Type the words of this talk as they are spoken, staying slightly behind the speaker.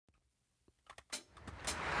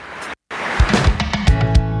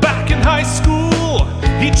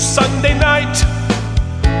Sunday night,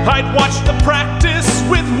 I'd watch the practice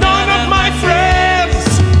with none of my friends.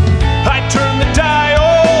 I'd turn the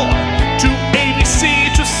dial to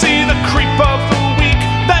ABC to see the creep of the week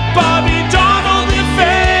that Bobby Donald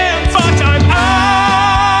defends. But I'm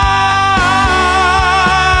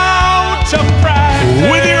out of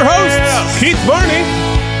practice. With your hosts, Keith Barney.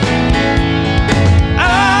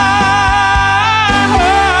 Out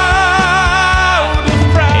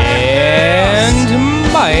of practice.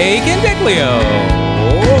 And Mike Indiglio.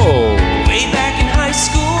 Whoa. Way back in high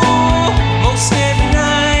school, most every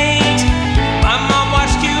night, my mom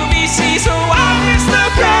watched QVC, so I missed the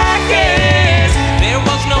practice. There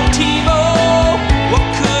was no TiVo, what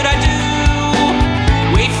could I do?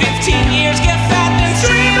 Wait 15 years, get fat, then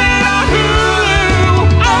stream it on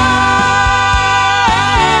Hulu.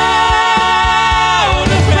 Out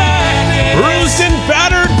of practice. Bruised and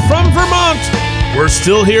battered from Vermont. We're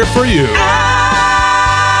still here for you.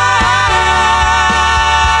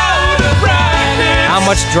 Out of practice. How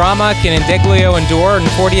much drama can Indiglio endure in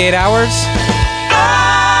 48 hours? Out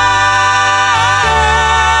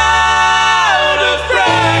of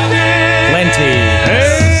practice. Plenty.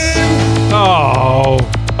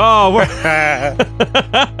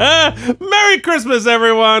 Merry Christmas,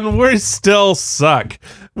 everyone. We still suck.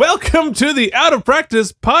 Welcome to the Out of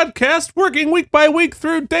Practice podcast, working week by week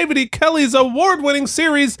through David E. Kelley's award-winning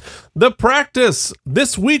series, The Practice.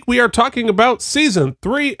 This week, we are talking about Season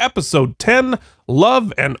 3, Episode 10,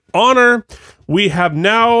 Love and Honor. We have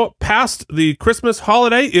now passed the Christmas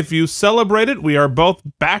holiday. If you celebrate it, we are both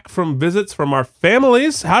back from visits from our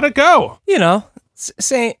families. How'd it go? You know,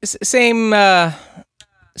 same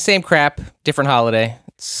crap, different holiday.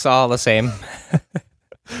 It's all the same.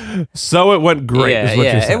 So it went great, is what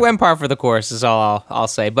you're saying. It went par for the course is all I'll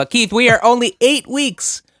say. But Keith, we are only 8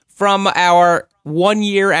 weeks from our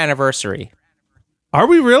 1-year anniversary. Are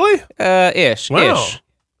we really? Ish. Wow.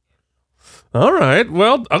 All right.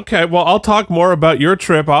 Well, okay. Well, I'll talk more about your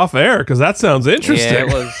trip off air because that sounds interesting. Yeah,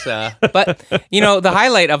 it was. But, you know, the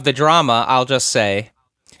highlight of the drama, I'll just say,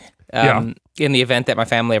 in the event that my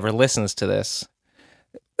family ever listens to this,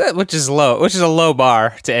 which is a low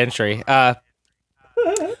bar to entry,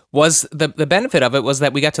 was the benefit of it was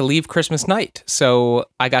that we got to leave Christmas night. So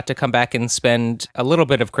I got to come back and spend a little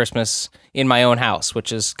bit of Christmas in my own house,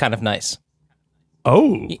 which is kind of nice.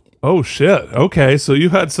 Oh shit. Okay, so you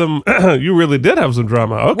had some. You really did have some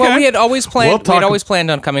drama. Okay. Well, we had always planned. We had always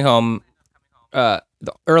planned on coming home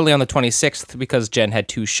early on the 26th because Jen had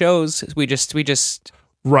 2 shows. We just moved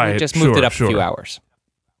it up a few hours.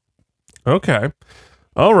 Okay.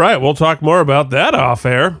 All right. We'll talk more about that off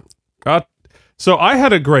air. So I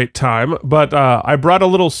had a great time, but I brought a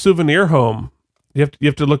little souvenir home. You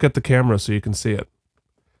have to look at the camera so you can see it.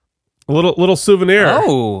 A little souvenir.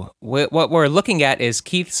 Oh, what we're looking at is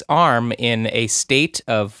Keith's arm in a state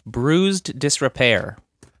of bruised disrepair.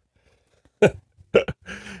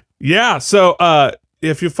 Yeah. So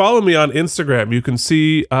if you follow me on Instagram, you can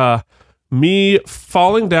see me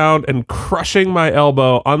falling down and crushing my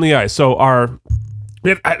elbow on the ice. So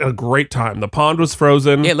we had a great time. The pond was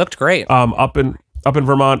frozen. Yeah, it looked great. Up in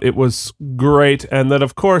Vermont, it was great. And then,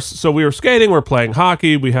 of course, so we were skating, we're playing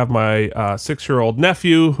hockey. We have my 6-year-old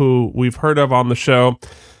nephew, who we've heard of on the show.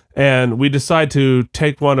 And we decide to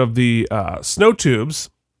take one of the snow tubes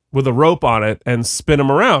with a rope on it and spin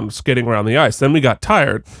him around, skating around the ice. Then we got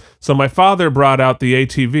tired. So my father brought out the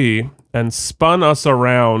ATV and spun us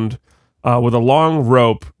around with a long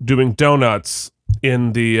rope doing donuts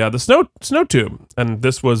in the snow tube, and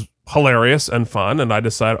this was hilarious and fun. And I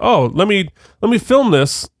decided, let me film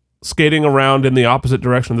this skating around in the opposite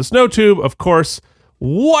direction of the snow tube. Of course,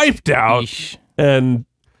 wiped out. Eesh. And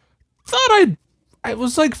thought I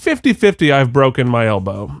was like 50-50. I've broken my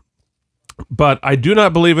elbow, but I do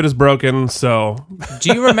not believe it is broken. So,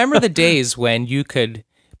 do you remember the days when you could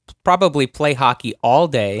probably play hockey all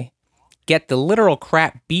day, get the literal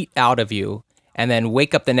crap beat out of you, and then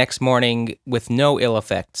wake up the next morning with no ill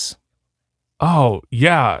effects? Oh,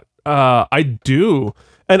 yeah, I do.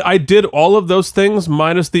 And I did all of those things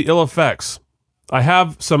minus the ill effects. I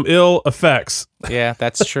have some ill effects. Yeah,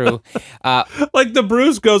 that's true. Like the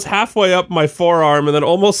bruise goes halfway up my forearm and then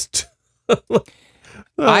almost...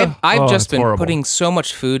 I've just been horrible. putting so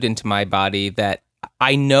much food into my body that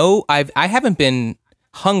I know I haven't been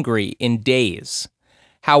hungry in days.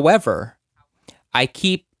 However, I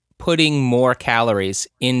keep putting more calories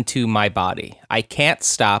into my body. I can't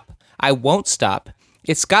stop. I won't stop.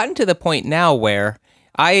 It's gotten to the point now where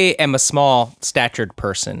I am a small statured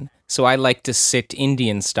person, so I like to sit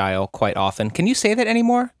Indian style quite often. Can you say that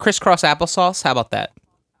anymore? Crisscross applesauce? How about that?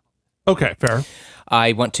 Okay, fair.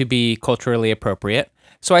 I want to be culturally appropriate.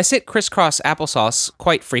 So I sit crisscross applesauce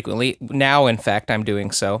quite frequently. Now, in fact, I'm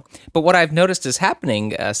doing so. But what I've noticed is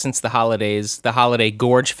happening since the holidays, the holiday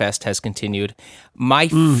Gorge Fest has continued, my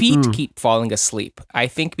feet keep falling asleep. I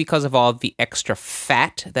think because of all the extra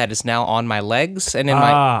fat that is now on my legs and in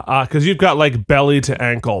my... because you've got like belly to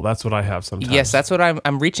ankle. That's what I have sometimes. Yes, that's what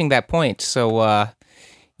I'm reaching that point. So,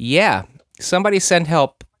 yeah, somebody send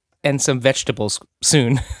help and some vegetables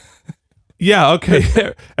soon. Yeah,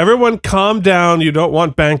 okay. Everyone calm down. You don't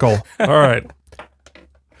want Bankle. All right.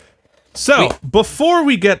 So, before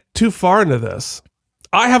we get too far into this,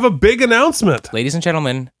 I have a big announcement. Ladies and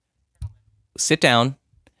gentlemen, sit down,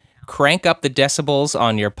 crank up the decibels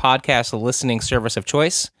on your podcast listening service of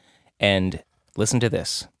choice, and listen to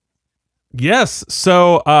this. Yes.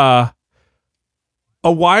 So, a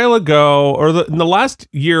while ago, or in the last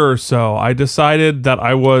year or so, I decided that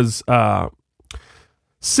I was...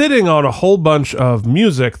 sitting on a whole bunch of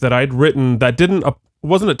music that I'd written that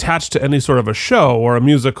wasn't attached to any sort of a show or a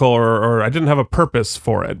musical, or I didn't have a purpose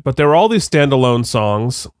for it. But there were all these standalone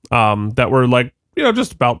songs that were like,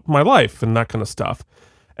 just about my life and that kind of stuff.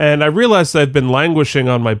 And I realized I'd been languishing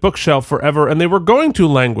on my bookshelf forever, and they were going to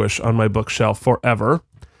languish on my bookshelf forever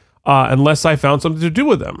unless I found something to do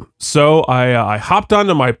with them. So I hopped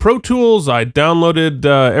onto my Pro Tools, I downloaded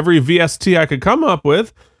every VST I could come up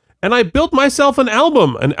with, and I built myself an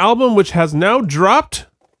album which has now dropped.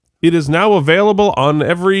 It is now available on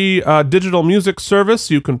every digital music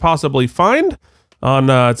service you can possibly find.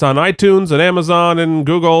 It's on iTunes and Amazon and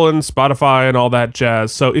Google and Spotify and all that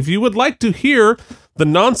jazz. So if you would like to hear the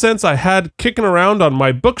nonsense I had kicking around on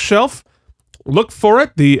my bookshelf, look for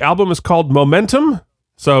it. The album is called Momentum.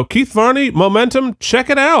 So Keith Varney, Momentum,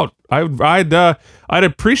 check it out. I'd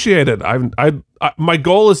appreciate it. My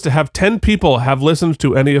goal is to have 10 people have listened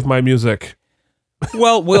to any of my music.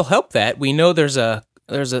 Well, we'll help that. We know there's a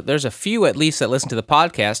few at least that listen to the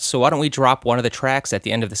podcast. So why don't we drop one of the tracks at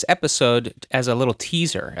the end of this episode as a little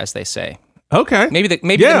teaser, as they say? Okay. Maybe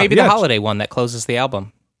the holiday one that closes the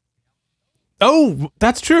album. Oh,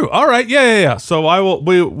 that's true. All right. Yeah. So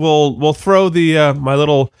we'll throw the my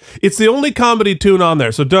little. It's the only comedy tune on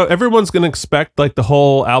there. So everyone's gonna expect like the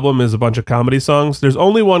whole album is a bunch of comedy songs. There's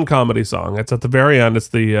only one comedy song. It's at the very end. It's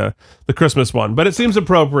the Christmas one, but it seems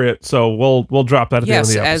appropriate. So we'll drop that at the end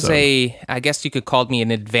of the episode. Yes, I guess you could call me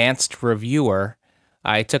an advanced reviewer.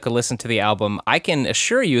 I took a listen to the album. I can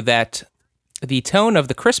assure you that the tone of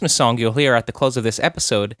the Christmas song you'll hear at the close of this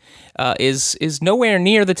episode is nowhere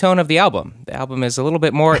near the tone of the album. The album is a little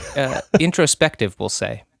bit more introspective, we'll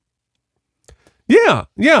say. Yeah.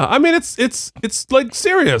 I mean, it's like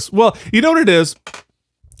serious. Well, you know what it is?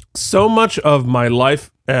 So much of my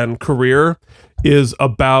life and career is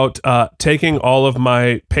about taking all of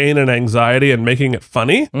my pain and anxiety and making it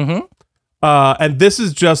funny. Mm-hmm. And this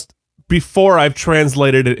is just before I've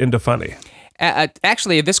translated it into funny.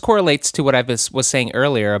 Actually, this correlates to what I was saying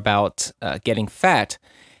earlier about getting fat.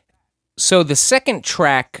 So the second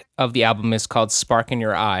track of the album is called Spark in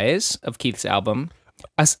Your Eyes, of Keith's album.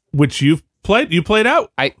 Which you played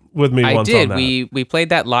out with me once on that. I did. We played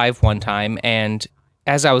that live one time, and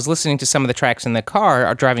as I was listening to some of the tracks in the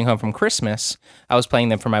car driving home from Christmas, I was playing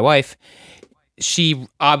them for my wife. She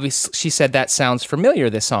said, that sounds familiar,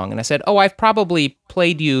 this song. And I said, I've probably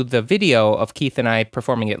played you the video of Keith and I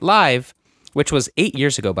performing it live, which was 8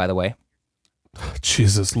 years ago, by the way.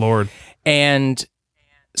 Jesus Lord. And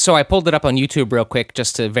so I pulled it up on YouTube real quick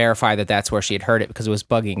just to verify that that's where she had heard it because it was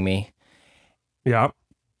bugging me. Yeah.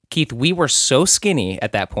 Keith, we were so skinny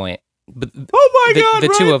at that point. Oh my God, the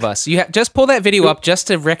right? two of us. Just pull that video up just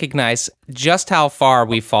to recognize just how far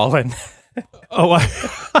we've fallen. Oh,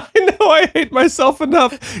 I know. I hate myself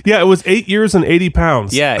enough. Yeah, it was 8 years and 80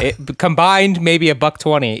 pounds. Yeah, it combined maybe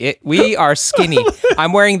 $120. We are skinny.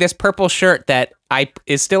 I'm wearing this purple shirt that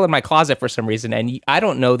is still in my closet for some reason, and I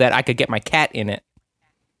don't know that I could get my cat in it.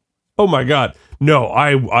 Oh my God, no!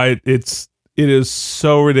 It is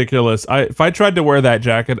so ridiculous. If I tried to wear that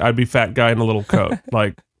jacket, I'd be fat guy in a little coat,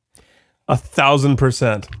 like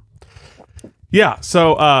 1,000%. Yeah,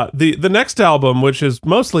 so the next album, which is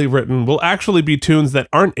mostly written, will actually be tunes that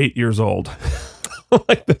aren't 8 years old,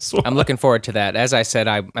 like this one. I'm looking forward to that. As I said,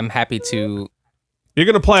 I'm happy to. You're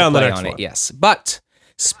gonna play on the next one, yes. But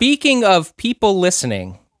speaking of people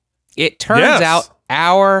listening, it turns out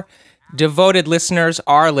our devoted listeners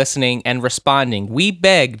are listening and responding. We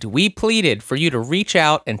begged, we pleaded for you to reach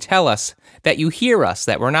out and tell us that you hear us,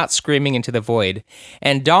 that we're not screaming into the void.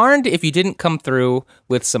 And darned if you didn't come through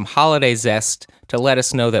with some holiday zest to let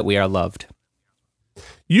us know that we are loved.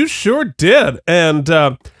 You sure did. And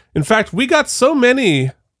in fact, we got so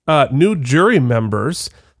many new jury members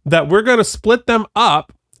that we're going to split them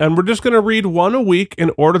up and we're just going to read one a week in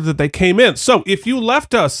order that they came in. So if you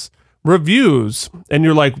left us reviews and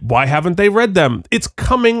you're like, why haven't they read them? It's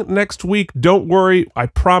coming next week. Don't worry. I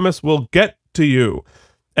promise we'll get to you.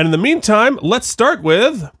 And in the meantime, let's start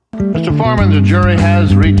with... Mr. Foreman, the jury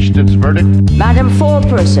has reached its verdict. Madam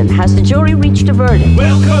Foreperson, has the jury reached a verdict?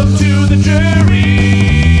 Welcome to the jury.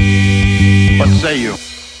 What say you?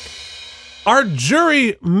 Our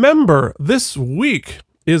jury member this week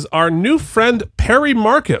is our new friend Perry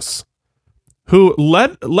Marcus, who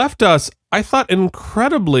left us, I thought,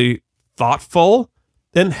 incredibly thoughtful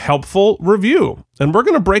and helpful review. And we're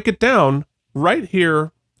going to break it down right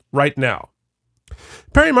here, right now.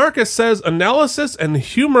 Perry Marcus says, analysis and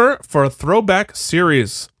humor for a throwback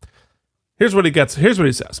series. Here's what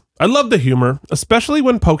he says. I love the humor, especially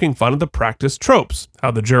when poking fun at the practice tropes.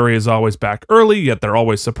 How the jury is always back early, yet they're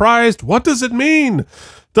always surprised. What does it mean?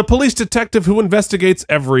 The police detective who investigates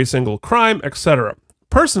every single crime, etc.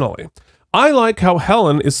 Personally, I like how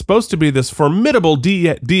Helen is supposed to be this formidable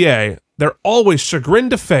DA they're always chagrined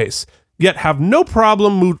to face, yet have no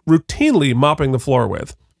problem routinely mopping the floor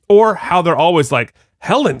with. Or how they're always like,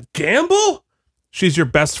 Helen Gamble? She's your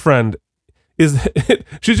best friend.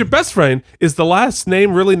 She's your best friend. Is the last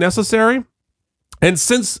name really necessary? And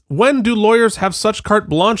since when do lawyers have such carte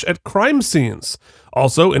blanche at crime scenes?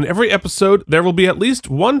 Also, in every episode, there will be at least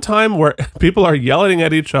one time where people are yelling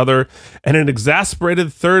at each other and an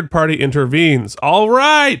exasperated third party intervenes. All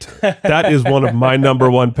right. That is one of my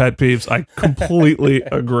number one pet peeves. I completely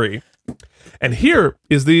agree. And here's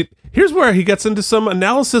where he gets into some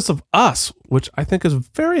analysis of us, which I think is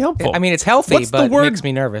very helpful. I mean, it's healthy, but it makes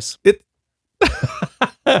me nervous.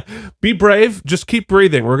 Be brave. Just keep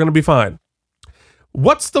breathing. We're going to be fine.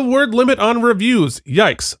 What's the word limit on reviews?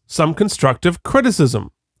 Yikes. Some constructive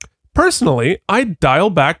criticism. Personally, I dial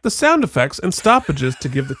back the sound effects and stoppages to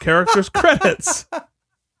give the characters credits.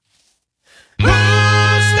 Guy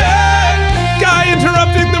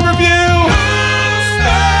interrupting the review.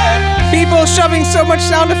 People shoving so much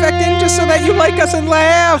sound effect in just so that you like us and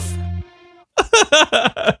laugh.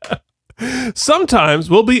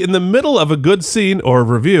 Sometimes we'll be in the middle of a good scene or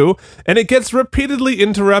review, and it gets repeatedly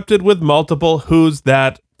interrupted with multiple who's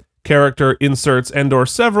that character inserts and or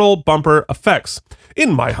several bumper effects.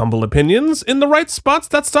 In my humble opinions, in the right spots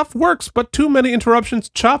that stuff works, but too many interruptions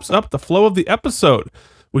chops up the flow of the episode.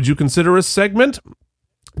 Would you consider a segment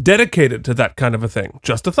dedicated to that kind of a thing?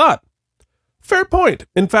 Just a thought. Fair point.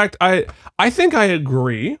 In fact, I think I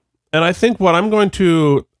agree, and I think what I'm going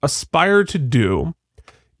to aspire to do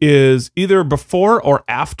is either before or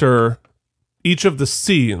after each of the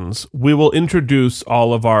scenes, we will introduce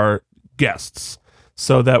all of our guests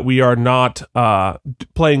so that we are not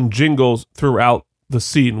playing jingles throughout the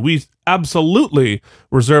scene. We absolutely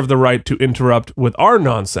reserve the right to interrupt with our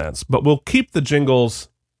nonsense, but we'll keep the jingles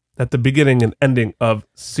at the beginning and ending of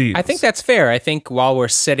scenes. I think that's fair. I think while we're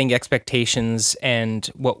setting expectations and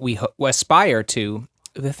what we aspire to,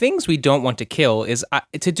 the things we don't want to kill is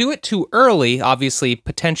to do it too early, obviously,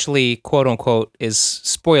 potentially, quote unquote, is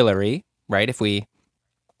spoilery, right?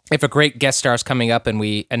 If a great guest star is coming up and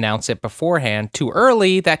we announce it beforehand too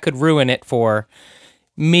early, that could ruin it for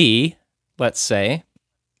me, let's say.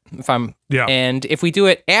 And if we do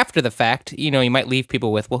it after the fact, you might leave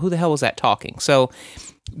people with, well, who the hell was that talking? So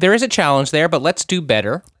there is a challenge there, but let's do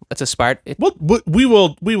better. Let's aspire. We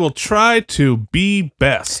will try to be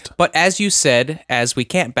best. But as you said, as we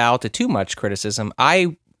can't bow to too much criticism,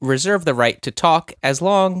 I reserve the right to talk as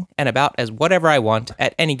long and about as whatever I want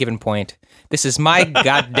at any given point. This is my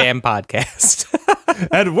goddamn podcast.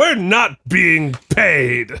 And we're not being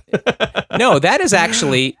paid. No, that is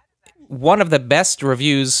actually one of the best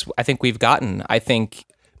reviews I think we've gotten. I think.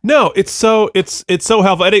 No, it's so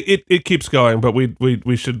helpful. And it keeps going, but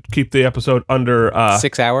we should keep the episode under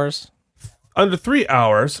 6 hours, under 3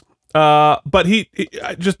 hours. But he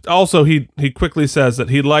quickly says that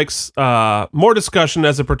he likes more discussion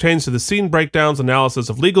as it pertains to the scene breakdowns, analysis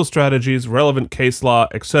of legal strategies, relevant case law,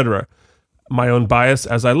 etc. My own bias,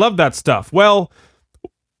 as I love that stuff. Well,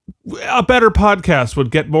 a better podcast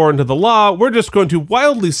would get more into the law. We're just going to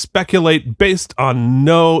wildly speculate based on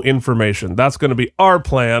no information. That's going to be our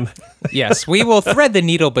plan. Yes, we will thread the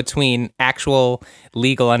needle between actual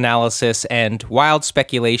legal analysis and wild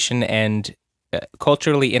speculation and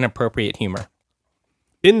culturally inappropriate humor.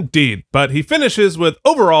 Indeed. But he finishes with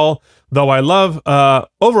overall, though, I love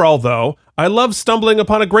stumbling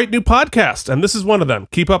upon a great new podcast, and this is one of them.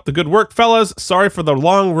 Keep up the good work, fellas. Sorry for the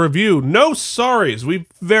long review. No sorries. We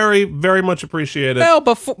very, very much appreciate it. Well,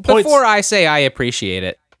 before I say I appreciate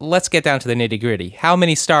it, let's get down to the nitty-gritty. How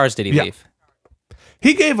many stars did he leave?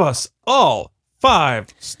 He gave us all 5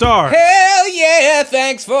 stars. Hell yeah,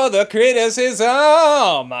 thanks for the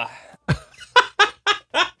criticism.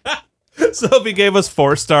 So if he gave us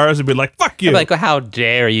 4 stars, we'd be like, fuck you. I'm like, how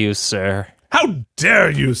dare you, sir? How dare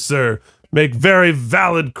you, sir, make very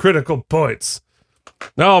valid critical points.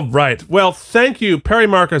 All right. Well, thank you, Perry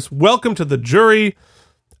Marcus. Welcome to the jury.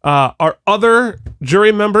 Our other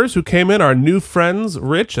jury members who came in, our new friends,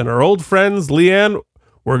 Rich, and our old friends, Leanne,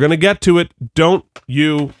 we're going to get to it. Don't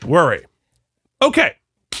you worry. Okay.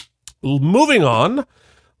 Moving on.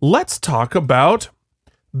 Let's talk about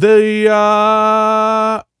the...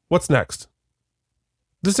 what's next?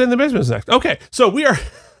 This in the basement is next. Okay. So we are...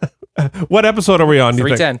 What episode are we on? Do you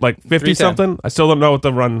think? 310. Like 50 something? I still don't know what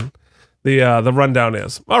the rundown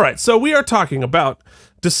is. All right, so we are talking about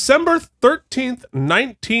December 13th,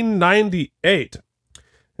 1998.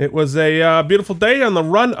 It was a beautiful day on the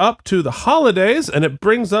run up to the holidays, and it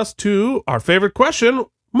brings us to our favorite question.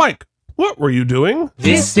 Mike, what were you doing?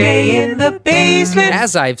 This day in the basement.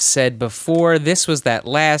 As I've said before, this was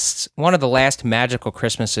one of the last magical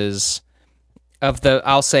Christmases of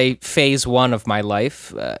I'll say, phase 1 of my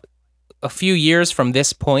life. A few years from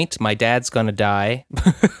this point, my dad's gonna die.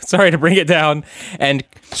 Sorry to bring it down. And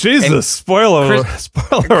Jesus, spoiler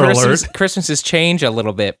alert. Christmases change a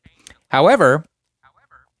little bit. However,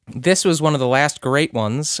 this was one of the last great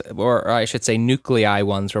ones, or I should say nuclei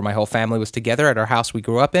ones, where my whole family was together at our house we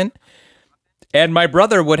grew up in. And my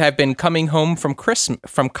brother would have been coming home from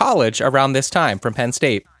college around this time, from Penn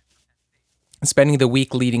State, spending the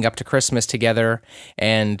week leading up to Christmas together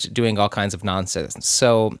and doing all kinds of nonsense.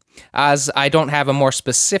 So, as I don't have a more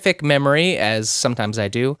specific memory, as sometimes I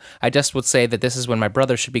do, I just would say that this is when my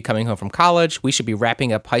brother should be coming home from college. We should be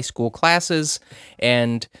wrapping up high school classes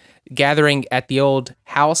and gathering at the old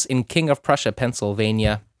house in King of Prussia,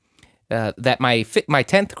 Pennsylvania, that my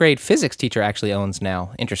 10th grade physics teacher actually owns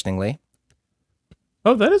now, interestingly.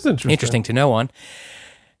 Oh, that is interesting. Interesting to know on.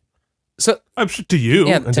 So I'm sure to you,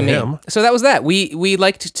 yeah, and to me. him. So that was that. We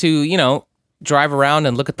liked to, drive around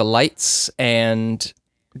and look at the lights and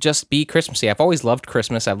just be Christmassy. I've always loved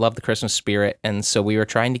Christmas. I've loved the Christmas spirit, and so we were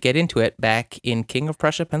trying to get into it back in King of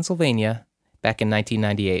Prussia, Pennsylvania, back in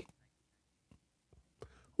 1998.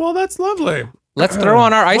 Well, that's lovely. Let's throw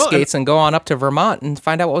on our ice skates and go on up to Vermont and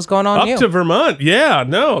find out what was going on. Up to Vermont, yeah,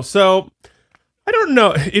 no. So I don't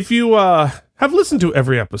know if you have listened to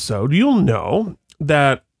every episode. You'll know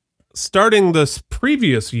that. Starting this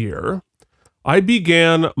previous year, I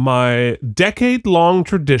began my decade-long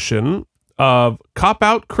tradition of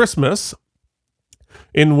Cop-Out Christmas,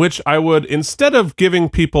 in which I would, instead of giving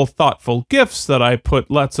people thoughtful gifts that I put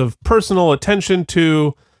lots of personal attention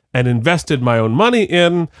to and invested my own money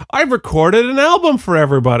in, I recorded an album for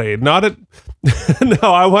everybody. No,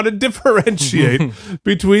 I want to differentiate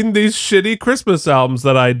between these shitty Christmas albums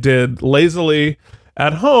that I did lazily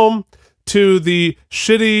at home to the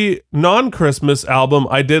shitty non-Christmas album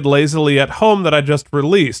I did lazily at home that I just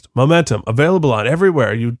released. Momentum, available on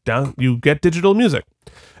everywhere you get digital music.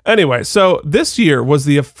 Anyway, so this year was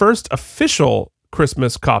the first official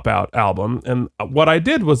Christmas Cop-Out album, and what I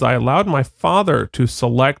did was I allowed my father to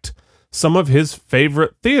select some of his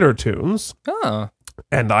favorite theater tunes,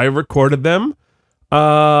 and I recorded them,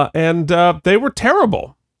 and they were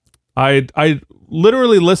terrible. I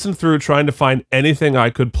literally listened through trying to find anything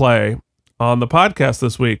I could play on the podcast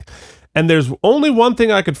this week, and there's only one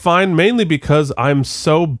thing I could find, mainly because I'm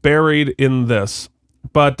so buried in this.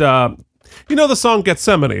 But the song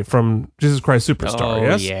Gethsemane from Jesus Christ Superstar,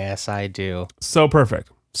 yes? Yes, I do. So perfect.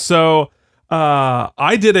 So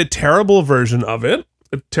I did a terrible version of it,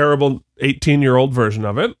 a terrible 18-year-old version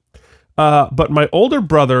of it. But my older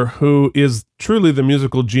brother, who is truly the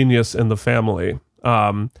musical genius in the family,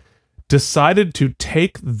 decided to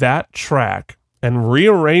take that track and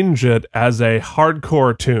rearrange it as a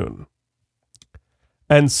hardcore tune.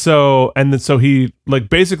 And so he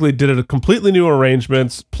basically did a completely new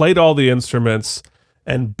arrangements, played all the instruments,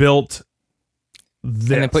 and built this.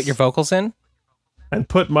 And then put your vocals in? And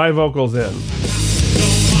put my vocals in.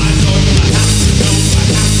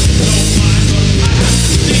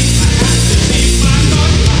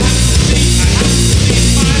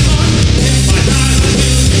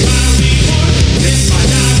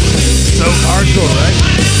 So hardcore, right?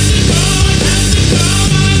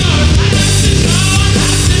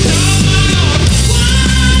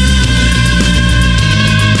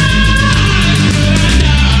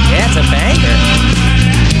 Yeah, it's a banger.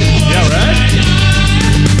 Yeah, right?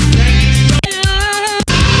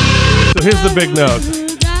 So here's the big note.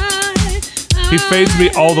 He fades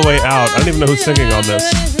me all the way out. I don't even know who's singing on this.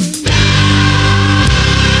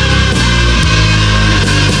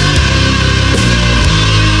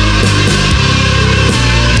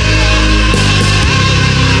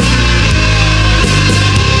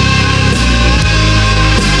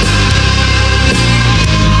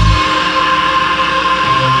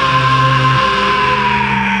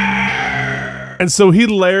 And so he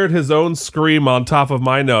layered his own scream on top of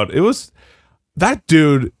my note. That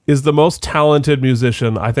dude is the most talented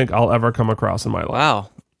musician I think I'll ever come across in my life.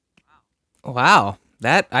 Wow.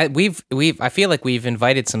 I feel like we've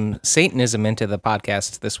invited some Satanism into the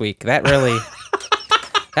podcast this week. That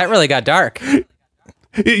really got dark.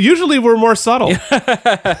 Usually we're more subtle.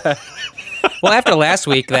 Well, after last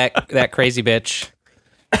week, that crazy bitch.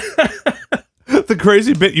 The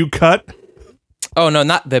crazy bit you cut. Oh no,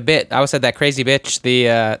 not the bit. I said that crazy bitch,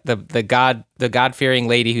 the God-fearing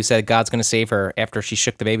lady who said God's going to save her after she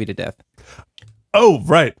shook the baby to death. Oh,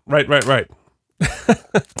 right.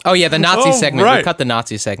 Oh yeah, the Nazi segment. Right. We cut the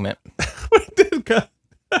Nazi segment. We did cut.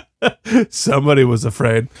 Somebody was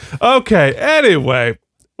afraid. Okay, anyway,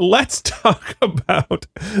 let's talk about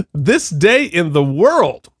this day in the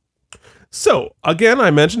world. So, again,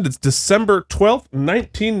 I mentioned it's December 12th,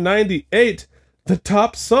 1998. The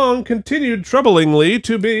top song continued troublingly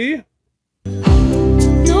to be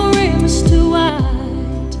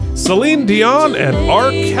Celine Dion and R.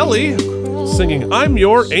 Kelly singing I'm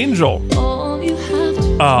Your Angel.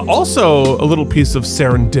 Also, a little piece of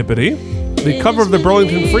serendipity. The cover of the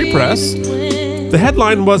Burlington Free Press. The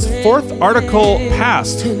headline was Fourth Article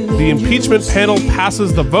Passed. The impeachment panel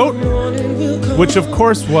passes the vote, which of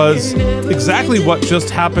course was exactly what just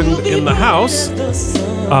happened in the House,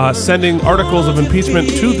 sending articles of impeachment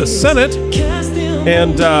to the Senate.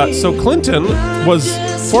 And so Clinton was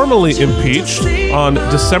formally impeached on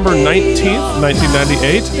December 19th,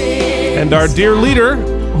 1998, and our dear leader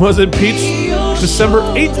was impeached December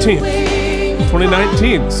 18th,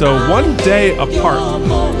 2019. So one day apart.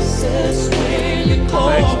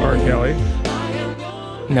 Thanks, R. Kelly.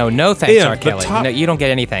 No thanks, And R. Kelly. No, you don't get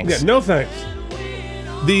any thanks. Yeah, no thanks.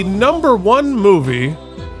 The number one movie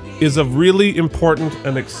is a really important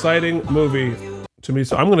and exciting movie to me,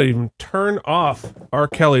 so I'm going to even turn off R.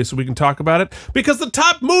 Kelly so we can talk about it, because the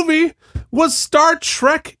top movie was Star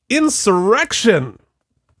Trek Insurrection.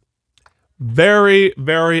 Very,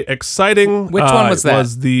 very exciting. Which one was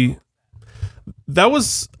that?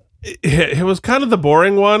 It was kind of the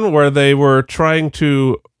boring one where they were trying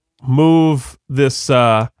to move this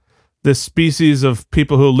species of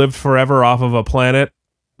people who lived forever off of a planet.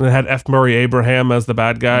 And it had F. Murray Abraham as the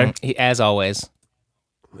bad guy. As always.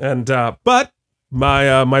 And but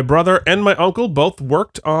my brother and my uncle both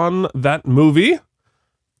worked on that movie.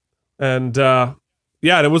 And yeah,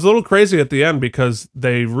 and it was a little crazy at the end because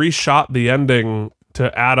they reshot the ending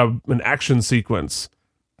to add an action sequence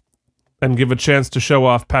and give a chance to show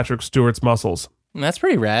off Patrick Stewart's muscles. That's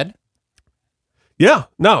pretty rad. Yeah,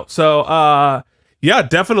 no. So, yeah,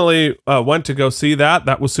 definitely went to go see that.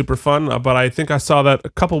 That was super fun. But I think I saw that a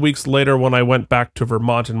couple weeks later when I went back to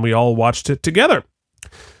Vermont and we all watched it together.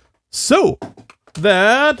 So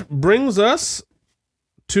that brings us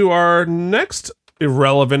to our next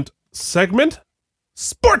irrelevant segment,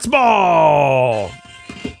 Sports Ball.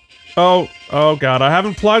 Oh God, I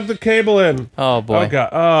haven't plugged the cable in. Oh boy. Oh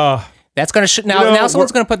God. That's gonna now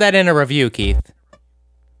someone's gonna put that in a review, Keith.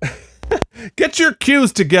 Get your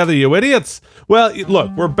cues together, you idiots. Well,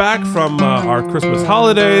 look, we're back from our Christmas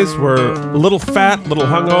holidays. We're a little fat, a little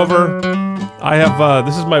hungover. I have,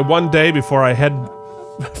 this is my one day before I head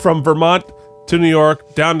from Vermont to New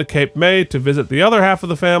York, down to Cape May to visit the other half of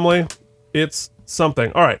the family. It's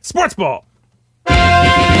something. All right, Sports Ball.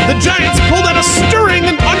 The Giants pulled out a stirring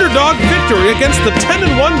and underdog victory against the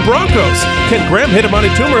 10-1 Broncos. Ken Graham hit Amani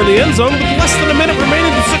Toomer in the end zone with less than a minute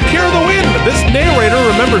remaining to secure the win. This narrator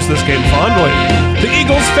remembers this game fondly. The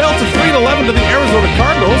Eagles fell to 3-11 to the Arizona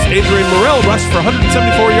Cardinals. Adrian Morrell rushed for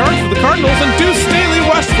 174 yards for the Cardinals, and Deuce Staley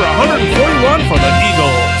rushed for 141 for the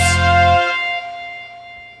Eagles.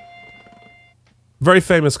 Very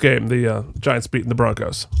famous game, the Giants beating the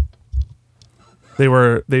Broncos. They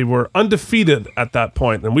were undefeated at that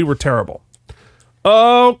point, and we were terrible.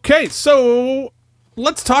 Okay, so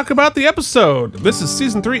let's talk about the episode. This is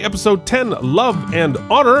Season 3, Episode 10, Love and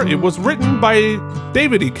Honor. It was written by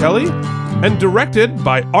David E. Kelley and directed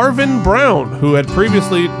by Arvin Brown, who had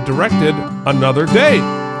previously directed Another Day.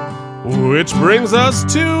 Which brings us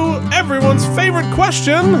to everyone's favorite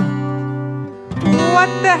question. What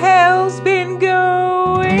the hell's been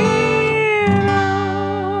going on?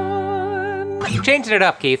 Changing it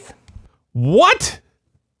up, Keith. What?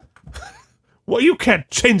 Well, you can't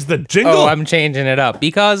change the jingle. Oh, I'm changing it up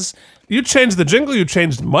because you changed the jingle. You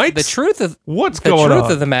changed mics. the truth of going on? The truth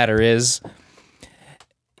of the matter is,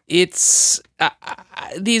 it's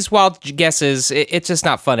these wild guesses. It's just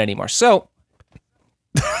not fun anymore. So,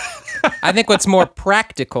 I think what's more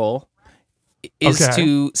practical is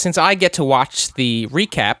since I get to watch the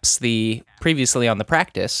recaps, the previously on the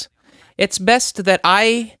practice, it's best that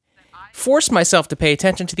I force myself to pay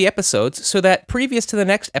attention to the episodes so that previous to the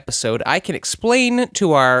next episode, I can explain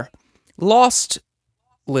to our lost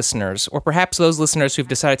listeners, or perhaps those listeners who've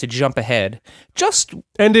decided to jump ahead,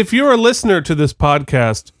 And if you're a listener to this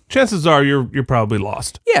podcast, chances are you're probably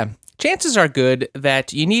lost. yeah, chances are good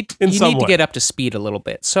that you need to get up to speed a little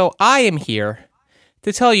bit. So I am here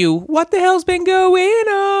to tell you what the hell's been going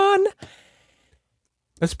on.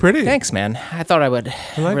 That's pretty. Thanks, man. I thought I would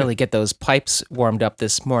really get those pipes warmed up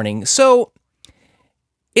this morning. So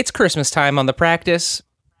it's Christmas time on The Practice.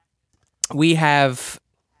 We have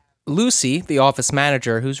Lucy, the office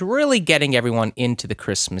manager, who's really getting everyone into the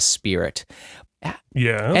Christmas spirit.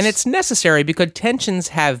 Yes. And it's necessary because tensions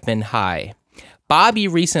have been high. Bobby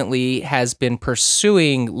recently has been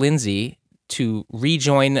pursuing Lindsay to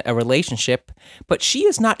rejoin a relationship, but she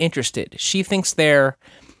is not interested. She thinks their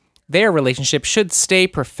relationship should stay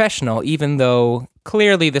professional, even though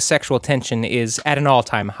clearly the sexual tension is at an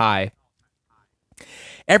all-time high.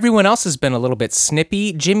 Everyone else has been a little bit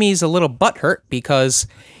snippy. Jimmy's a little butthurt because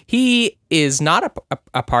he is not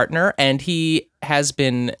a partner, and he has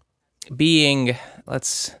been being,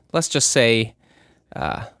 let's just say,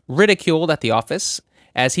 ridiculed at the office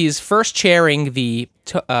as he's first chairing the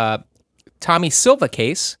Tommy Silva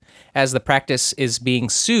case, as The Practice is being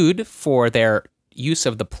sued for their use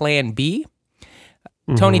of the Plan B.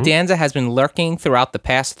 Mm-hmm. Tony Danza has been lurking throughout the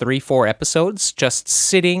past 3-4 episodes, just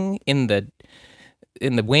sitting in the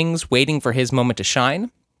wings waiting for his moment to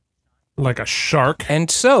shine. Like a shark.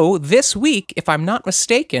 And so this week, if I'm not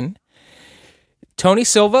mistaken, Tony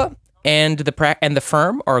Silva and the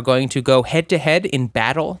firm are going to go head to head in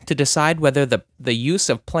battle to decide whether the use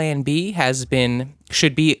of Plan B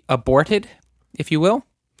should be aborted, if you will,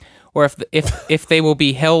 or if they will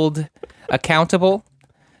be held accountable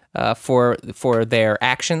for their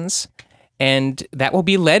actions. And that will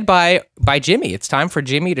be led by Jimmy. It's time for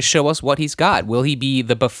Jimmy to show us what he's got. Will he be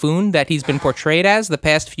the buffoon that he's been portrayed as the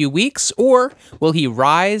past few weeks, or will he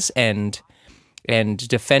rise and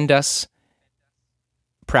defend us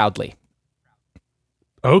proudly?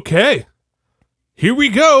 Okay. Here we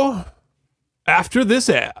go. After this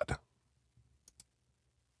ad.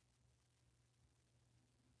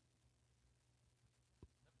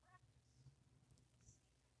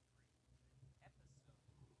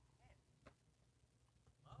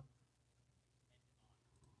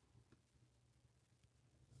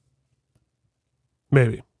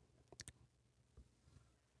 Maybe.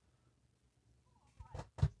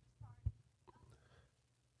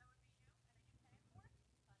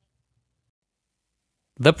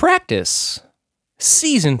 The Practice,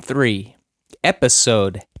 Season 3,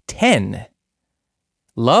 Episode 10,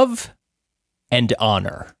 Love and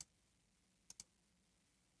Honor.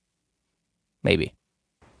 Maybe.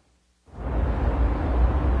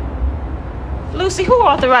 Lucy, who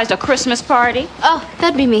authorized a Christmas party? Oh,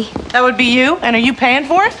 that'd be me. That would be you? And are you paying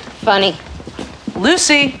for it? Funny.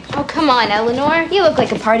 Lucy. Oh, come on, Eleanor. You look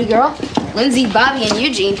like a party girl. Lindsay, Bobby, and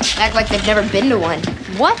Eugene act like they've never been to one.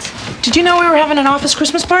 What? Did you know we were having an office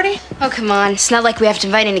Christmas party? Oh, come on. It's not like we have to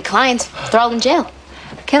invite any clients. They're all in jail.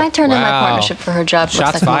 Can I turn in my Wow. partnership for her job?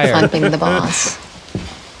 Shots Looks like more fired. fun being the boss.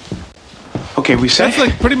 Okay, we set. That's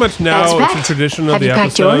like pretty much now That's it's a packed. tradition of Have the you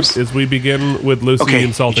packed episode yours? is we begin with Lucy Okay,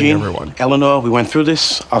 insulting Eugene, everyone. Eleanor, we went through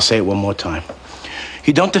this. I'll say it one more time.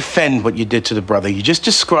 You don't defend what you did to the brother. You just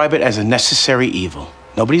describe it as a necessary evil.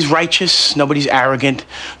 Nobody's righteous. Nobody's arrogant.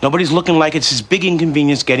 Nobody's looking like it's his big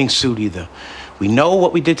inconvenience getting sued either. We know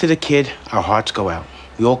what we did to the kid. Our hearts go out.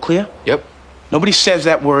 We all clear? Yep. Nobody says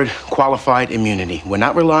that word, qualified immunity. We're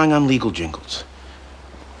not relying on legal jingles.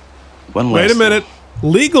 One Wait last a minute.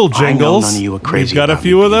 Legal I know jingles. none of you are crazy We've got a about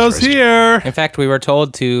few me of being those first. here. In fact, we were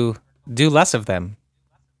told to do less of them.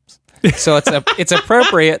 So it's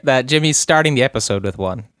appropriate that Jimmy's starting the episode with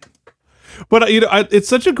one. But it's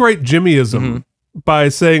such a great Jimmyism by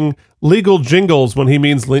saying legal jingles when he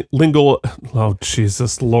means lingual. Oh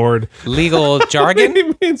Jesus Lord! Legal jargon?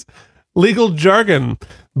 He means legal jargon.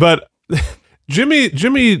 But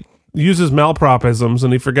Jimmy uses malpropisms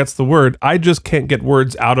and he forgets the word. I just can't get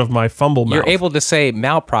words out of my fumble mouth. You're able to say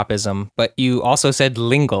malpropism, but you also said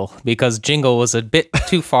lingle because jingle was a bit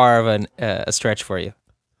too far of a stretch for you.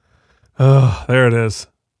 Oh, there it is.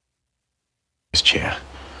 This chair.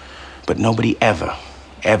 But nobody ever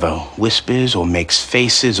whispers or makes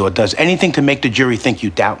faces or does anything to make the jury think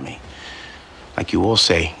you doubt me. Like you all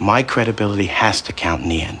say, my credibility has to count in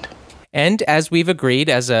the end. And as we've agreed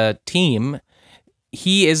as a team,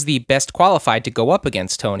 he is the best qualified to go up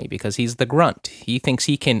against Tony because he's the grunt. He thinks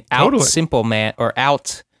he can out simple man or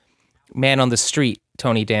out man on the street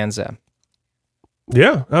Tony Danza.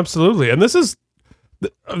 Yeah, absolutely. And this is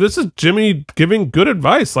This is Jimmy giving good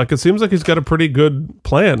advice. Like, it seems like he's got a pretty good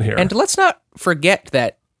plan here. And let's not forget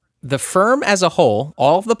that the firm as a whole,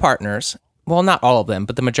 all of the partners, well, not all of them,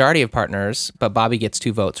 but the majority of partners, but Bobby gets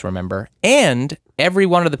 2 votes, remember, and every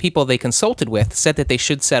one of the people they consulted with said that they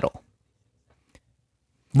should settle.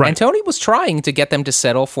 Right. And Tony was trying to get them to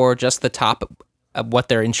settle for just the top of what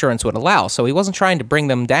their insurance would allow. So he wasn't trying to bring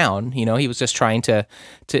them down. You know, he was just trying to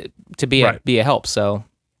be a help. So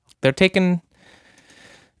they're taking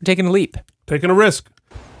a leap. Taking a risk.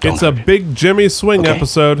 It's a big Jimmy Swing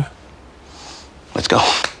episode. Let's go.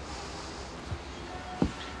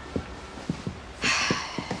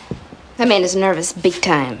 That man is nervous big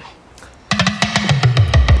time.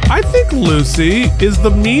 I think Lucy is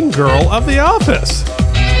the mean girl of The Office.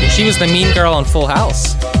 She was the mean girl on Full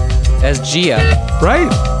House as Gia.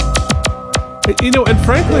 Right. You know, and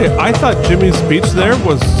frankly, I thought Jimmy's speech there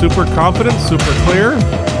was super confident, super clear.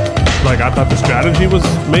 Like, I thought the strategy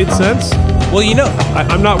made sense. Well, you know,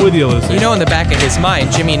 I'm not with you, Lucy. You know, in the back of his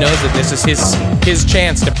mind, Jimmy knows that this is his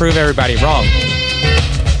chance to prove everybody wrong.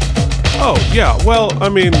 Oh, yeah. Well, I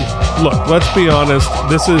mean, look, let's be honest.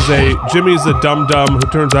 This is Jimmy's a dum-dum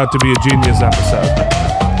who turns out to be a genius episode.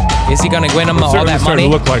 Is he going to win him all that Certainly money? to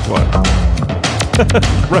look like one.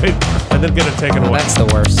 Right. And then get it taken away. That's the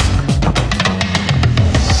worst.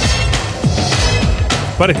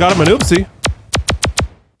 But it got him an oopsie.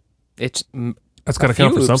 That's got to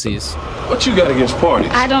count for something. What you got against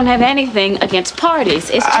parties? I don't have anything against parties.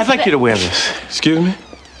 It's I'd like you to wear this. Excuse me?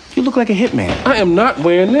 You look like a hitman. I am not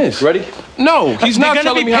wearing this. Ready? No, he's They're not gonna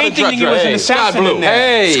telling be me how to painting dress. you as an Hey, assassin sky blue. in there.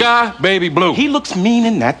 Hey, sky baby blue. He looks mean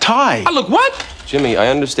in that tie. I look what? Jimmy, I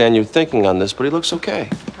understand you're thinking on this, but he looks okay.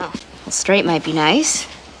 Oh, well, straight might be nice.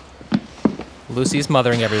 Lucy's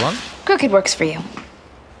mothering everyone. Crooked works for you.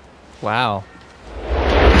 Wow.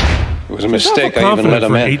 It was a mistake I even let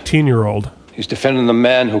him in. 18-year-old. He's defending the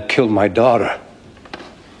man who killed my daughter.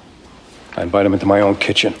 I invite him into my own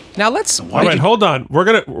kitchen. Now let's. All right, hold on. We're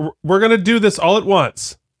gonna do this all at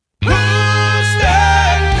once.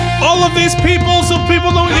 All of these people, so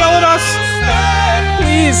people don't yell at us.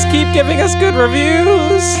 Please keep giving us good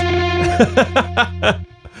reviews.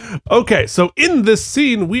 Okay, so in this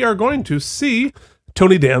scene, we are going to see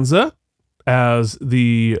Tony Danza as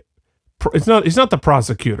he's not the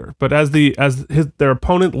prosecutor, but as their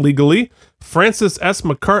opponent legally, Francis X.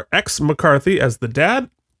 McCarthy as the dad,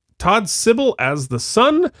 Todd Sybil as the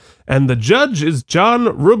son, and the judge is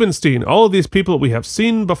John Rubinstein. All of these people we have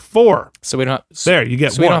seen before. So we don't. There, you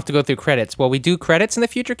get so one. We don't have to go through credits. Well, we do credits in the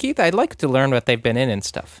future, Keith. I'd like to learn what they've been in and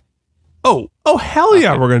stuff. Oh, hell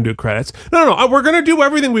yeah, we're going to do credits. No, we're going to do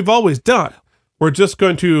everything we've always done. We're just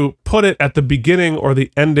going to put it at the beginning or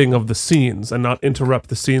the ending of the scenes and not interrupt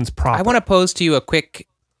the scenes proper. I want to pose to you a quick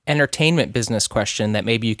entertainment business question that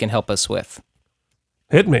maybe you can help us with.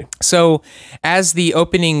 Hit me. So, as the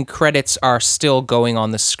opening credits are still going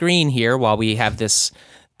on the screen here while we have this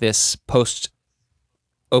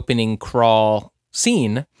post-opening crawl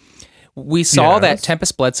scene, we saw that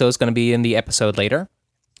Tempest Bledsoe is going to be in the episode later.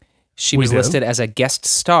 She was listed as a guest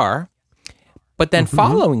star. But then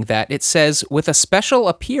following that, it says, with a special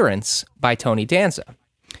appearance by Tony Danza.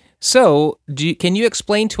 So, can you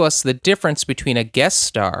explain to us the difference between a guest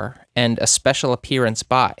star and a special appearance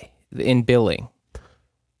by in billing?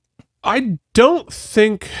 I don't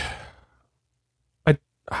think...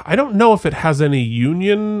 I don't know if it has any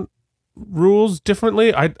union rules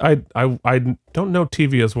differently. I don't know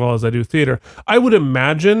TV as well as I do theater. I would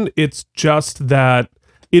imagine it's just that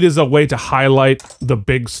it is a way to highlight the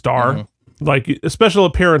big star. Like, a special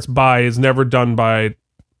appearance by is never done by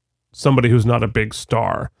somebody who's not a big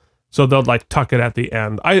star. So they'll, like, tuck it at the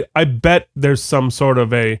end. I bet there's some sort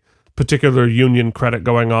of a particular union credit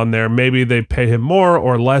going on there. Maybe they pay him more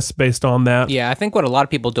or less based on that. Yeah, I think what a lot of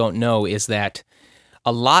people don't know is that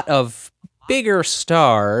a lot of bigger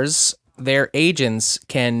stars, their agents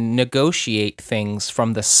can negotiate things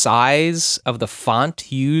from the size of the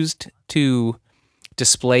font used to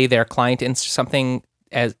display their client in something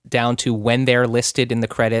as down to when they're listed in the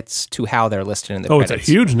credits to how they're listed in the credits. It's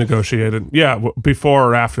a huge negotiated. Yeah, before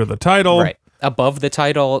or after the title. Right. Above the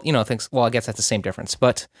title, things, well, I guess that's the same difference.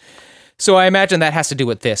 But so I imagine that has to do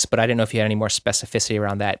with this, but I didn't know if you had any more specificity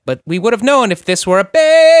around that. But we would have known if this were a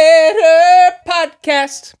better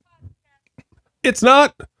podcast. It's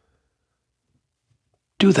not.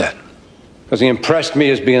 Do that. Because he impressed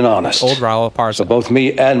me as being honest. Old Raul Parza. So both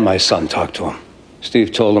me and my son talked to him.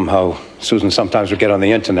 Steve told him how Susan sometimes would get on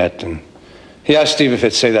the internet, and he asked Steve if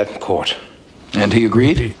he'd say that in court. And he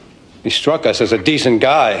agreed? He struck us as a decent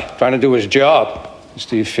guy, trying to do his job.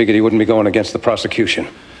 Steve figured he wouldn't be going against the prosecution.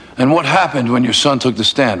 And what happened when your son took the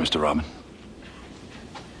stand, Mr. Robin?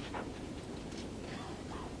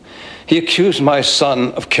 He accused my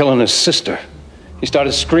son of killing his sister. He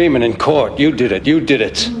started screaming in court, "You did it, you did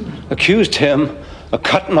it." Accused him of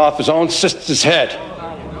cutting off his own sister's head.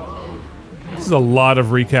 This is a lot of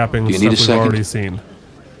recapping Do you stuff need a we've second? already seen.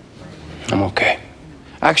 I'm okay.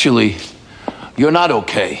 Actually, you're not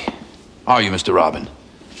okay, are you, Mr. Robin?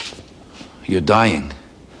 You're dying.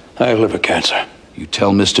 I have liver cancer. You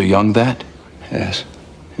tell Mr. Young that? Yes.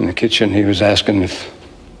 In the kitchen, he was asking if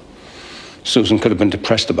Susan could have been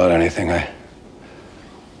depressed about anything. I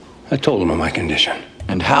told him of my condition.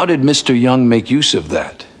 And how did Mr. Young make use of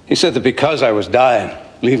that? He said that because I was dying,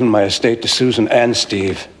 leaving my estate to Susan and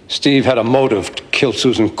Steve, Steve had a motive to kill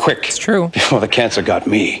Susan quick. It's true. Before the cancer got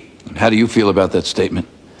me. And how do you feel about that statement?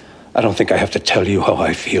 I don't think I have to tell you how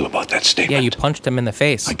I feel about that statement. Yeah, you punched him in the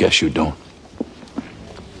face. I guess you don't.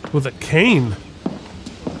 With a cane.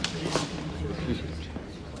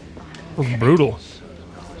 That was brutal.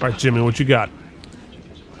 All right, Jimmy, what you got?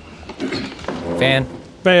 Van.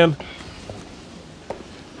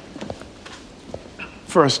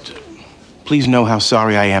 First, please know how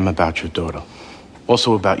sorry I am about your daughter.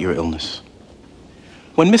 Also about your illness.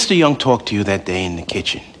 When Mr. Young talked to you that day in the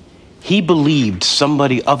kitchen, he believed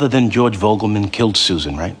somebody other than George Vogelman killed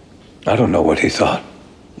Susan, right? I don't know what he thought.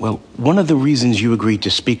 Well, one of the reasons you agreed to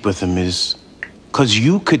speak with him is because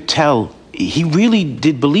you could tell he really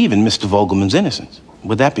did believe in Mr. Vogelman's innocence.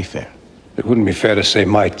 Would that be fair? It wouldn't be fair to say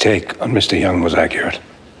my take on Mr. Young was accurate.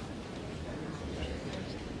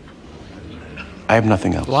 I have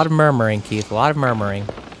nothing else. A lot of murmuring, Keith. A lot of murmuring.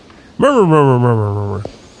 Murmur.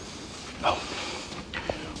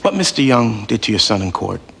 What Mr. Young did to your son in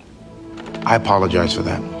court, I apologize for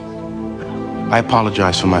that. I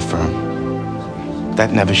apologize for my firm.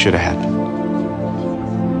 That never should have happened.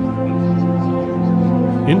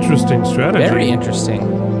 Interesting strategy. Very interesting.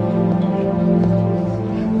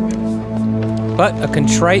 But a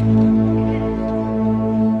contrite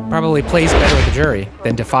probably plays better with the jury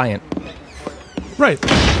than defiant. Right.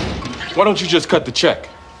 Why don't you just cut the check?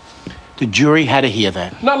 The jury had to hear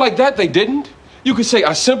that. Not like that, they didn't. You could say,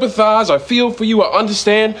 I sympathize, I feel for you, I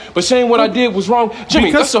understand, but saying what I did was wrong. Jimmy,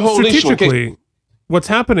 Because that's the whole issue. strategically, what's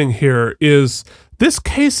happening here is this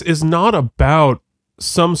case is not about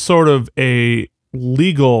some sort of a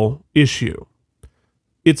legal issue.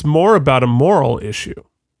 It's more about a moral issue.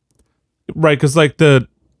 Right, because like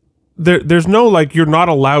there's no like you're not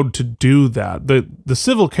allowed to do that. The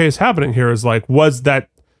civil case happening here is like, was that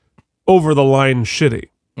over the line shitty?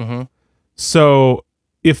 Mm-hmm. So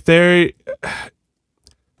if they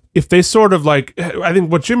sort of like, I think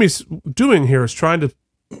what Jimmy's doing here is trying to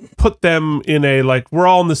put them in a like, we're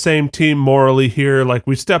all on the same team morally here. Like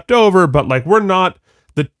we stepped over, but like we're not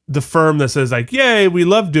the firm that says like, yay, we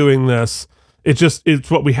love doing this. It's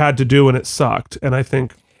what we had to do and it sucked. And I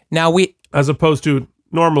think now as opposed to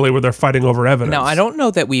normally where they're fighting over evidence. Now I don't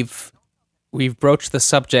know that we've broached the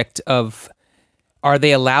subject of, are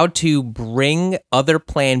they allowed to bring other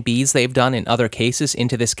Plan Bs they've done in other cases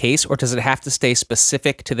into this case, or does it have to stay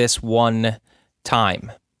specific to this one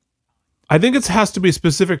time? I think it has to be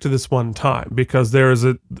specific to this one time because there is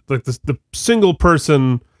the single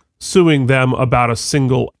person suing them about a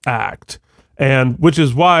single act, and which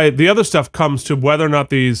is why the other stuff comes to whether or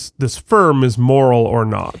not this firm is moral or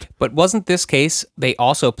not. But wasn't this case they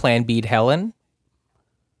also Plan B'd Helen?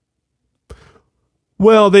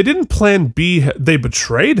 Well, they didn't Plan B. They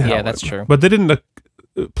betrayed Helen. Yeah, that's true. But they didn't.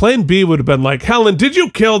 Plan B would have been like, Helen, did you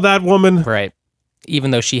kill that woman? Right.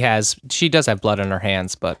 Even though she does have blood on her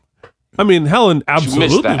hands, but I mean, Helen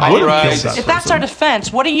absolutely would have killed that If that's our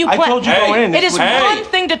defense, what are you I planning? told you going in. It is one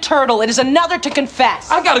thing to turtle, it is another to confess.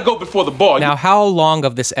 I gotta go before the bar. Now, how long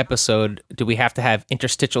of this episode do we have to have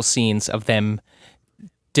interstitial scenes of them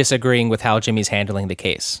disagreeing with how Jimmy's handling the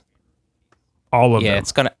case? All of them. Yeah,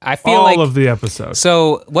 it's gonna. I feel all like of the episodes.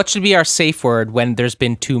 So, what should be our safe word when there's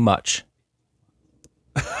been too much?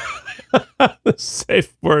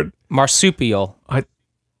 Safe word. Marsupial.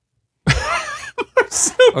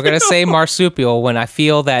 We're going to say marsupial when I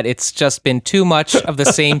feel that it's just been too much of the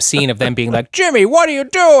same scene of them being like, Jimmy, what are you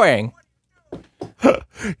doing?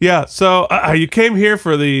 Yeah, so you came here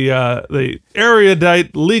for the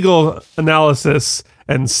erudite legal analysis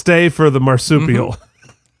and stay for the marsupial.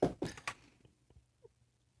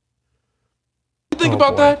 Think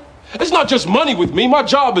about that? It's not just money with me. My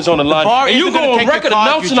job is on the line. bar And you isn't go gonna on take your record card,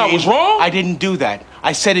 announcing I was Eugene. wrong? I didn't do that.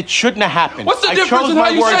 I said it shouldn't have happened. What's the I difference chose in how my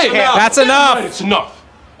you words say it now? carefully. That's enough. It's enough.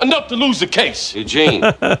 Enough to lose the case. Eugene.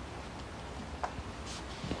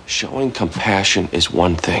 Showing compassion is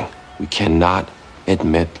one thing. We cannot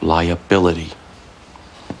admit liability.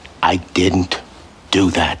 I didn't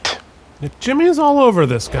do that. Jimmy is all over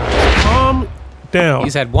this guy. it down.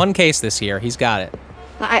 He's had one case this year. He's got it.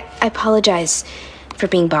 I apologize for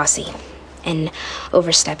being bossy and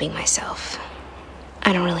overstepping myself.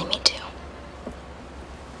 I don't really mean to.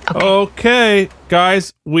 Okay,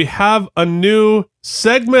 guys, we have a new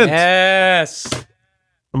segment. Yes.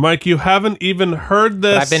 Mike, you haven't even heard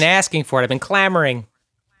this. But I've been asking for it. I've been clamoring.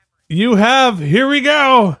 You have. Here we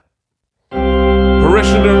go.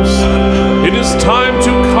 Parishioners, it is time to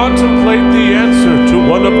contemplate the answer to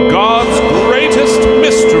one of God's greatest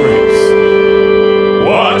mysteries.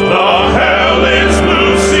 What the hell is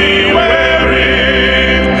Lucy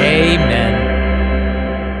wearing?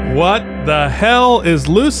 Amen. What the hell is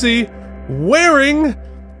Lucy wearing?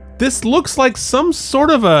 This looks like some sort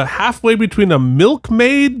of a halfway between a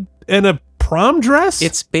milkmaid and a prom dress.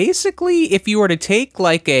 It's basically if you were to take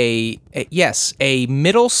like a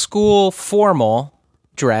middle school formal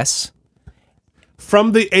dress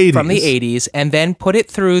from the 80s. And then put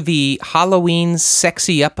it through the Halloween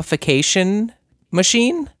sexy upification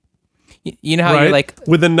machine. You know how right. you're like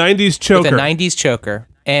with a 90s choker. With a 90s choker.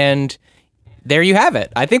 And there you have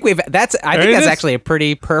it. I think that's actually a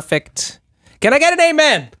pretty perfect. Can I get an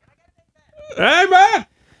amen? Amen.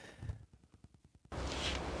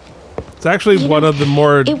 It's actually one of the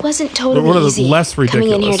more. It wasn't totally one of the easy less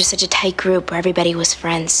ridiculous. coming in here to such a tight group where everybody was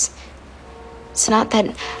friends. It's not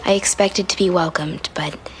that I expected to be welcomed,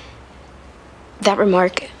 but that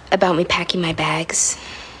remark about me packing my bags,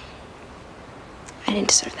 I didn't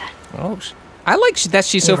deserve that. Oh, I like that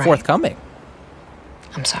she's so forthcoming.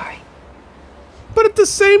 I'm sorry. But at the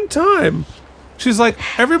same time, she's like,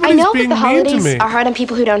 everybody's I know being that the mean to holidays me. are hard on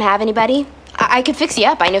people who don't have anybody. I could fix you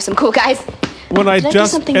up. I know some cool guys. When I Did do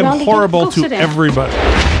just something am wrong again? horrible Go to sit down. everybody.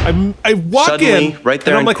 I walk Suddenly, in, right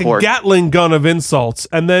there and I'm in like court. a Gatling gun of insults,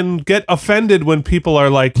 and then get offended when people are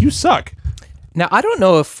like, you suck. Now, I don't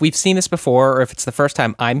know if we've seen this before or if it's the first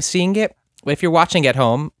time I'm seeing it. If you're watching at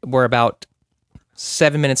home, we're about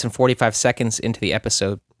 7 minutes and 45 seconds into the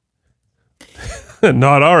episode.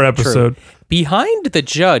 Not our episode. True. Behind the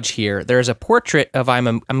judge here, there's a portrait of,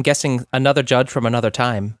 I'm guessing, another judge from another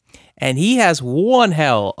time. And he has one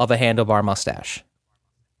hell of a handlebar mustache.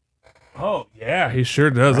 Oh, yeah, he sure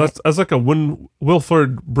does. Right. That's like a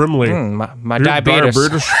Wilford Brimley. My diabetes.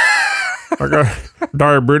 I got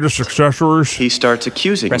diabetes accessories. He starts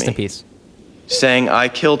accusing me. Rest in peace. Saying I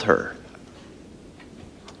killed her.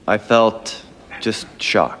 I felt just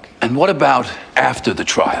shock. And what about after the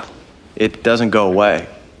trial? It doesn't go away.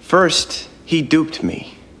 First, he duped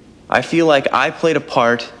me. I feel like I played a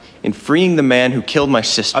part in freeing the man who killed my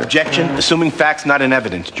sister. Objection. Assuming facts not in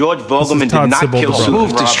evidence. George Vogelman did not kill Susan.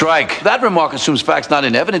 Move to strike. That remark assumes facts not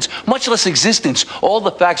in evidence, much less existence. All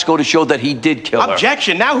the facts go to show that he did kill her.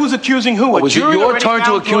 Objection. Now who's accusing who? Was it your turn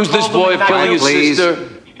to accuse this boy of killing his sister?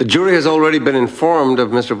 The jury has already been informed of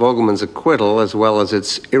Mr. Vogelman's acquittal as well as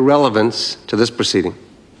its irrelevance to this proceeding.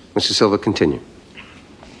 Mr. Silva, continue.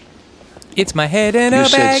 It's my head in a bag. You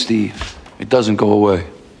said, Steve, it doesn't go away.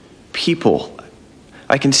 People,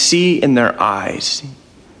 I can see in their eyes.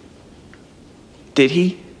 Did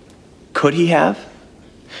he? Could he have?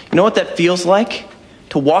 You know what that feels like?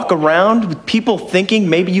 To walk around with people thinking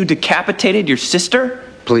maybe you decapitated your sister?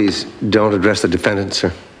 Please don't address the defendant,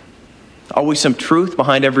 sir. Always some truth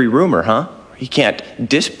behind every rumor, huh? He can't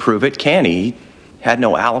disprove it, can he? He had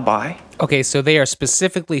no alibi. Okay, so they are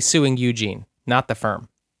specifically suing Eugene, not the firm.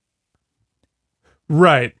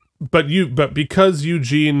 Right. But because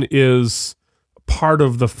Eugene is part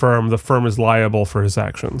of the firm is liable for his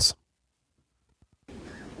actions.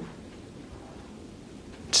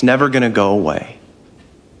 It's never going to go away.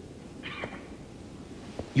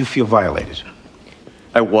 You feel violated.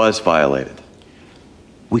 I was violated.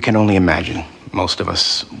 We can only imagine, most of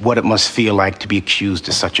us, what it must feel like to be accused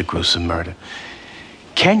of such a gruesome murder.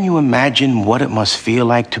 Can you imagine what it must feel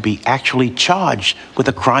like to be actually charged with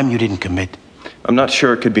a crime you didn't commit? I'm not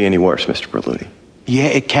sure it could be any worse, Mr. Berluti. Yeah,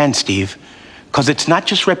 it can, Steve. Because it's not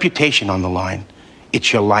just reputation on the line.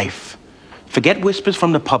 It's your life. Forget whispers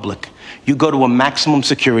from the public. You go to a maximum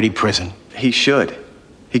security prison. He should.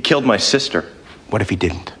 He killed my sister. What if he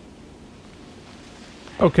didn't?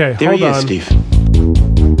 Okay, there hold he is, on. Steve.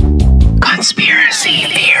 Conspiracy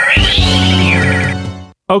theory.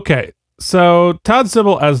 Okay, so Todd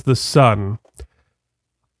Sibbel as the son.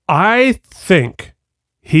 I think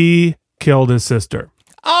he killed his sister.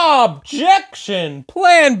 Objection!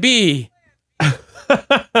 Plan B.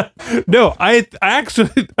 No, I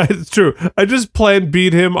actually, it's true. I just plan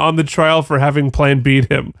B'd him on the trial for having plan B'd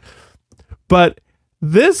him. But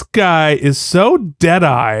this guy is so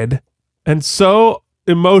dead-eyed and so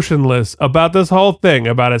emotionless about this whole thing,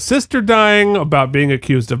 about his sister dying, about being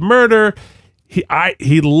accused of murder.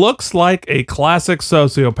 He looks like a classic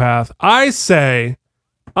sociopath.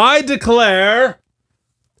 I declare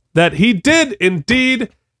that he did indeed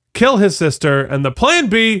kill his sister, and the plan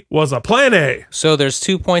B was a plan A. So there's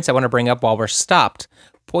 2 points I want to bring up while we're stopped.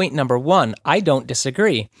 Point number 1, I don't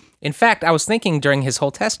disagree. In fact, I was thinking during his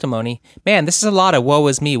whole testimony, man, this is a lot of woe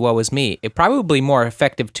is me, woe is me. It probably more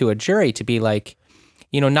effective to a jury to be like,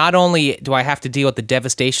 not only do I have to deal with the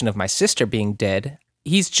devastation of my sister being dead,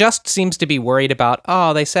 he's just seems to be worried about,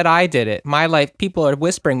 oh, they said I did it. My life, people are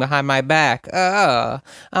whispering behind my back.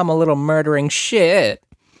 I'm a little murdering shit.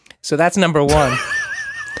 So that's number 1.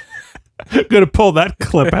 I'm going to pull that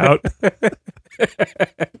clip out.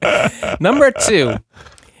 Number 2,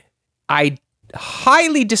 I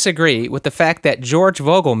highly disagree with the fact that George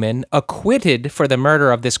Vogelman, acquitted for the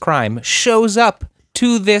murder of this crime, shows up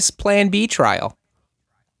to this Plan B trial.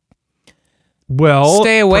 Well,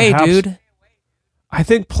 stay away, dude. I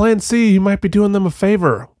think Plan C, you might be doing them a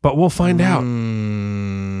favor, but we'll find out.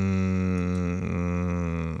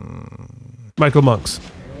 Michael Monks.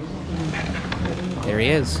 There he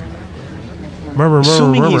is.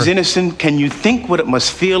 Assuming he's innocent, can you think what it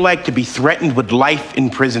must feel like to be threatened with life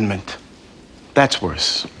imprisonment? That's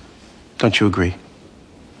worse. Don't you agree?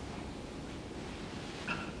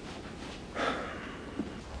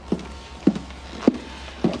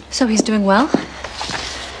 So he's doing well?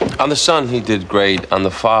 On the son, he did great. On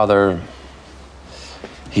the father,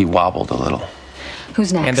 he wobbled a little.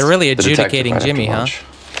 Who's next? And they're really adjudicating Jimmy, huh?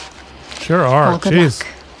 Sure are. Well, good Jeez.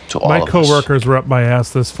 luck. My coworkers were up my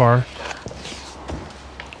ass this far.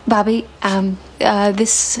 Bobby,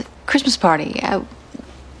 this Christmas party,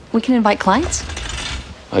 we can invite clients?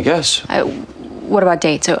 I guess. What about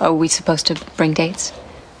dates? Are we supposed to bring dates?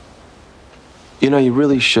 You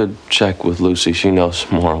really should check with Lucy. She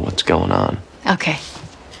knows more what's going on. Okay.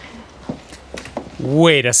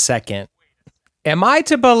 Wait a second. Am I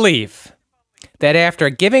to believe that after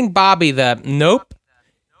giving Bobby the nope,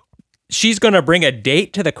 she's going to bring a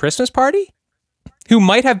date to the Christmas party? Who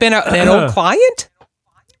might have been an old client?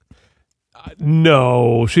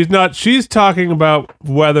 No, she's not. She's talking about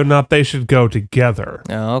whether or not they should go together.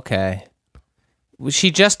 Oh, okay. She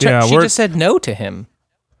just said no to him.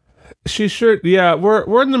 She sure. Yeah,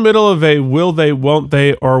 we're in the middle of a will they, won't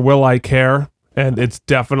they, or will I care, and it's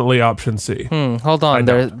definitely option C. Hold on.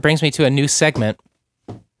 That brings me to a new segment.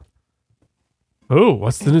 Oh,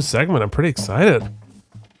 what's the new segment? I'm pretty excited.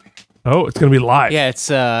 Oh, it's gonna be live. Yeah, it's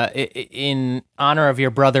in honor of your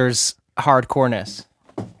brother's hardcoreness.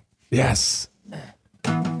 Yes.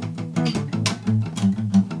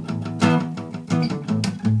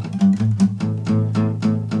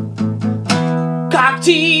 Cock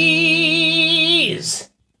tease!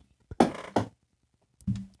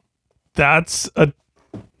 That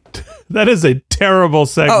is a terrible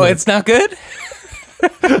segment. Oh, it's not good?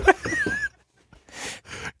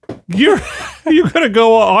 You're gonna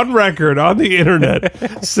go on record on the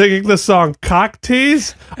internet singing the song "Cock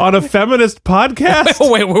Tease" on a feminist podcast?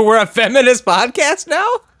 Wait, we're a feminist podcast now?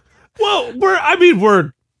 Well,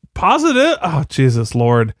 we're positive. Oh, Jesus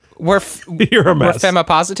Lord, you're a mess. We're fema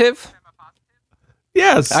positive.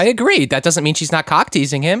 Yes, I agree. That doesn't mean she's not cock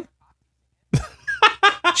teasing him.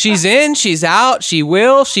 She's in, she's out, she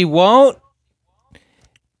will, she won't.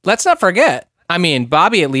 Let's not forget. I mean,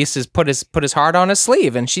 Bobby at least has put his heart on his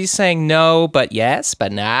sleeve, and she's saying no, but yes,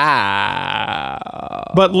 but no.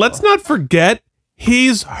 But let's not forget,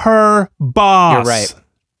 he's her boss.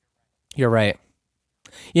 You're right.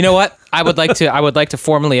 You know what? I would like to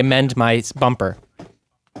formally amend my bumper.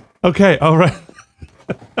 Okay. All right.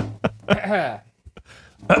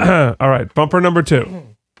 All right. Bumper number 2.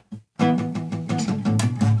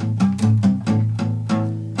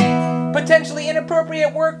 Potentially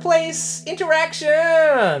inappropriate workplace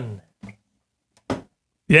interaction.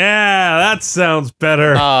 Yeah, that sounds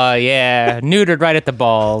better. Oh, yeah. Neutered right at the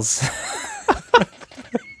balls.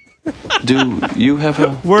 Do you have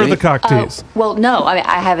a Where are the cock tease? Well, no. I mean,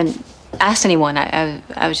 I haven't asked anyone.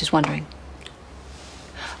 I was just wondering.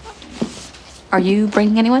 Are you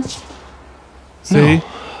bringing anyone? See? No.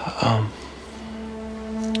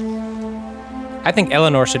 I think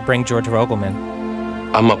Eleanor should bring George Vogelman.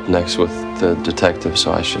 I'm up next with the detective,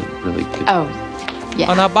 so I should really... Oh,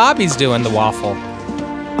 yeah. Oh, now Bobby's doing the waffle.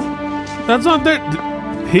 That's not there.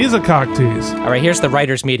 He's a cock tease. All right, here's the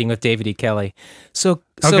writers' meeting with David E. Kelly. So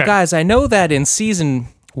Okay. guys, I know that in season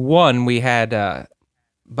 1 we had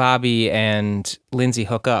Bobby and Lindsay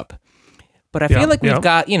hook up, but I feel like we've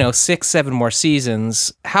got 6, 7 more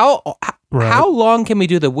seasons. How long can we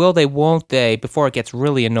do the will they, won't they before it gets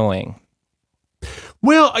really annoying?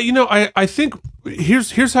 Well, I think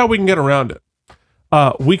here's how we can get around it.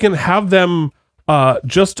 We can have them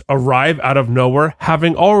just arrive out of nowhere,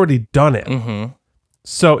 having already done it. Mm-hmm.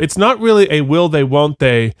 So it's not really a will they, won't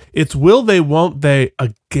they. It's will they, won't they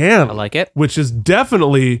again. I like it. Which is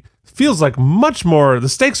definitely feels like much more. The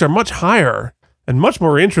stakes are much higher and much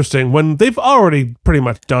more interesting when they've already pretty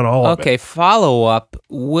much done all of it. Okay, follow up.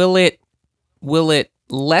 Will it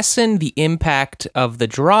lessen the impact of the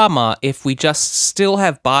drama if we just still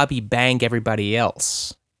have Bobby bang everybody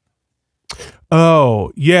else?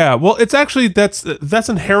 Oh, yeah. Well, it's actually that's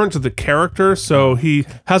inherent to the character, so he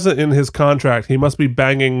has it in his contract. He must be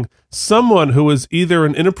banging someone who is either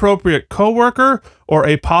an inappropriate coworker or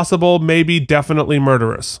a possible, maybe definitely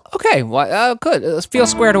murderess. Okay, well, good. Let's feel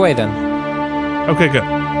squared away then. Okay, good.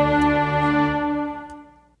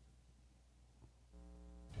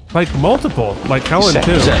 Like multiple, like Helen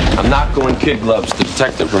too. I'm not going kid gloves, the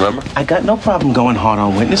detective, remember? I got no problem going hard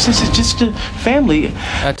on witnesses. It's just a family.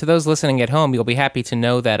 To those listening at home, you'll be happy to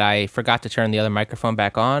know that I forgot to turn the other microphone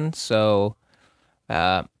back on, so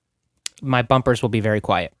my bumpers will be very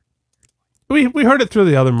quiet. We heard it through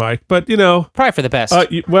the other mic, but you know, probably for the best. I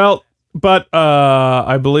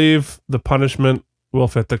believe the punishment will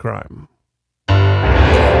fit the crime.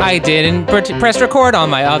 I didn't press record on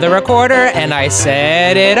my other recorder, and I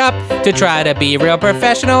set it up to try to be real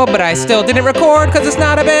professional, but I still didn't record because it's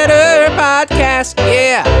not a better podcast.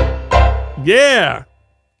 Yeah. Yeah.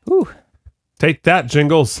 Ooh. Take that,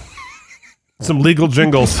 jingles. Some legal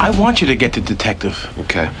jingles. I want you to get the detective.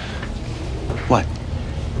 Okay. What?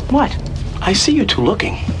 What? I see you two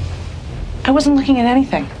looking. I wasn't looking at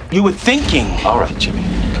anything. You were thinking. All right, Jimmy.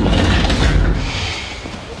 Come on.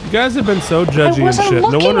 You guys have been so judgy I wasn't and shit. No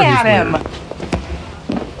looking wonder at him. Weird.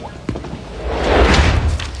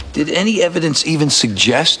 Did any evidence even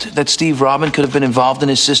suggest that Steve Robin could have been involved in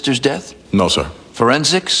his sister's death? No, sir.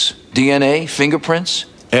 Forensics? DNA? Fingerprints?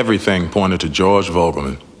 Everything pointed to George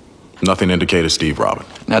Vogelman. Nothing indicated Steve Robin.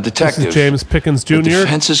 Now, detective, this is James Pickens Jr., the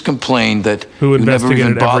defense has complained that who you never even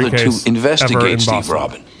investigated every bothered case to investigate ever in Steve Boston.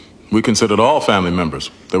 Robin. We considered all family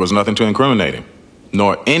members. There was nothing to incriminate him,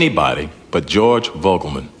 nor anybody but George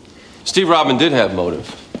Vogelman. Steve Robin did have motive.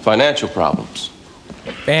 Financial problems.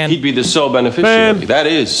 Ban. He'd be the sole beneficiary. That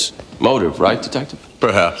is motive, right, detective?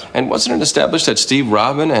 Perhaps. And wasn't it established that Steve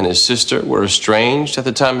Robin and his sister were estranged at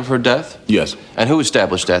the time of her death? Yes. And who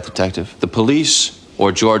established that, detective? The police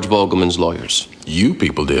or George Vogelman's lawyers? You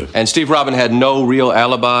people did. And Steve Robin had no real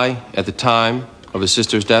alibi at the time of his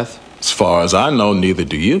sister's death? As far as I know, neither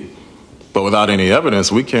do you. But without any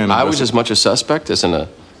evidence, we can't... I was as much a suspect as an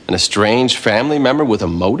estranged family member with a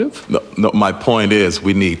motive? No, my point is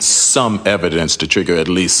we need some evidence to trigger at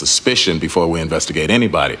least suspicion before we investigate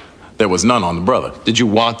anybody. There was none on the brother. Did you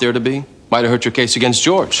want there to be? Might have hurt your case against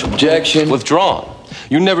George. Objection. Withdrawn.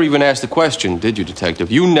 You never even asked the question, did you,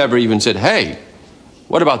 detective? You never even said, hey,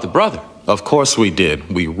 what about the brother? Of course we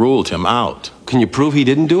did. We ruled him out. Can you prove he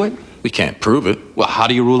didn't do it? We can't prove it. Well, how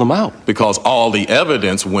do you rule him out? Because all the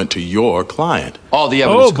evidence went to your client. All the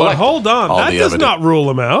evidence but collected. hold on. That does not rule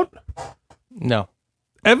him out. No.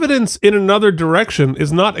 Evidence in another direction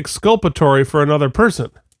is not exculpatory for another person.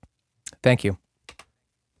 Thank you.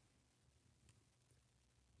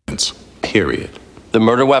 Period. The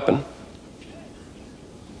murder weapon.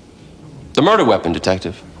 The murder weapon,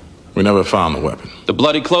 detective. We never found the weapon. The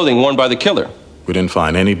bloody clothing worn by the killer. We didn't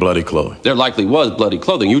find any bloody clothing. There likely was bloody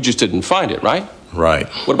clothing. You just didn't find it, right? Right.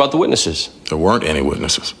 What about the witnesses? There weren't any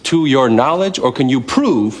witnesses. To your knowledge, or can you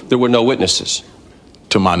prove there were no witnesses?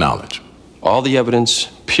 To my knowledge. All the evidence,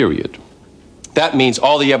 period. That means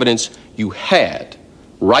all the evidence you had.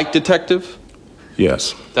 Right, detective?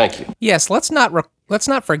 Yes. Thank you. Yes, let's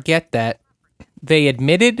not forget that they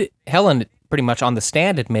admitted, Helen pretty much on the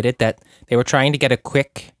stand admitted that they were trying to get a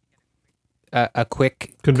quick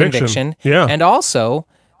conviction. Yeah. And also,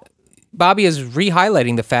 Bobby is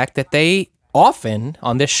re-highlighting the fact that they often,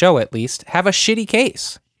 on this show at least, have a shitty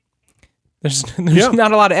case. There's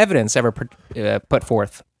not a lot of evidence ever put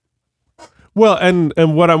forth. Well,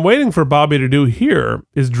 and what I'm waiting for Bobby to do here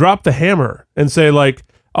is drop the hammer and say, like,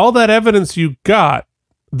 all that evidence you got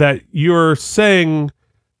that you're saying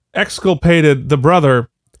exculpated the brother,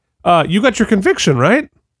 you got your conviction, right?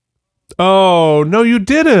 Oh, no, you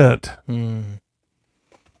didn't.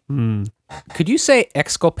 Could you say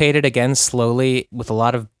exculpated again slowly with a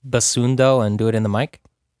lot of basundo and do it in the mic?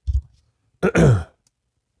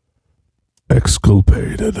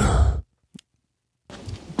 Exculpated.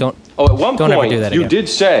 Don't. Oh, at one don't point, ever do that you again. did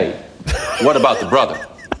say, what about the brother?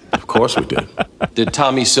 Of course we did. Did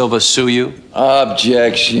Tommy Silva sue you?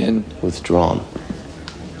 Objection. Withdrawn.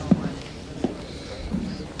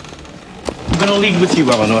 I'm gonna leave with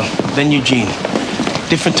you, Eleanor. Then Eugene.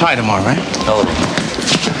 Different tie tomorrow, right? Eleanor.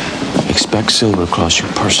 expect Silver to cross you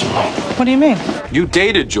personally. What do you mean? You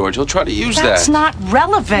dated George. He'll try to use That's that. not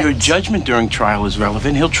relevant. Your judgment during trial is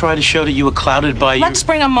relevant. He'll try to show that you were clouded by your... Let's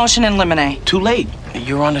bring a motion in limine. Too late.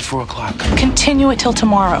 You're on at 4 o'clock. Continue it till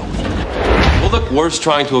tomorrow. We'll look worse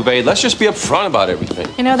trying to evade. Let's just be upfront about everything.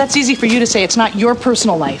 You know, that's easy for you to say. It's not your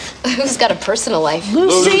personal life. Who's got a personal life?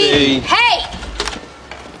 Lucy! Hey!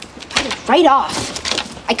 Right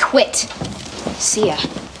off. I quit. See ya.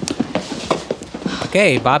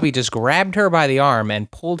 Okay, Bobby just grabbed her by the arm and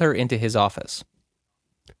pulled her into his office.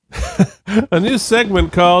 A new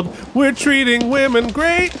segment called We're Treating Women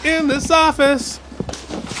Great in This Office.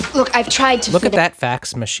 Look, I've tried to Look at that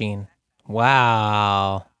fax machine.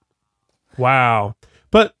 Wow. Wow.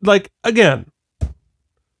 But, like, again,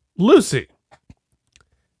 Lucy,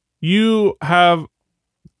 you have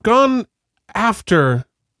gone after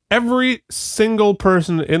every single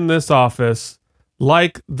person in this office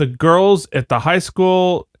like the girls at the high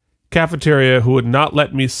school cafeteria who would not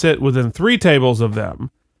let me sit within 3 tables of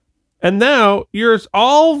them. And now you're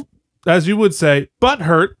all, as you would say,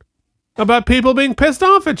 butthurt about people being pissed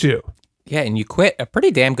off at you. Yeah, and you quit a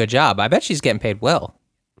pretty damn good job. I bet she's getting paid well.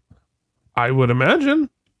 I would imagine.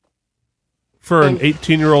 For an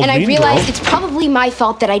 18-year-old And I mean realize girl. it's probably my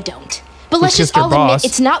fault that I don't. But let's Who just kissed her all boss.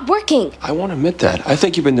 admit it's not working. I won't admit that. I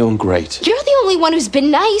think you've been doing great. You're the only one who's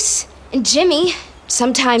been nice. And Jimmy,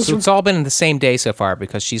 sometimes... So it's all been in the same day so far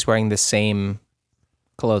because she's wearing the same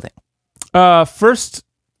clothing. First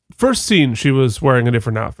scene, she was wearing a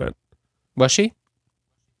different outfit. Was she?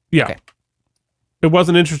 Yeah. Okay. It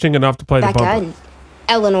wasn't interesting enough to play the Becca bumper. and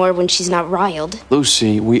Eleanor when she's not riled.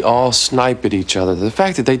 Lucy, we all snipe at each other. The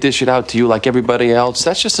fact that they dish it out to you like everybody else,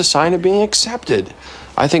 that's just a sign of being accepted.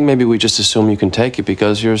 I think maybe we just assume you can take it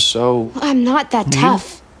because you're so... I'm not that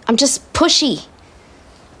tough. I'm just pushy.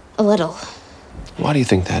 A little. Why do you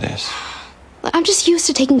think that is? I'm just used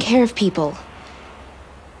to taking care of people.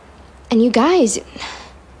 And you guys...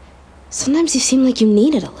 Sometimes you seem like you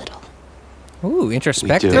need it a little. Ooh,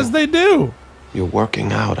 introspective. Because they do. You're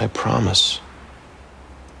working out, I promise.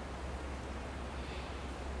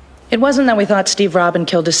 It wasn't that we thought Steve Robin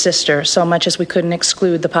killed his sister so much as we couldn't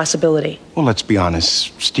exclude the possibility. Well, let's be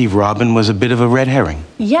honest. Steve Robin was a bit of a red herring.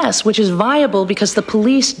 Yes, which is viable because the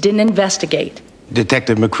police didn't investigate.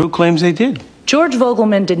 Detective McCrew claims they did. George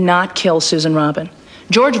Vogelman did not kill Susan Robin.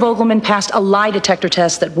 George Vogelman passed a lie detector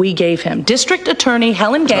test that we gave him. District Attorney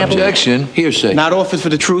Helen Gamble... Objection. Hearsay. Not offered for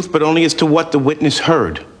the truth, but only as to what the witness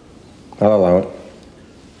heard. I'll allow it.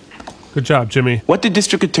 Good job, Jimmy. What did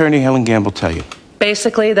District Attorney Helen Gamble tell you?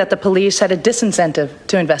 Basically, that the police had a disincentive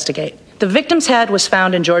to investigate. The victim's head was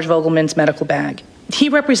found in George Vogelman's medical bag. He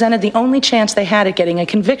represented the only chance they had at getting a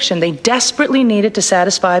conviction. They desperately needed to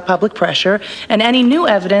satisfy public pressure, and any new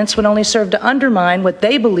evidence would only serve to undermine what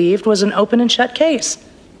they believed was an open and shut case.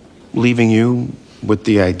 Leaving you with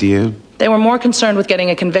the idea... They were more concerned with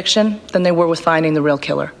getting a conviction than they were with finding the real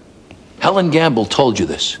killer. Helen Gamble told you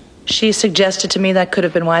this. She suggested to me that could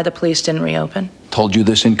have been why the police didn't reopen. Told you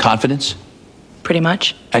this in confidence? Pretty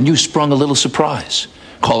much. And you sprung a little surprise,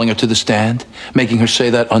 calling her to the stand, making her say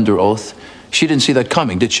that under oath. She didn't see that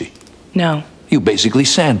coming, did she? No. You basically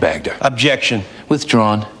sandbagged her. Objection.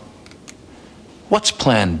 Withdrawn. What's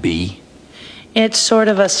plan B? It's sort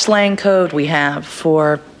of a slang code we have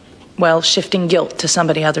for, well, shifting guilt to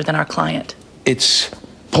somebody other than our client. It's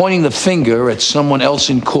pointing the finger at someone else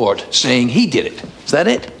in court, saying he did it. Is that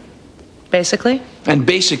it? Basically? And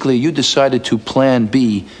basically, you decided to plan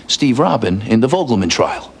B Steve Robin in the Vogelman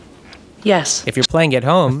trial. Yes. If you're playing at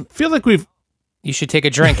home, I feel like you should take a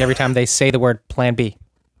drink every time they say the word Plan B.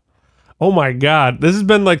 Oh my God. This has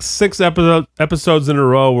been like 6 episodes in a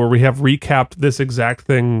row where we have recapped this exact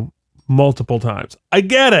thing multiple times. I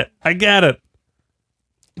get it.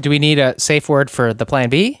 Do we need a safe word for the Plan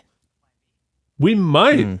B? We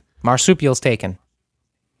might. Marsupial's taken.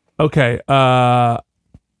 Okay.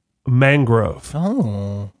 Mangrove.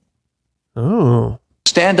 Oh.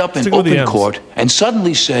 Stand up in Stick with the open M's. court and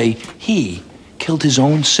suddenly say he killed his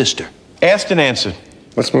own sister. Asked and answered.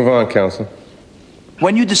 Let's move on, counsel.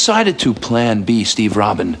 When you decided to plan B Steve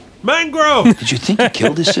Robin, Mangrove! did you think he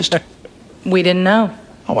killed his sister? We didn't know.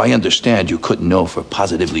 Oh, I understand you couldn't know for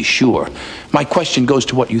positively sure. My question goes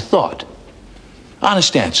to what you thought.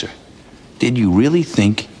 Honest answer. Did you really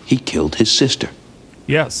think he killed his sister?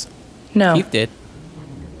 Yes. No. Keith did.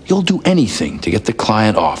 You'll do anything to get the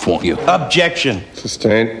client off, won't you? Objection.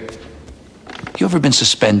 Sustained. You ever been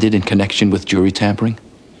suspended in connection with jury tampering?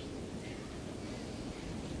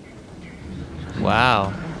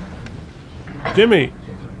 Wow. Jimmy,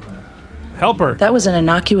 Help her. That was an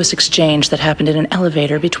innocuous exchange that happened in an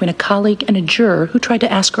elevator between a colleague and a juror who tried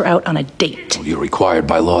to ask her out on a date. You're required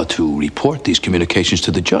by law to report these communications to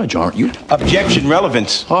the judge, aren't you? Objection,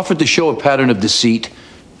 relevance. Offered to show a pattern of deceit.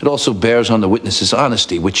 It also bears on the witness's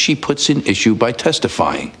honesty, which she puts in issue by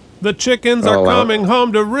testifying. The chickens are coming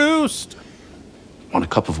home to roost. Want a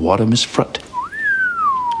cup of water, Miss Frutt?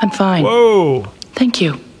 I'm fine. Whoa. Thank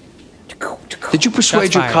you. Did you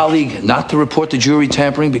persuade your colleague not to report the jury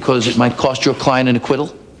tampering because it might cost your client an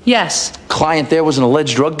acquittal? Yes. Client there was an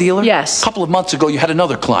alleged drug dealer? Yes. A couple of months ago, you had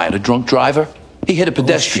another client, a drunk driver. He hit a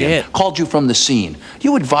pedestrian, called you from the scene.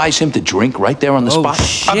 You advise him to drink right there on the spot?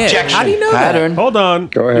 Shit. Objection. How do you know Pattern. Hold on.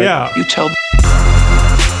 Go ahead. Yeah. You tell...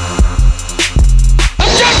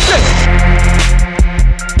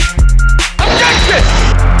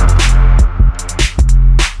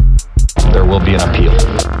 There will be an appeal.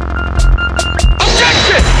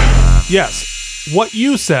 Yes. What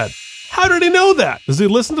you said. How did he know that? Does he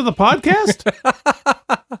listen to the podcast?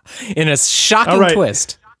 In a shocking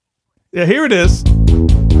twist. Yeah, here it is.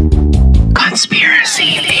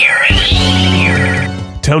 Conspiracy theory.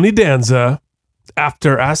 Tony Danza,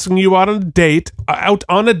 after asking you out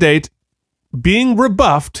on a date, being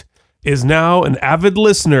rebuffed, is now an avid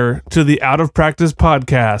listener to the Out of Practice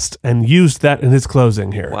podcast and used that in his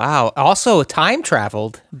closing here. Wow. Also time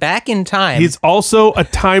traveled back in time. He's also a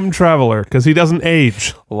time traveler because he doesn't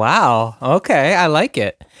age. Wow. Okay. I like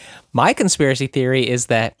it. My conspiracy theory is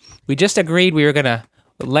that we just agreed we were going to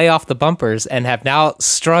lay off the bumpers and have now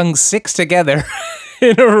strung 6 together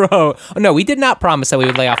in a row. Oh, no, we did not promise that we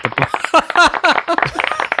would lay off the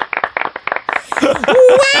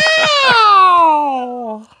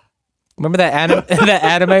Wow! Remember that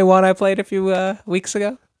anime one I played a few weeks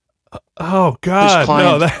ago? Oh, God.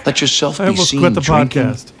 Client, No, let yourself I be almost seen quit the drinking,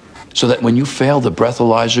 podcast. so that when you fail the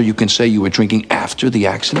breathalyzer, you can say you were drinking after the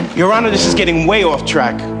accident? Your Honor, this is getting way off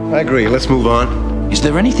track. I agree. Let's move on. Is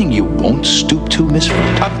there anything you won't stoop to, Miss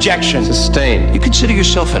Fruit? Objection. Sustained. You consider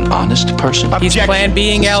yourself an honest person? He's plan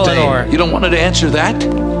being Eleanor. You don't want her to answer that?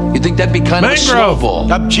 You think that'd be kind of a slow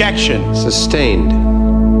ball? Objection. Sustained.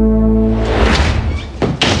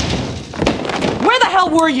 Where the hell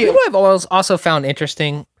were you? You know what I've always also found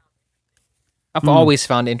interesting? I've always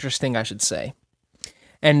found interesting, I should say.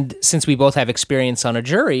 And since we both have experience on a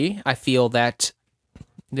jury, I feel that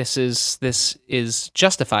this is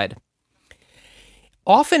justified.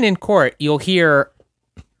 Often in court, you'll hear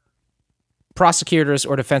prosecutors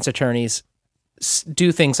or defense attorneys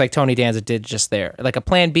do things like Tony Danza did just there, like a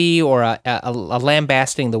plan B or a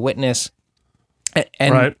lambasting the witness,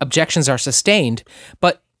 and objections are sustained.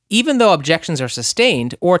 But even though objections are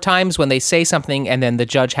sustained, or times when they say something and then the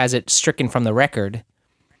judge has it stricken from the record,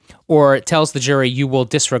 or tells the jury you will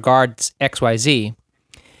disregard XYZ,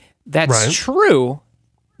 that's true.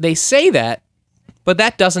 They say that, but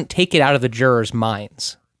that doesn't take it out of the jurors'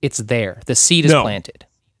 minds. It's there. The seed is planted.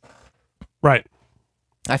 Right.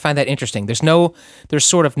 I find that interesting. There's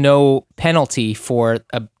sort of no penalty for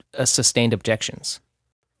a sustained objections.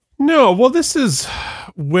 No, well, this is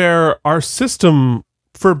where our system,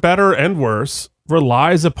 for better and worse,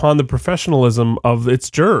 relies upon the professionalism of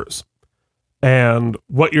its jurors. And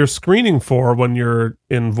what you're screening for when you're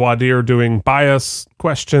in voir dire doing bias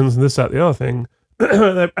questions and this, that, the other thing,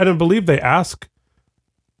 I don't believe they ask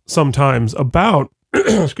sometimes about,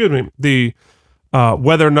 excuse me, the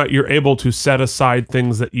whether or not you're able to set aside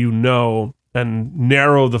things that you know and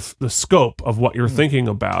narrow the scope of what you're thinking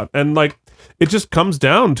about. And like, it just comes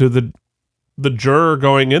down to the juror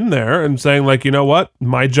going in there and saying like, you know what,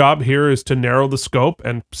 my job here is to narrow the scope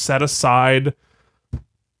and set aside,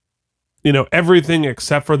 you know, everything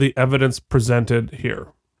except for the evidence presented here.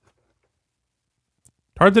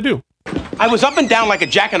 Hard to do. I was up and down like a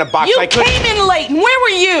jack in a box. You I couldn't... came in late, and where were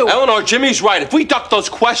you? Eleanor, Jimmy's right. If we duck those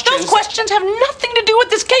questions... Those questions have nothing to do with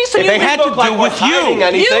this case. If they had to do with you.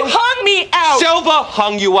 You hung me out. Silva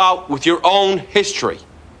hung you out with your own history.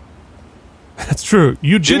 That's true.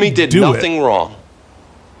 Jimmy did nothing wrong.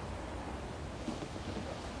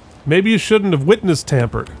 Maybe you shouldn't have witness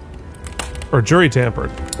tampered. Or jury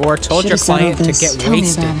tampered. Or told your client to get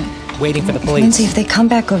wasted, waiting for the police. Lindsay, if they come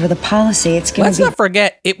back over the policy, it's going to be... Let's not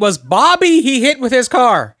forget, it was Bobby he hit with his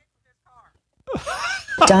car.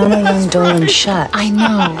 Donna Young Dolan shut. I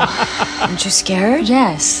know. Aren't you scared?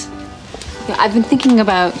 Yes. Yeah, I've been thinking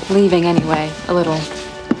about leaving anyway, a little.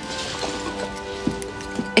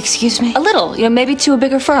 Excuse me? A little, maybe to a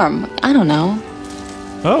bigger firm. I don't know.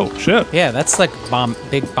 Oh, shit. Yeah, that's like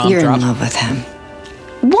big bomb You're drop. in love with him.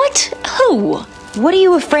 What? Who? What are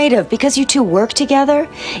you afraid of? Because you two work together?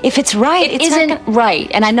 If it's right, It it's isn't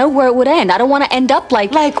right, and I know where it would end. I don't want to end up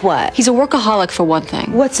like... Like what? He's a workaholic, for one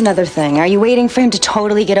thing. What's another thing? Are you waiting for him to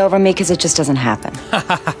totally get over me? Because it just doesn't happen.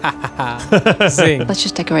 Zing. Let's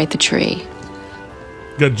just decorate the tree.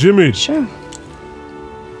 Got Jimmy. Sure.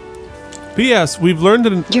 P.S. We've learned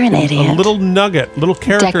You're an a idiot. little nugget, little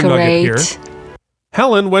character nugget here. Decorate.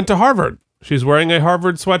 Helen went to Harvard. She's wearing a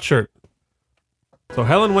Harvard sweatshirt. So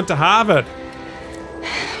Helen went to Harvard.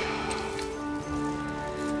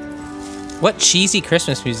 What cheesy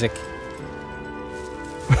Christmas music.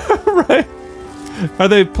 Right. Are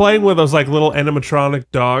they playing with those like little animatronic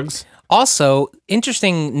dogs? Also,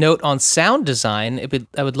 interesting note on sound design.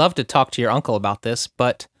 I would love to talk to your uncle about this,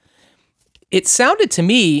 but it sounded to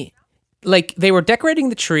me like they were decorating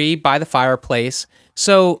the tree by the fireplace.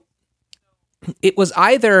 So it was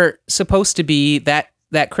either supposed to be that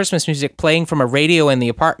Christmas music playing from a radio in the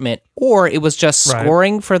apartment, or it was just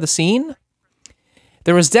scoring for the scene.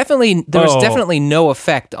 There was definitely no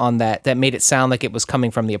effect on that made it sound like it was coming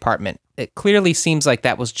from the apartment. It clearly seems like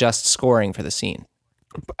that was just scoring for the scene.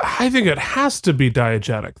 I think it has to be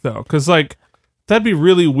diegetic though, because like that'd be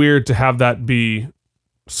really weird to have that be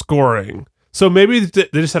scoring. So maybe they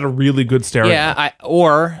just had a really good stereo. Yeah,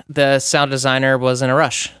 or the sound designer was in a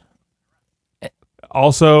rush.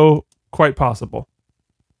 Also, quite possible.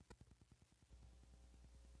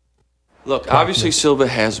 Look, obviously Silva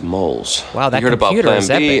has moles. Wow, that you heard about computer Plan is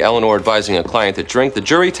B, epic. Eleanor advising a client to drink. The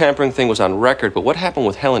jury tampering thing was on record, but what happened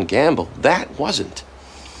with Helen Gamble? That wasn't.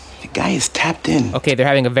 The guy is tapped in. Okay, they're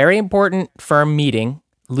having a very important firm meeting.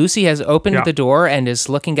 Lucy has opened the door and is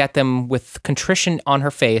looking at them with contrition on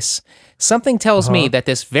her face. Something tells me that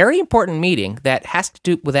this very important meeting that has to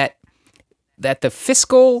do with that the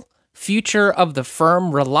fiscal future of the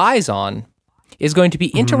firm relies on is going to be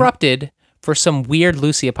interrupted for some weird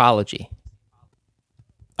Lucy apology.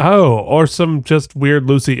 Oh, or some just weird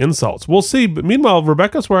Lucy insults. We'll see. But meanwhile,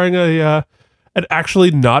 Rebecca's wearing an actually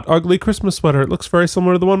not ugly Christmas sweater. It looks very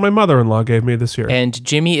similar to the one my mother-in-law gave me this year. And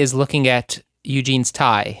Jimmy is looking at Eugene's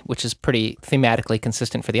tie, which is pretty thematically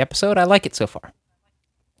consistent for the episode. I like it so far.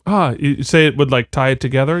 You say it would like tie it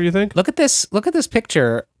together, you think? Look at this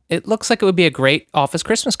picture. It looks like it would be a great office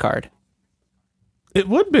Christmas card. It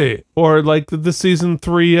would be. Or like the season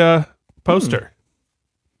 3 poster.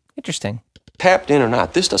 Interesting. Tapped in or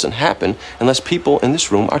not, this doesn't happen unless people in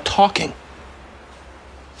this room are talking.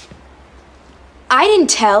 I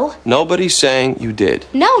didn't tell. Nobody's saying you did.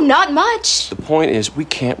 No, not much. The point is, we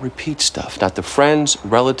can't repeat stuff. Not the friends,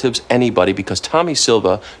 relatives, anybody, because Tommy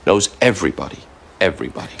Silva knows everybody.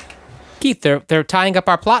 Everybody. Keith, they're tying up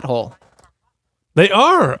our plot hole. They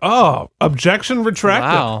are. Oh, objection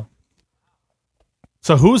retracted. Wow.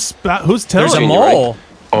 So who's telling? There's a mole.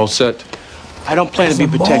 All set. I don't plan to be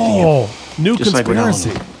protecting you. New Just like with conspiracy.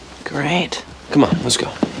 Eleanor. Great. Come on, let's go.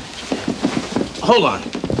 Hold on.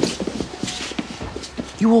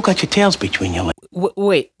 You all got your tails between your legs.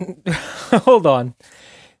 Wait, hold on.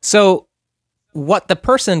 So, what the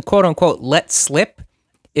person, quote unquote, let slip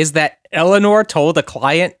is that Eleanor told a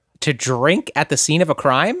client to drink at the scene of a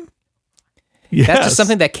crime? Yes. That's just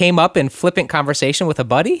something that came up in flippant conversation with a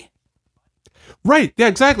buddy? Right. Yeah,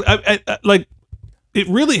 exactly. Like, it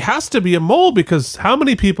really has to be a mole, because how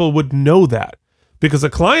many people would know that? Because a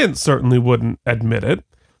client certainly wouldn't admit it.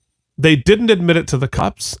 They didn't admit it to the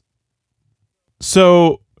cops.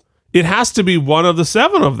 So it has to be one of the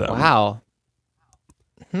 7 of them. Wow.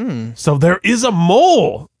 So there is a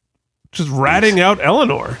mole just ratting out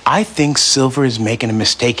Eleanor. I think Silver is making a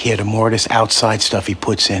mistake here. The more of this outside stuff he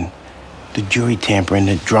puts in. The jury tampering,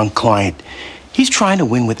 the drunk client. He's trying to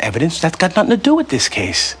win with evidence that's got nothing to do with this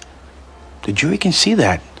case. The jury can see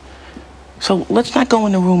that. So let's not go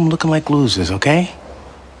in the room looking like losers, okay?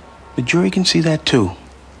 The jury can see that too.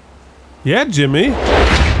 Yeah, Jimmy.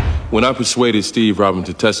 When I persuaded Steve Robin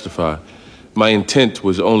to testify, my intent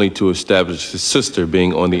was only to establish his sister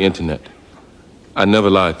being on the internet. I never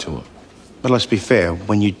lied to him. But let's be fair.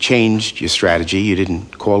 When you changed your strategy, you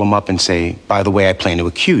didn't call him up and say, by the way, I plan to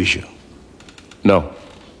accuse you. No.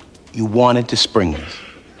 You wanted to spring this.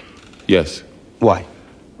 Yes. Why?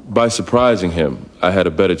 By surprising him, I had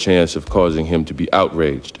a better chance of causing him to be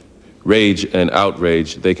outraged. Rage and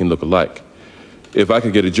outrage, they can look alike. If I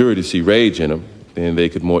could get a jury to see rage in him, then they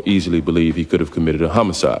could more easily believe he could have committed a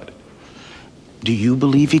homicide. Do you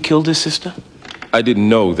believe he killed his sister? I didn't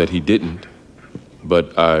know that he didn't,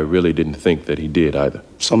 but I really didn't think that he did either.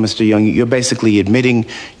 So, Mr. Young, you're basically admitting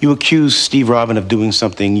you accused Steve Robin of doing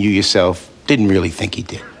something you yourself didn't really think he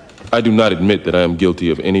did. I do not admit that I am guilty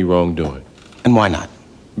of any wrongdoing. And why not?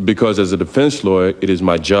 Because as a defense lawyer, it is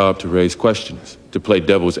my job to raise questions, to play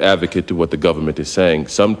devil's advocate to what the government is saying.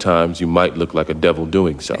 Sometimes you might look like a devil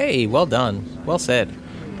doing so. Hey, well done. Well said.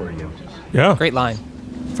 Yeah. Great line.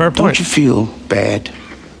 Fair point. Don't you feel bad?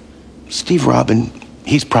 Steve Robin,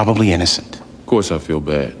 he's probably innocent. Of course I feel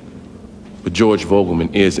bad. But George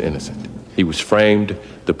Vogelman is innocent. He was framed,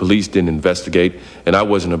 the police didn't investigate, and I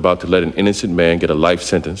wasn't about to let an innocent man get a life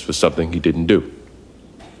sentence for something he didn't do.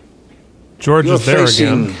 George You're is there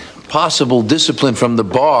facing again. possible discipline from the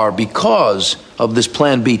bar because of this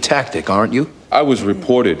Plan B tactic, aren't you? I was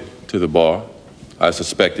reported to the bar. I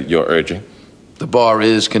suspected your urging. The bar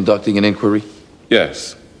is conducting an inquiry?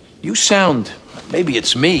 Yes. You sound, maybe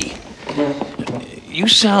it's me, you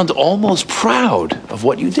sound almost proud of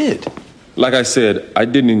what you did. Like I said, I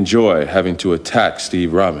didn't enjoy having to attack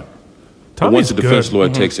Steve Robin. But Tommy's once a defense good. lawyer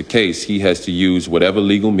takes a case, he has to use whatever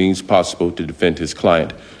legal means possible to defend his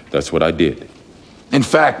client. That's what I did. In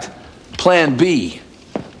fact, Plan B,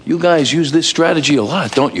 you guys use this strategy a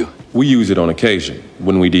lot, don't you? We use it on occasion,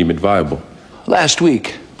 when we deem it viable. Last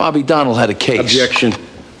week, Bobby Donald had a case. Objection.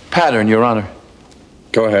 Pattern, Your Honor.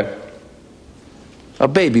 Go ahead. A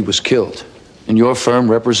baby was killed, and your firm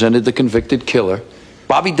represented the convicted killer.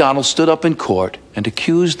 Bobby Donald stood up in court and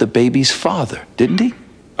accused the baby's father, didn't he?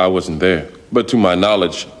 I wasn't there. But to my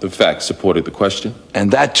knowledge, the facts supported the question.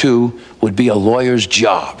 And that, too, would be a lawyer's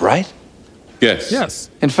job, right? Yes. Yes.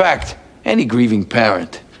 In fact, any grieving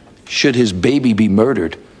parent, should his baby be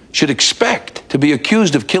murdered, should expect to be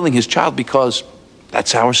accused of killing his child because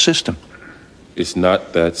that's our system. It's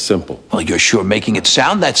not that simple. Well, you're sure making it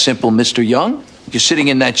sound that simple, Mr. Young. You're sitting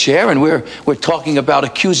in that chair and we're talking about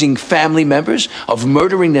accusing family members of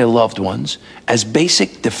murdering their loved ones as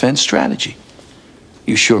basic defense strategy.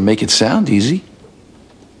 You sure make it sound easy.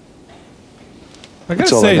 I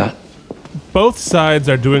That's gotta all I say, got. both sides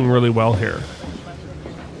are doing really well here.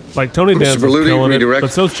 Like Tony Mr. Danza's Berluti, killing it, redirect.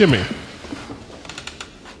 but so's Jimmy.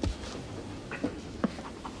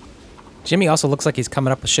 Jimmy also looks like he's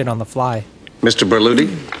coming up with shit on the fly. Mr. Berluti?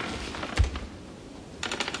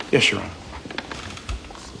 Yes, Your Honor.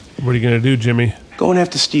 What are you gonna do, Jimmy? Going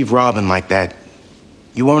after Steve Robin like that,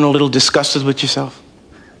 you weren't a little disgusted with yourself?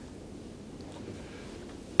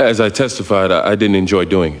 As I testified, I didn't enjoy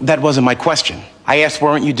doing it. That wasn't my question. I asked,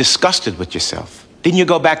 weren't you disgusted with yourself? Didn't you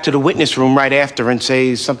go back to the witness room right after and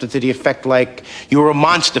say something to the effect like, you were a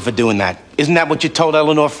monster for doing that? Isn't that what you told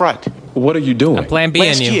Eleanor Front? What are you doing? Plan B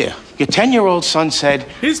Last in you. year, your 10-year-old son said,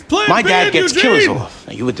 He's Plan my B dad in gets Eugene." killers off.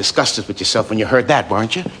 Now, you were disgusted with yourself when you heard that,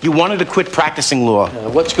 weren't you? You wanted to quit practicing law.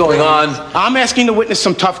 What's going on? I'm asking the witness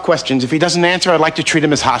some tough questions. If he doesn't answer, I'd like to treat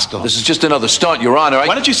him as hostile. This is just another stunt, Your Honor.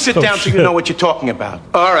 Why don't you sit down so you know what you're talking about?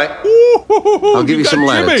 All right. I'll give you some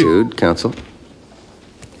latitude, counsel.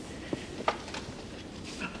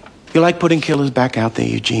 You like putting killers back out there,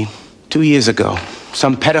 Eugene? 2 years ago,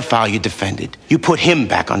 some pedophile you defended, you put him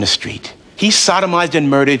back on the street. He sodomized and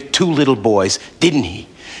murdered 2 little boys, didn't he?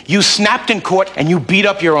 You snapped in court and you beat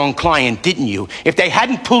up your own client, didn't you? If they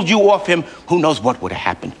hadn't pulled you off him, who knows what would have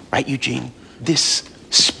happened, right, Eugene? This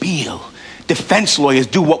spiel. Defense lawyers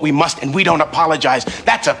do what we must and we don't apologize.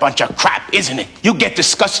 That's a bunch of crap, isn't it? You get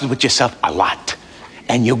disgusted with yourself a lot.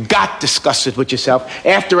 And you got disgusted with yourself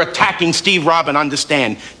after attacking Steve Robin,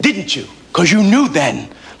 understand, didn't you? Because you knew then,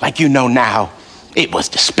 like you know now, it was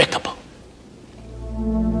despicable.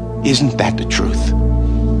 Isn't that the truth?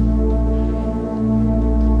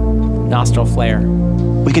 Nostril flare.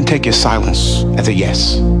 We can take your silence as a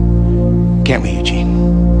yes. Can't we, Eugene?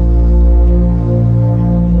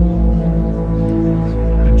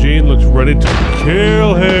 Eugene looks ready to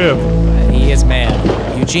kill him. And he is mad.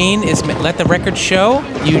 Eugene is let the record show.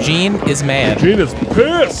 Eugene is mad. Eugene is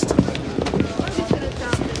pissed.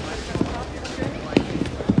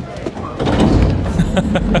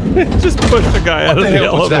 Just push the guy out of the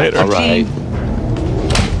elevator. All right.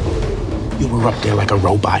 You were up there like a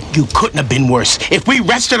robot. You couldn't have been worse. If we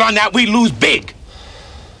rested on that, we lose big.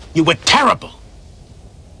 You were terrible.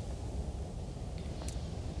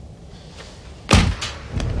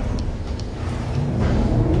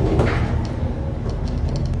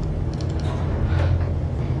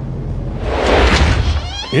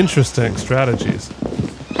 Interesting strategies.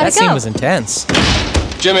 That scene was intense.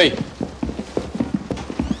 Jimmy.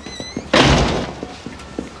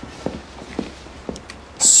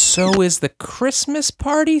 So is the Christmas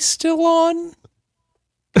party still on?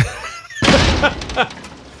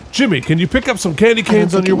 Jimmy, can you pick up some candy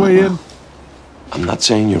canes on your way in? I'm not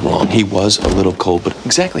saying you're wrong. He was a little cold, but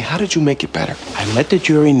exactly how did you make it better? I let the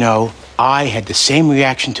jury know I had the same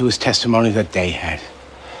reaction to his testimony that they had.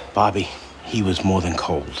 Bobby, he was more than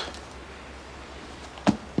cold.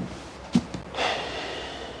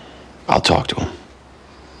 I'll talk to him.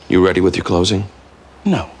 You ready with your closing?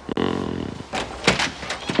 No.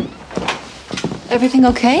 Everything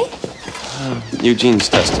okay? Eugene's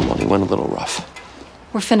testimony went a little rough.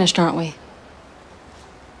 We're finished, aren't we?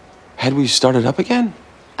 Had we started up again?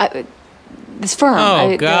 This firm.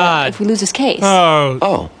 Oh, God. If we lose this case.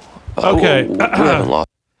 Oh. Okay. We haven't lost.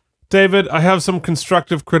 David, I have some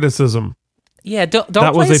constructive criticism. Yeah, don't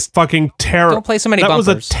That play, was a fucking terrible. don't play so many That bumpers.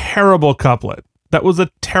 was a terrible couplet. That was a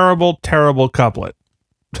terrible, terrible couplet.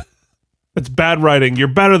 It's bad writing. You're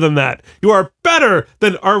better than that. You are better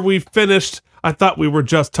than "Are we finished? I thought we were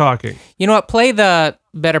just talking." You know what? Play the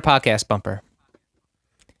Better Podcast bumper.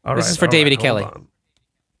 All This right, is for all David E. right, Kelly. hold on.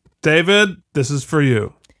 David, this is for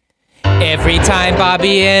you. Every time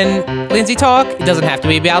Bobby and Lindsay talk, it doesn't have to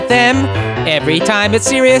be about them. Every time it's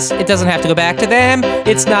serious, it doesn't have to go back to them.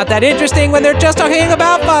 It's not that interesting when they're just talking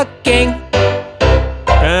about fucking.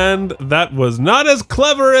 And that was not as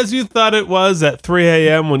clever as you thought it was at 3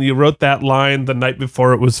 a.m. when you wrote that line the night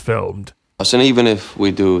before it was filmed. And even if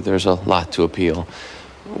we do, there's a lot to appeal.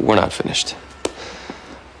 We're not finished.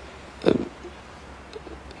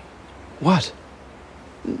 What?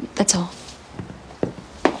 That's all.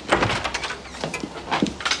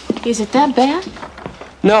 Is it that bad?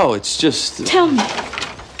 No, it's just... Tell me.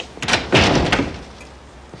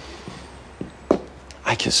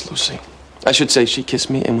 I kissed Lucy. I should say she kissed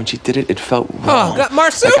me, and when she did it, it felt wrong. Oh, God, Like I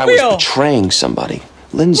marsupial! was betraying somebody.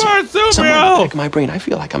 Lindsay, Marsupial! somewhere in the back of my brain, I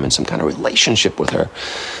feel like I'm in some kind of relationship with her.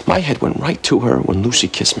 My head went right to her when Lucy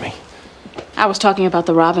kissed me. I was talking about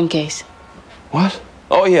the Robin case. What?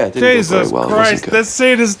 Oh, yeah, it didn't go Jesus very well. It wasn't Christ, good. this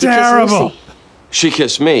scene is You kissed terrible. Lucy. She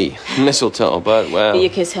kissed me, mistletoe, but, well... You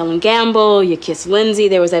kissed Helen Gamble, you kissed Lindsay,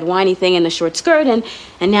 there was that whiny thing in the short skirt, and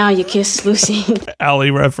now you kiss Lucy.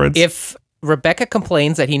 Alley reference. If Rebecca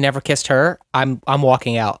complains that he never kissed her, I'm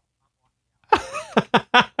walking out.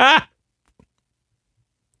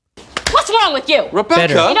 What's wrong with you?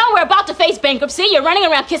 Rebecca! You know we're about to face bankruptcy. You're running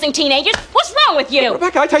around kissing teenagers. What's wrong with you?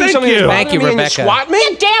 Rebecca, I tell you Thank something. you. that's Thank you, bothering me and Rebecca. Swat me?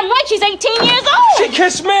 You're damn right she's 18 years old. She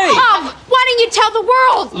kissed me! Mom, why don't you tell the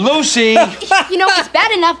world? Lucy! You know, it's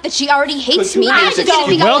bad enough that she already hates me. I She's don't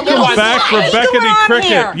giving know. up a little Welcome back, spite. Rebecca D.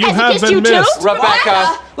 Cricket. You Has he have kissed been you too? missed.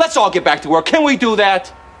 Rebecca, let's all get back to work. Can we do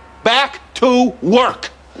that? Back to work.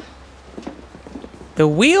 The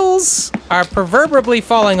wheels are proverbially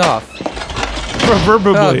falling off.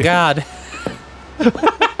 Proverbially. Oh, God.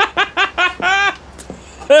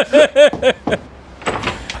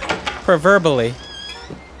 Proverbially.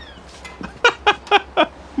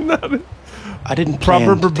 I didn't plan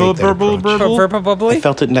to take that approach. Proverbially? I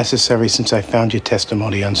felt it necessary since I found your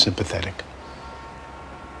testimony unsympathetic.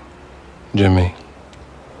 Jimmy,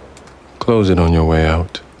 close it on your way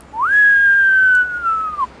out.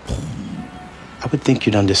 I would think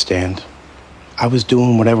you'd understand. I was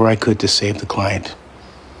doing whatever I could to save the client.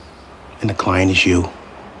 And the client is you.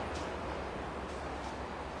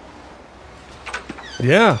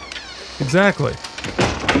 Yeah, exactly.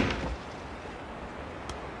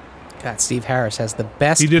 God, Steve Harris has the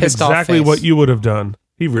best He did pissed off exactly face. what you would have done.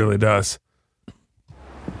 He really does.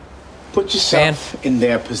 Put yourself in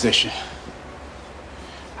their position.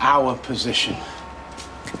 Our position.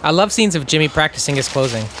 I love scenes of Jimmy practicing his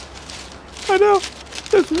closing. I know.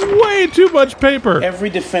 There's way too much paper. Every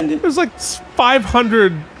defendant. There's like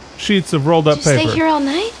 500 sheets of rolled up Did you paper. stay here all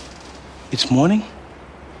night? It's morning?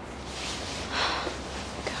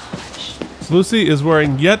 Lucy is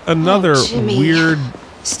wearing yet another Jimmy. weird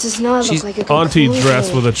This does not She's look like a auntie conclusion.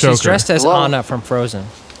 dress with a choker. She's dressed as Anna from Frozen.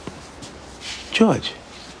 George.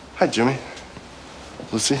 Hi, Jimmy.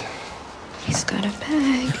 Lucy. He's got a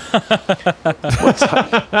bag.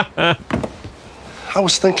 I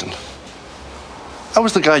was thinking. I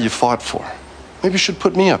was the guy you fought for. Maybe you should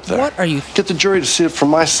put me up there. What are you... Get the jury to see it from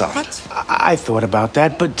my side. I thought about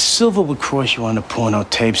that, but Silver would cross you on the porno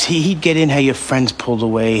tapes. He'd get in how your friends pulled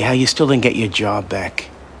away, how you still didn't get your job back.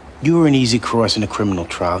 You were an easy cross in a criminal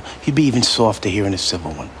trial. You'd be even softer here in a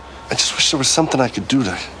civil one. I just wish there was something I could do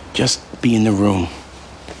to... Just be in the room.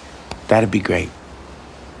 That'd be great.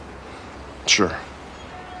 Sure.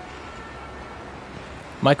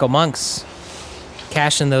 Michael Monks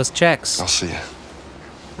cashing those checks. I'll see you.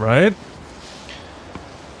 Right?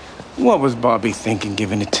 What was Bobby thinking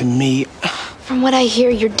giving it to me? From what I hear,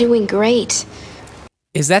 you're doing great.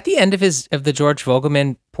 Is that the end of the George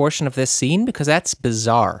Vogelman portion of this scene? Because that's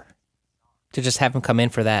bizarre to just have him come in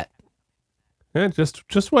for that. Yeah,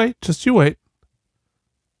 just wait. Just you wait.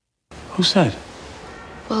 Who said?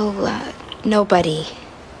 Well, nobody.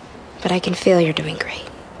 But I can feel you're doing great.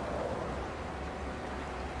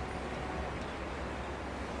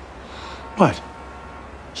 What?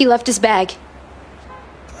 He left his bag.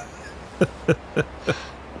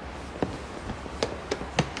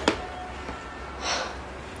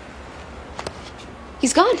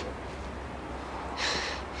 He's gone.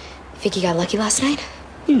 Think he got lucky last night?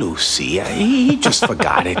 Lucy, he just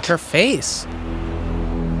forgot it. Her face.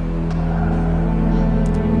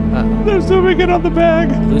 They're zooming in on the bag.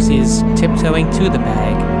 Lucy is tiptoeing to the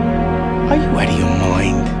bag. Are you out of your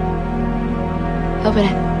mind? Open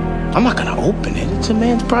it. I'm not gonna open it. It's a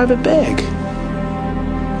man's private bag.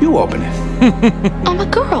 You open it. I'm a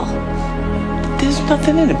girl. There's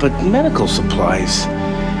nothing in it but medical supplies.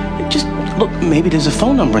 Just look, maybe there's a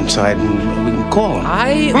phone number inside and we can call him.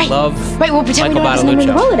 I love Right, we'll pretend we Michael don't have his number in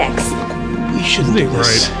the Badalucci. Rolodex. We shouldn't do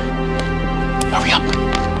this. Hurry up.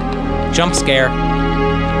 Jump scare.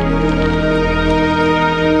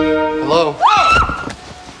 Hello?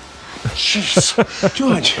 Jeez.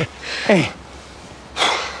 George. Hey.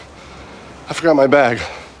 I forgot my bag.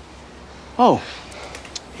 Oh.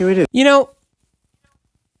 Here it is. You know,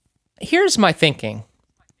 here's my thinking.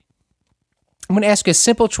 I'm going to ask you a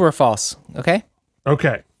simple true or false, okay?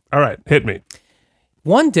 Okay. All right. Hit me.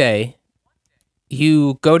 One day,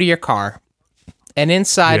 you go to your car, and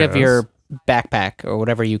inside of your backpack, or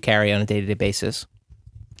whatever you carry on a day-to-day basis,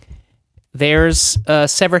 there's a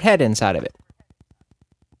severed head inside of it.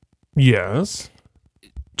 Yes.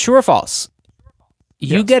 True or false?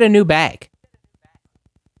 You get a new bag.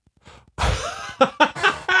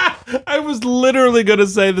 I was literally going to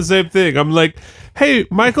say the same thing. I'm like, hey,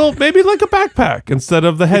 Michael, maybe like a backpack instead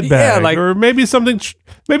of the head bag, or maybe something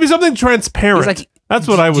transparent. Like, that's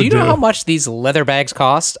what I would do. Do you know how much these leather bags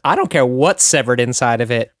cost? I don't care what's severed inside of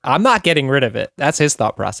it. I'm not getting rid of it. That's his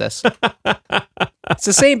thought process. It's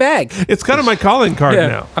the same bag. It's kind of my calling card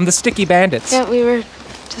now. I'm the Sticky Bandits. Yeah, we were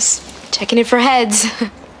just checking it for heads.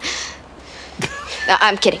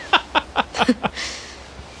 I'm kidding.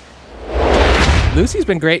 Lucy's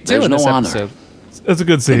been great too There's in no this honor episode. That's a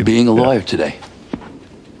good scene. in being a lawyer today.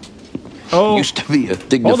 Oh, Used to be a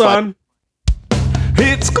dignified. hold on.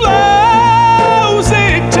 It's closing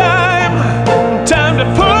time. Time to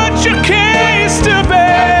put your case to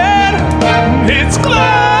bed. It's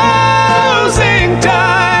closing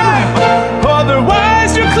time.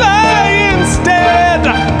 Otherwise, your client's dead.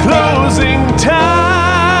 Closing time.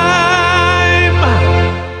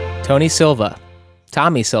 Tommy Silva.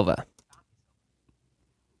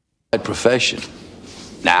 Profession.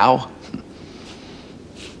 Now?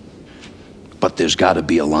 But there's got to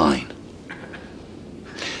be a line.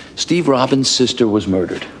 Steve Robbins' sister was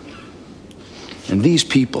murdered. And these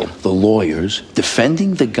people, the lawyers,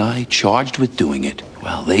 defending the guy charged with doing it,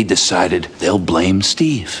 well, they decided they'll blame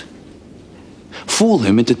Steve. Fool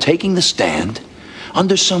him into taking the stand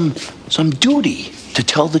under some duty to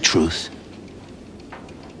tell the truth.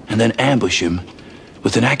 And then ambush him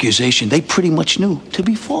with an accusation they pretty much knew to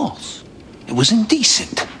be false. It was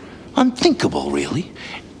indecent, unthinkable, really.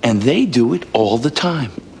 And they do it all the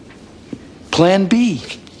time. Plan B.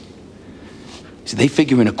 See, they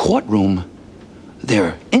figure in a courtroom,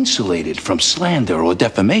 they're insulated from slander or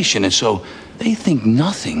defamation, and so they think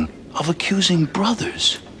nothing of accusing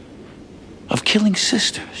brothers, of killing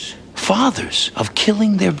sisters, fathers, of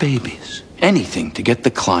killing their babies. Anything to get the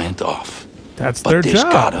client off. That's their But there's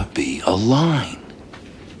job. gotta be a line.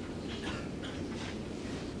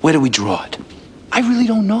 Where do we draw it? I really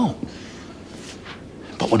don't know.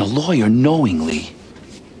 But when a lawyer knowingly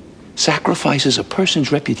sacrifices a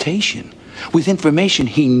person's reputation with information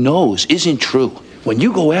he knows isn't true, when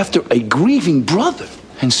you go after a grieving brother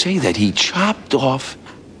and say that he chopped off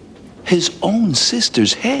his own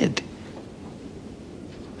sister's head,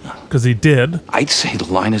 because he did, I'd say the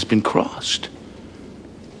line has been crossed.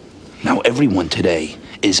 Now everyone today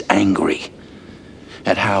is angry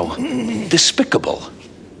at how despicable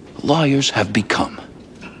lawyers have become.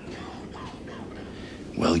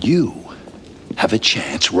 Well, you have a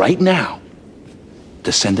chance right now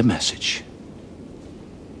to send a message.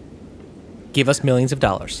 Give us millions of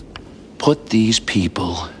dollars. Put these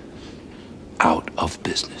people out of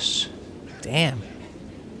business. Damn.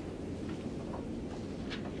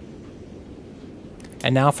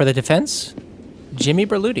 And now for the defense, Jimmy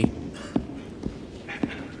Berluti.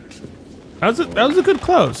 That was a good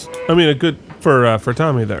close. I mean, a good for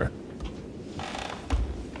Tommy there.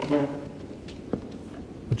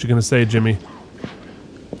 What you gonna say, Jimmy?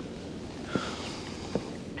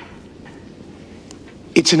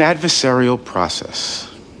 It's an adversarial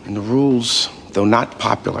process, and the rules, though not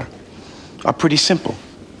popular, are pretty simple.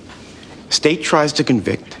 State tries to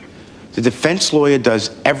convict. The defense lawyer does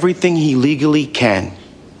everything he legally can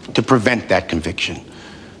to prevent that conviction.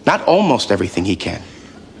 Not almost everything he can.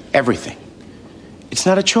 Everything. It's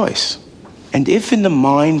not a choice. And if in the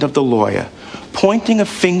mind of the lawyer, pointing a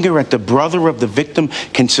finger at the brother of the victim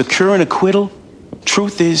can secure an acquittal,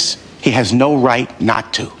 truth is, he has no right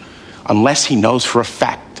not to, unless he knows for a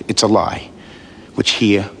fact it's a lie, which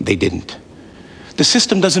here they didn't. The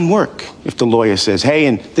system doesn't work if the lawyer says, hey,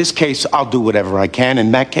 in this case, I'll do whatever I can.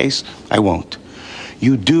 In that case, I won't.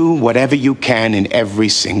 You do whatever you can in every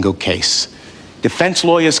single case. Defense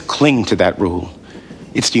lawyers cling to that rule.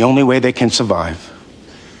 It's the only way they can survive.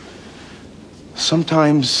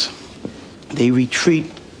 Sometimes they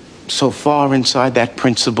retreat so far inside that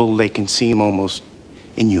principle they can seem almost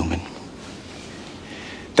inhuman.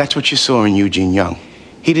 That's what you saw in Eugene Young.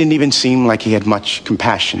 He didn't even seem like he had much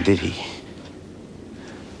compassion, did he?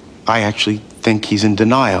 I actually think he's in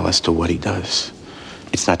denial as to what he does.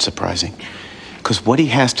 It's not surprising, because what he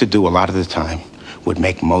has to do a lot of the time would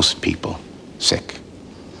make most people sick.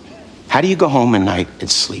 How do you go home at night and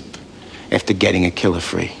sleep after getting a killer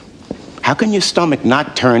free? How can your stomach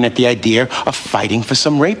not turn at the idea of fighting for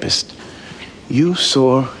some rapist? You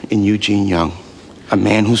saw in Eugene Young a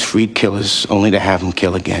man who's freed killers only to have them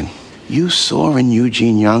kill again. You saw in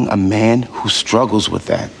Eugene Young a man who struggles with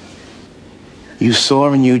that. You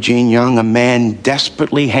saw in Eugene Young a man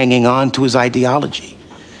desperately hanging on to his ideology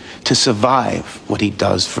to survive what he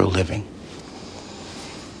does for a living.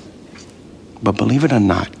 But believe it or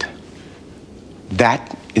not,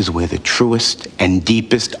 that is where the truest and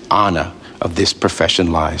deepest honor of this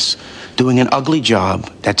profession lies, doing an ugly job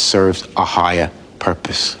that serves a higher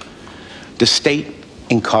purpose. The state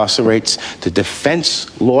incarcerates, the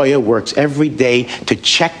defense lawyer works every day to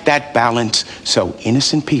check that balance so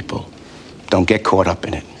innocent people don't get caught up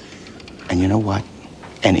in it. And you know what?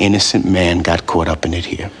 An innocent man got caught up in it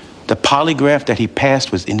here. The polygraph that he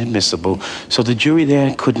passed was inadmissible, so the jury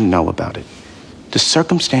there couldn't know about it. The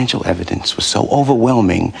circumstantial evidence was so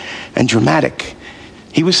overwhelming and dramatic,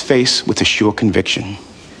 he was faced with a sure conviction.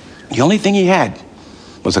 The only thing he had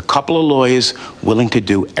was a couple of lawyers willing to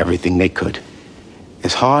do everything they could.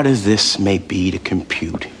 As hard as this may be to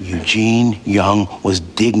compute, Eugene Young was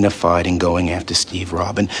dignified in going after Steve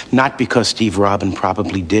Robin, not because Steve Robin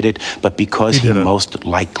probably did it, but because he most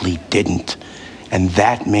likely didn't. And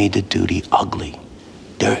that made the duty ugly,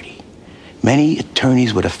 dirty. Many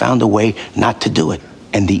attorneys would have found a way not to do it,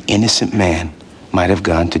 and the innocent man might have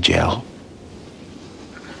gone to jail.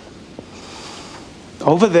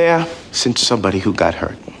 Over there sits somebody who got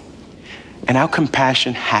hurt, and our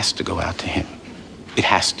compassion has to go out to him. It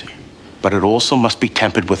has to. But it also must be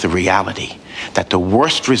tempered with the reality that the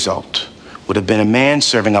worst result would have been a man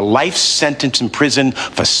serving a life sentence in prison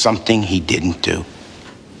for something he didn't do.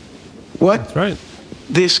 What That's right.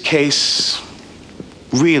 This case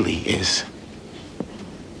really is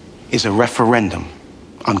a referendum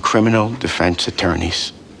on criminal defense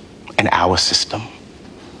attorneys and our system.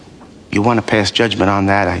 You want to pass judgment on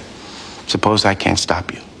that, I suppose I can't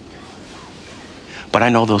stop you. But I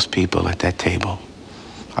know those people at that table.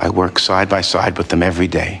 I work side by side with them every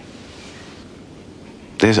day.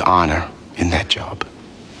 There's honor in that job.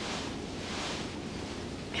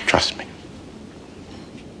 Trust me.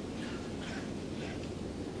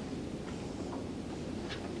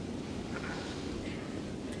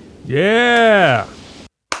 Yeah.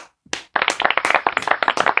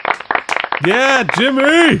 Yeah,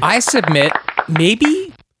 Jimmy. I submit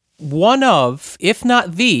maybe one of, if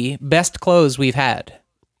not the best close we've had.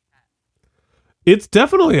 It's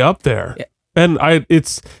definitely up there. Yeah. And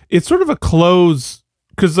it's sort of a close,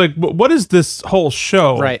 because like, what is this whole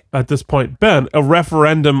show at this point been? A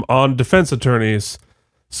referendum on defense attorneys.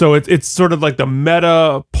 So it's sort of like the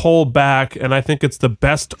meta pullback, and I think it's the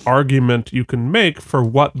best argument you can make for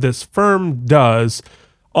what this firm does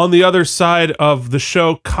on the other side of the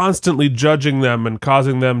show, constantly judging them and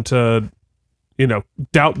causing them to,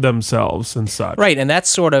 doubt themselves and such. Right, and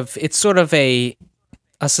that's it's sort of a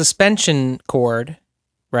suspension cord,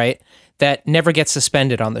 right, that never gets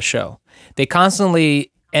suspended on the show. They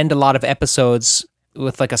constantly end a lot of episodes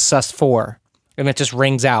with like a sus 4, and it just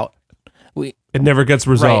rings out. It never gets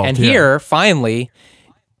resolved. Right, and here, finally...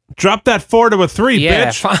 Drop that 4 to a 3,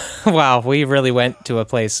 bitch! Wow, we really went to a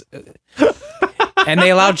place... And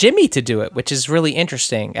they allow Jimmy to do it, which is really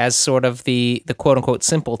interesting as sort of the quote-unquote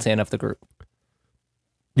simpleton of the group.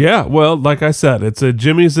 Yeah, well, like I said, it's a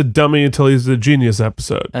Jimmy's a dummy until he's a genius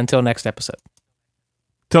episode. Until next episode.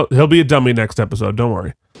 He'll be a dummy next episode, don't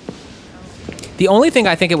worry. The only thing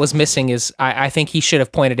I think it was missing is I think he should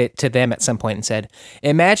have pointed it to them at some point and said,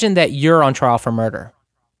 imagine that you're on trial for murder.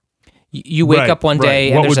 You wake up one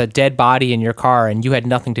day and there's a dead body in your car and you had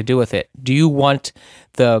nothing to do with it. Do you want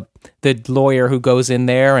the lawyer who goes in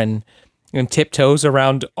there and and tiptoes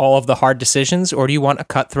around all of the hard decisions, or do you want a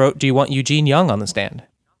cutthroat? Do you want Eugene Young on the stand?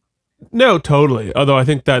 No, totally. Although I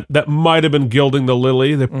think that might have been gilding the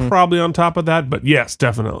lily. They're probably on top of that, but yes,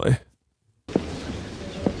 definitely.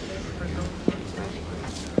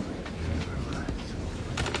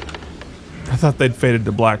 I thought they'd faded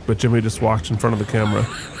to black, but Jimmy just walked in front of the camera.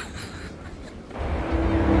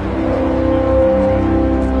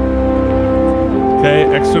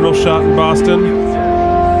 Okay, external shot in Boston.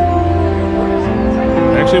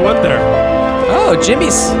 I actually went there. Oh,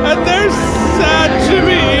 Jimmy's. And there's sad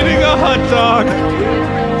Jimmy eating a hot dog.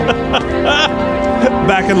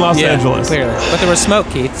 Back in Los Angeles. Clearly. But there was smoke,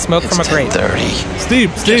 Keith. Smoke from a grape.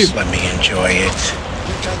 Steve. Just let me enjoy it.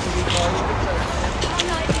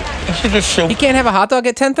 You can't have a hot dog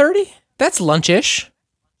at 10:30? That's lunchish.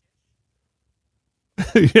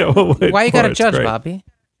 Yeah, well, wait Why you for gotta it. It's judge, great. Bobby?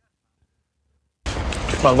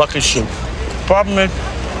 My lucky soup. Problem is,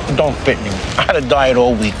 it don't fit me. I had a diet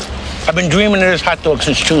all week. I've been dreaming of this hot dog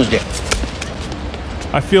since Tuesday.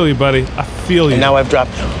 I feel you, buddy. I feel you. And now I've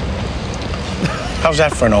dropped it. How's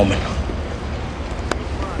that for an omen?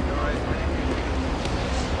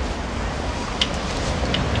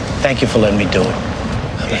 Thank you for letting me do it.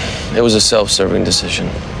 It was a self-serving decision.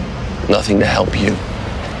 Nothing to help you.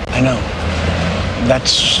 I know.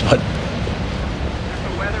 That's what...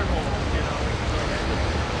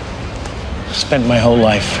 Spent my whole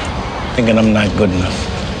life thinking I'm not good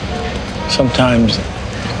enough. Sometimes...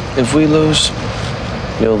 If we lose,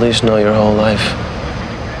 you'll at least know your whole life.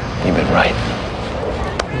 You've been right.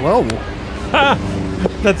 Whoa.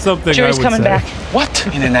 That's something Jury's I would coming say. back. What?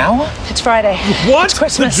 In an hour? It's Friday. What? It's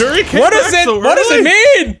Christmas. The jury came What does back it? so What does it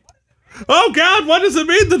early? mean? Oh God! What does it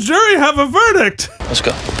mean? The jury have a verdict. Let's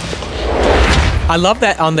go. I love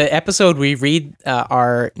that on the episode we read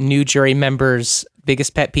our new jury members'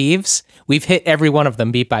 biggest pet peeves. We've hit every one of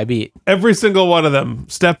them beat by beat. Every single one of them,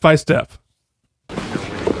 step by step,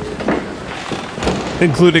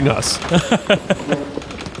 including us,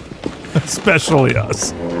 especially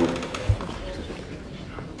us.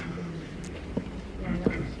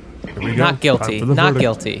 Here we go. Not guilty. Time for the Not verdict.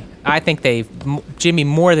 guilty. I think Jimmy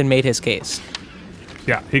more than made his case.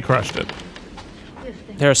 Yeah, he crushed it.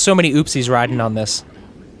 There are so many oopsies riding on this.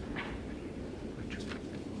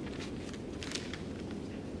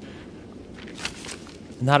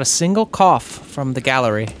 Not a single cough from the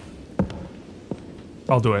gallery.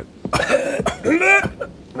 I'll do it.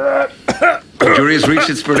 The jury has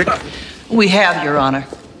reached its verdict. We have, Your Honor.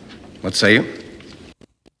 What say you?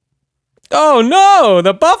 Oh no,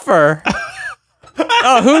 the buffer.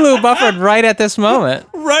 Oh, Hulu buffered right at this moment.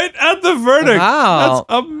 Right at the verdict. Wow.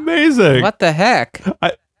 That's amazing. What the heck?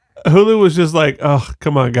 Hulu was just like, oh,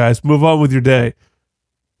 come on, guys, move on with your day.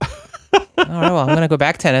 All right, well, I'm going to go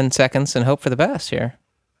back 10 seconds and hope for the best here.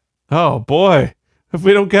 Oh, boy. If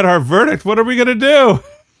we don't get our verdict, what are we going to do?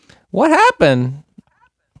 What happened?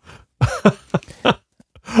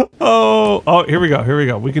 Oh, here we go. Here we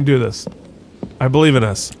go. We can do this. I believe in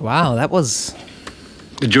us. Wow, that was...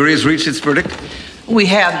 The jury has reached its verdict. We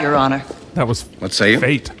have, Your Honor. That was What say you?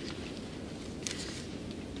 fate.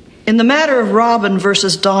 In the matter of Robin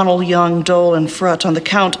versus Donald Young, Dole, and Frutt on the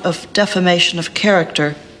count of defamation of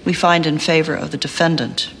character, we find in favor of the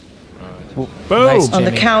defendant. Boom. Nice, On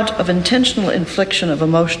the Jimmy. count of intentional infliction of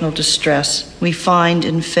emotional distress, we find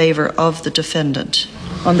in favor of the defendant.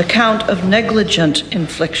 On the count of negligent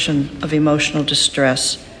infliction of emotional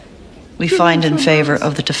distress, we find in favor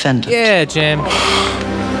of the defendant. Yeah, Jim.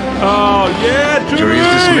 Oh, yeah, Jury is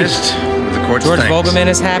dismissed. The court's George thanks. Vogelman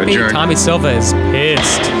is happy. Adjourned. Tommy Silva is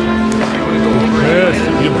pissed. Yes,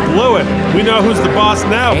 you blew it. We know who's the boss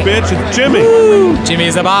now, bitch. It's Jimmy. Woo!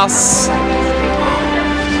 Jimmy's the boss.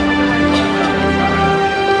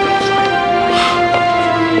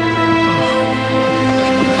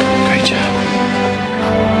 Great job.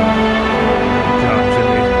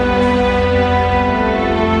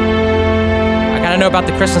 I gotta know about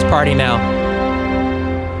the Christmas party now.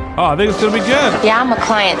 Oh, I think it's going to be good. Yeah, I'm a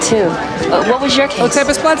client too. What was your case? What's up,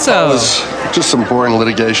 Bledsoe? Just some boring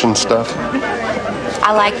litigation stuff.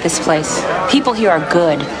 I like this place. People here are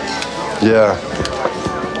good. Yeah.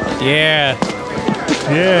 Yeah.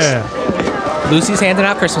 Yeah. Lucy's handing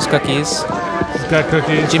out Christmas cookies. She's got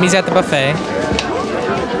cookies. Jimmy's at the buffet.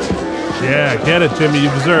 Yeah, get it, Jimmy. You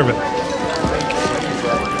deserve it.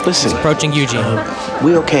 Listen, Approaching Eugene.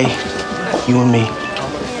 we okay? You and me.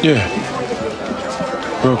 Yeah.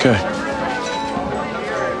 We're okay.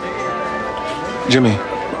 Jimmy.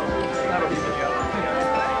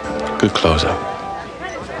 Good closeout.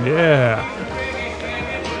 Yeah.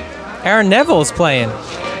 Aaron Neville's playing.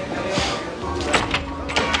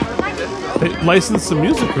 They licensed some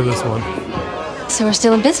music for this one. So we're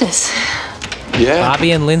still in business. Yeah.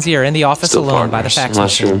 Bobby and Lindsay are in the office Still alone by the partners, fax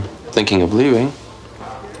unless machine. you're thinking of leaving.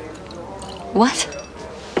 What?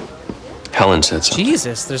 Helen said so.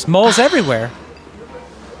 Jesus, there's moles everywhere.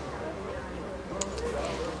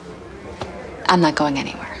 I'm not going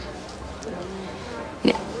anywhere.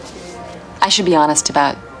 Yeah, I should be honest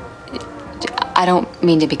about... I don't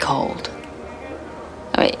mean to be cold.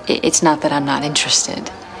 I mean, it's not that I'm not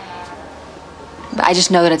interested. But I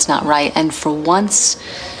just know that it's not right, and for once,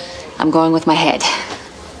 I'm going with my head.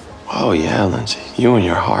 Oh, yeah, Lindsay. You and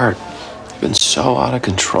your heart. You've been so out of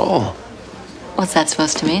control. What's that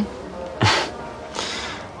supposed to mean?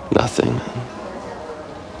 Nothing.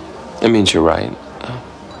 It means you're right.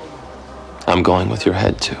 I'm going with your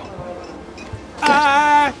head, too.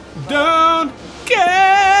 I don't care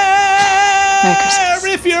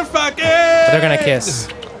if you're fucking. They're gonna kiss.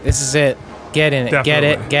 This is it. Get in it. Get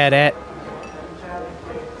Definitely. it. Get it.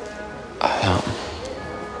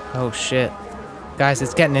 Oh shit. Guys,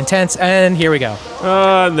 it's getting intense, and here we go.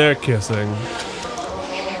 And they're kissing.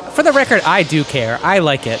 For the record, I do care. I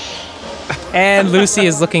like it. And Lucy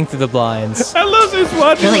is looking through the blinds. And Lucy's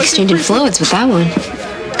watching. Really exchanging fluids with that one.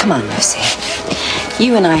 Come on, Lucy.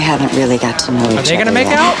 You and I haven't really got to know each other they gonna make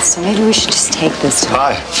yet, out? So maybe we should just take this time.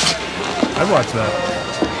 Hi. I'd watch that.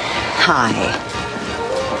 Hi.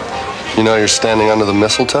 You know you're standing under the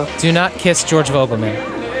mistletoe? Do not kiss George Vogelman.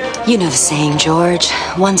 You know the saying, George.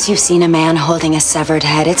 Once you've seen a man holding a severed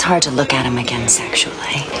head, it's hard to look at him again sexually.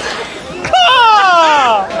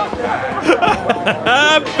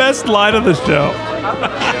 Best line of the show.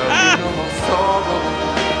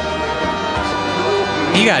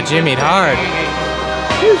 He got jimmied hard.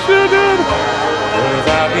 You sure did.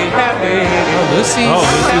 Oh, Lucy. Oh,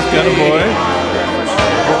 Lucy's got a boy.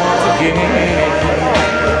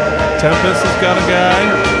 Tempest has got a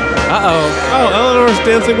guy. Uh-oh. Oh, Eleanor's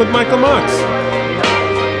dancing with Michael Mox.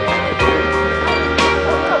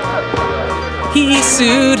 He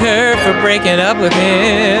sued her for breaking up with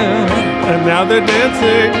him. And now they're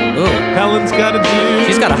dancing. Ooh. Helen's got a dude.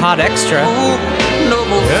 She's got a hot extra.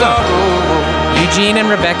 Yeah. Eugene and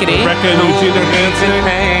Rebecca D. Rebecca and Eugene are dancing.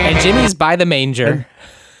 And Jimmy's by the manger.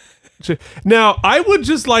 Now, I would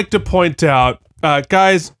just like to point out,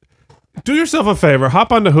 guys, do yourself a favor,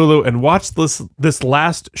 hop onto Hulu and watch this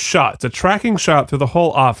last shot. It's a tracking shot through the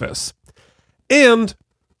whole office. And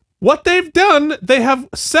what they've done, they have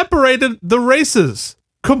separated the races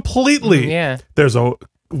completely. Yeah. There's a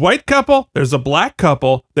white couple, there's a black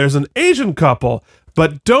couple, there's an Asian couple,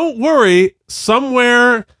 but don't worry,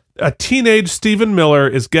 somewhere a teenage Stephen Miller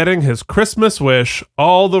is getting his Christmas wish.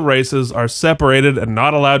 All the races are separated and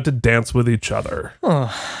not allowed to dance with each other.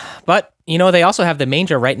 But, you know, they also have the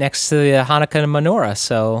manger right next to the Hanukkah menorah,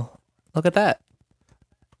 so look at that.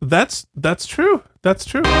 That's true. That's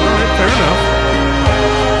true. All right, fair enough.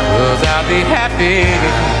 'Cause I'll be happy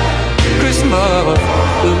Christmas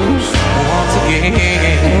once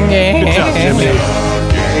again. Good job, Jimmy.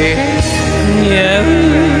 Yeah.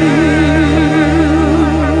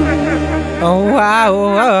 Oh, wow.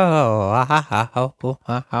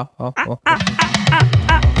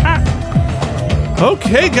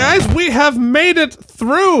 Okay, guys, we have made it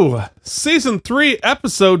through Season 3,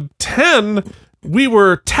 Episode 10. We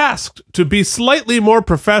were tasked to be slightly more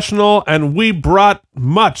professional, and we brought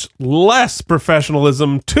much less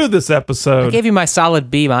professionalism to this episode. I gave you my solid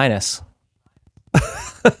B-. I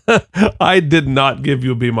did not give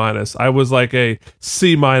you a B-. I was like a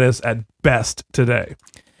C- at best today.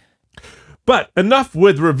 But enough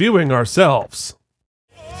with reviewing ourselves.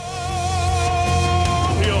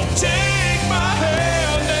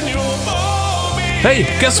 Hey,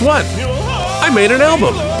 guess what? I made an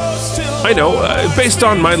album. I know, based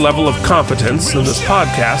on my level of competence in this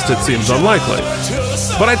podcast, it seems unlikely.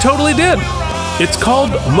 But I totally did. It's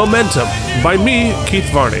called Momentum by me, Keith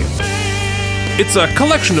Varney. It's a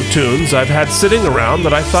collection of tunes I've had sitting around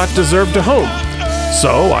that I thought deserved a home.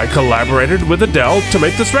 So I collaborated with Adele to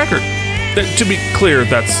make this record. To be clear,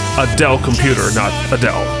 that's a Dell computer, not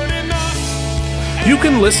Adele. You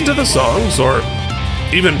can listen to the songs, or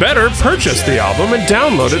even better, purchase the album and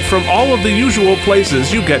download it from all of the usual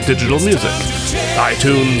places you get digital music.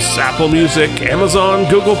 iTunes, Apple Music, Amazon,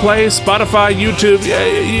 Google Play, Spotify, YouTube,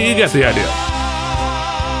 you get the idea.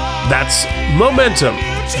 That's Momentum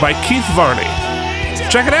by Keith Varney.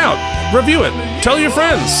 Check it out, review it, tell your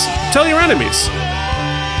friends, tell your enemies.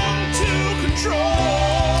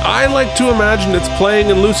 I like to imagine it's playing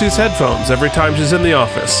in Lucy's headphones every time she's in the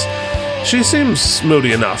office. She seems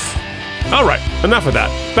moody enough. All right, enough of that.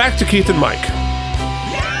 Back to Keith and Mike.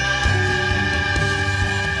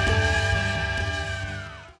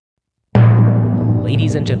 Ladies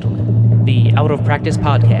Ladies and gentlemen, the Out of Practice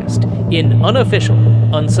podcast, in unofficial,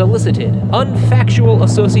 unsolicited, unfactual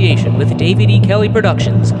association with David E. Kelly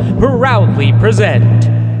Productions, proudly present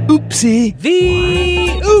Oopsie. The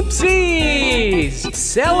Oopsies!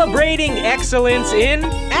 Celebrating excellence in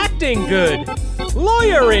acting good,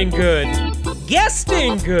 lawyering good,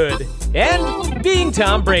 guesting good, and being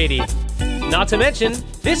Tom Brady. Not to mention,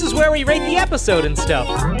 this is where we rate the episode and stuff.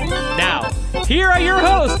 Now, here are your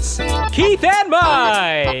hosts, Keith and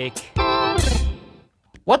Mike.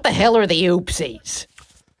 What the hell are the Oopsies?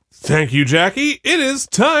 Thank you, Jackie. It is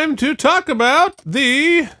time to talk about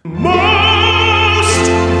the most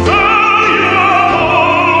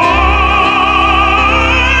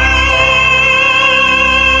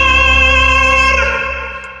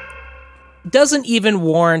doesn't even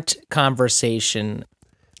warrant conversation.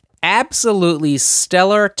 Absolutely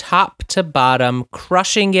stellar, top to bottom,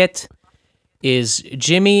 crushing it is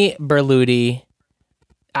Jimmy Berluti.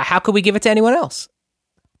 How could we give it to anyone else?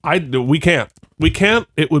 We can't. We can't.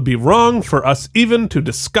 It would be wrong for us even to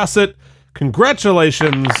discuss it.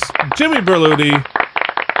 Congratulations, Jimmy Berluti,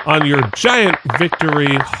 on your giant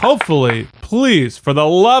victory. Hopefully, please, for the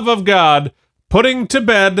love of God, putting to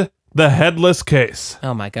bed the headless case.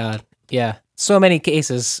 Oh my God. Yeah. So many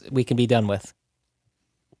cases we can be done with.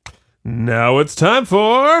 Now it's time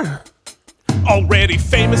for... Already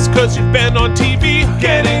famous cause you've been on TV,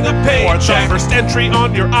 getting a paycheck. Or the first entry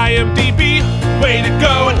on your IMDb. Way to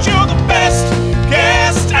go, and you're the best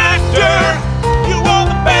guest actor. You are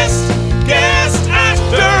the best guest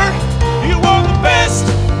actor. You are the best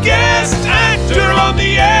guest actor on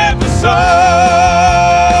the episode.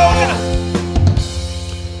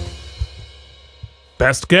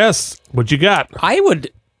 Best guess. What you got?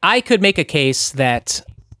 I could make a case that,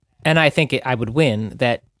 and I think I would win,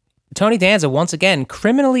 that Tony Danza, once again,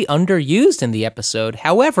 criminally underused in the episode.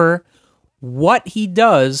 However, what he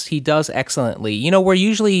does excellently. You know, we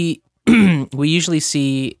usually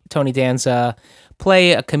see Tony Danza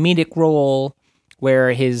play a comedic role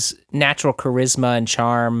where his natural charisma and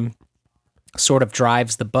charm sort of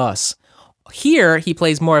drives the bus. Here, he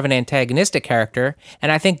plays more of an antagonistic character,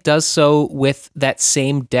 and I think does so with that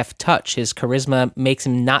same deft touch. His charisma makes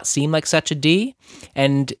him not seem like such a D,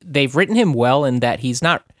 and they've written him well in that he's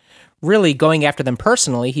not really going after them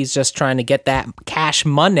personally. He's just trying to get that cash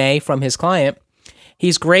money from his client.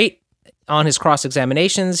 He's great on his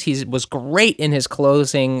cross-examinations. He was great in his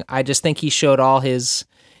closing. I just think he showed all his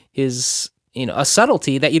a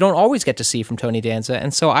subtlety that you don't always get to see from Tony Danza.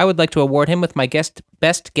 And so I would like to award him with my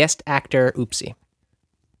best guest actor oopsie.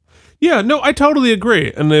 Yeah, no, I totally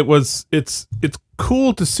agree. And it's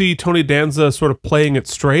cool to see Tony Danza sort of playing it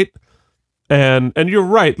straight. And you're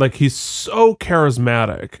right, like he's so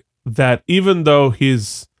charismatic that even though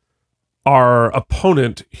he's our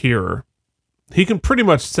opponent here, he can pretty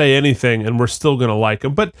much say anything and we're still going to like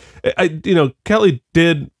him. But Kelly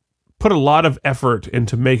did put a lot of effort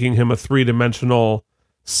into making him a three-dimensional,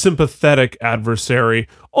 sympathetic adversary,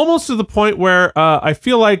 almost to the point where I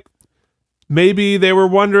feel like maybe they were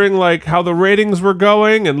wondering like how the ratings were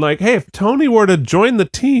going and like, hey, if Tony were to join the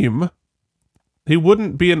team, he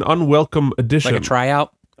wouldn't be an unwelcome addition. Like a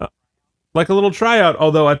tryout? Like a little tryout,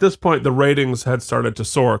 although at this point the ratings had started to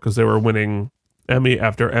soar because they were winning Emmy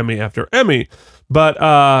after Emmy after Emmy. But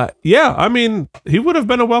yeah, I mean, he would have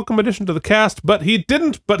been a welcome addition to the cast, but he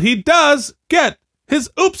didn't. But he does get his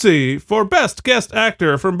oopsie for best guest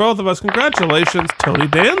actor from both of us. Congratulations, Tony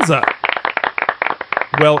Danza.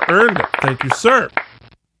 Well earned. Thank you, sir.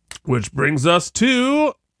 Which brings us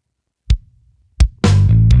to...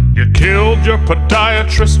 You killed your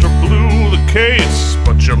podiatrist or blew the case,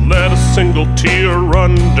 but you let a single tear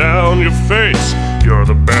run down your face. You're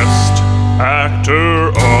the best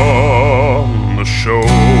actor on the show.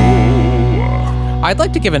 I'd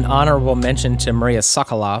like to give an honorable mention to Maria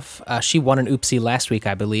Sokolov. She won an oopsie last week,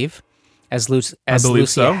 I believe, as Lucy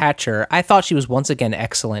Hatcher. I thought she was once again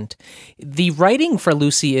excellent. The writing for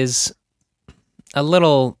Lucy is a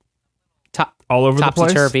little all over the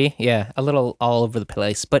place? Topsy-turvy. Yeah, a little all over the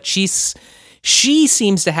place. But she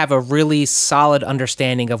seems to have a really solid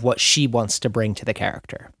understanding of what she wants to bring to the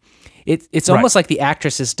character. It's almost like the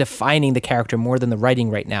actress is defining the character more than the writing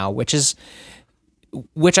right now, which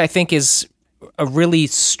I think is a really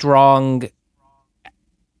strong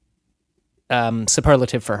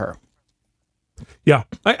superlative for her. Yeah,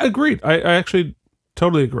 I agreed. I actually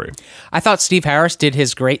totally agree. I thought Steve Harris did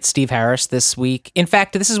his great Steve Harris this week. In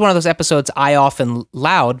fact, this is one of those episodes I often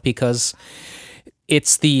laud because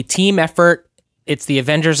it's the team effort. It's the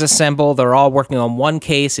Avengers assemble. They're all working on one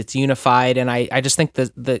case. It's unified. And I just think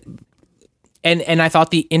and I thought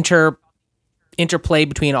the interplay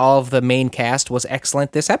between all of the main cast was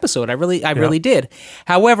excellent this episode. I really did.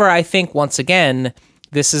 However, I think once again,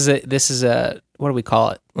 this is a what do we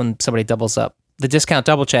call it when somebody doubles up? The discount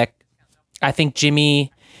double check. I think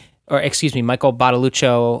Michael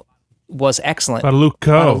Badaluccio was excellent.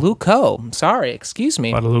 Badalucco. Sorry, excuse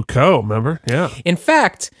me. Badalucco, remember? Yeah. In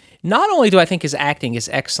fact, not only do I think his acting is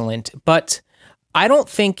excellent, but I don't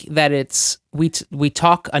think that we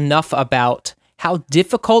talk enough about how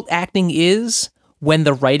difficult acting is when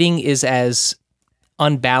the writing is as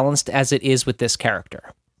unbalanced as it is with this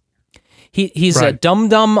character. He's a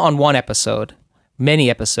dum-dum on one episode, many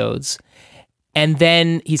episodes, and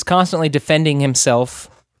then he's constantly defending himself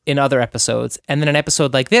in other episodes. And then an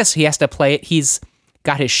episode like this, he has to play it. He's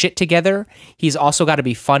got his shit together. He's also got to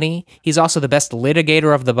be funny. He's also the best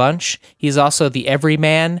litigator of the bunch. He's also the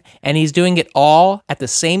everyman, and he's doing it all at the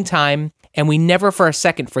same time. And we never for a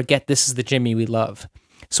second forget this is the Jimmy we love.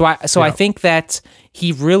 So I think that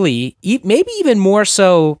he really, maybe even more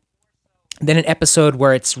so than an episode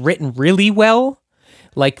where it's written really well,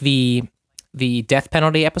 like the death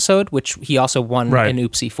penalty episode, which he also won an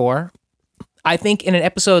Oopsie for. I think in an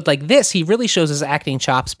episode like this, he really shows his acting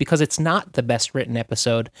chops because it's not the best written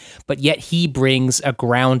episode, but yet he brings a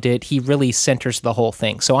grounded, he really centers the whole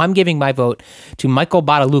thing. So I'm giving my vote to Michael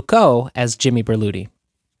Badalucco as Jimmy Berluti.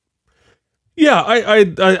 Yeah,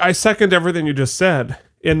 I second everything you just said.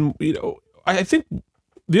 And, I think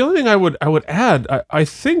the only thing I would add, I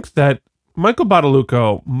think that Michael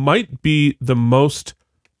Badalucco might be the most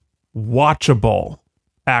watchable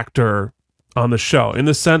actor on the show, in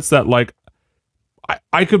the sense that, like,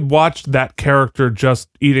 I could watch that character just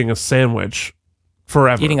eating a sandwich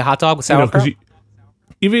forever. Eating a hot dog with sauerkraut?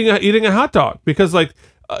 Eating a hot dog, because, like,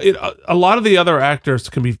 a lot of the other actors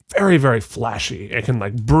can be very, very flashy. It can,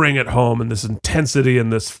 like, bring it home, and this intensity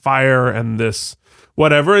and this fire and this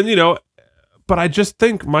whatever. And, but I just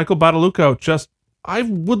think Michael Badalucco I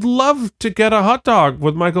would love to get a hot dog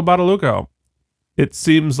with Michael Badalucco. It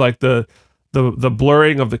seems like the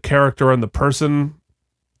blurring of the character and the person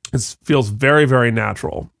feels very, very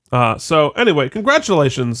natural. So anyway,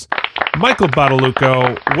 congratulations, Michael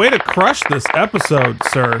Badalucco. Way to crush this episode,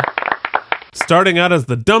 sir. Starting out as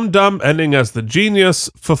the dum-dum, ending as the genius,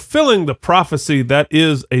 fulfilling the prophecy that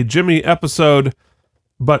is a Jimmy episode,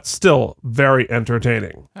 but still very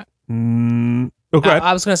entertaining. Okay.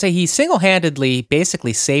 I was going to say he single-handedly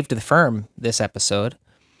basically saved the firm this episode.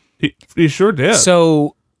 He sure did.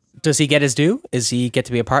 So does he get his due? Is he get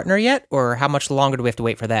to be a partner yet? Or how much longer do we have to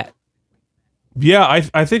wait for that? Yeah,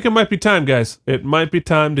 I think it might be time, guys. It might be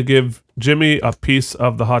time to give Jimmy a piece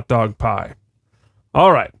of the hot dog pie.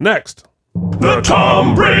 All right, next. The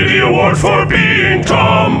Tom Brady Award for being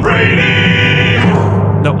Tom Brady.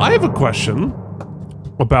 Now, I have a question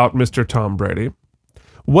about Mr. Tom Brady.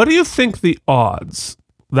 What do you think the odds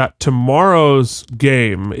that tomorrow's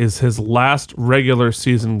game is his last regular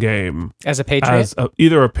season game as a Patriot? As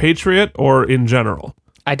either a Patriot or in general?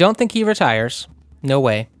 I don't think he retires. No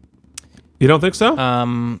way. You don't think so?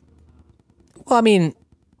 Well, I mean,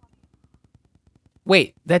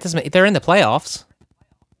 wait, that doesn't. They're in the playoffs.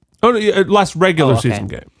 Oh, last regular season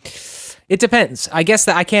game. It depends. I guess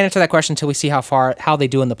that I can't answer that question until we see how they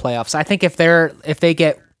do in the playoffs. I think if they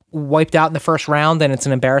get wiped out in the first round, then it's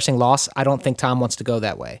an embarrassing loss. I don't think Tom wants to go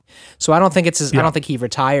that way. So I don't think I don't think he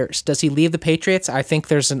retires. Does he leave the Patriots? I think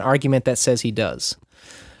there's an argument that says he does.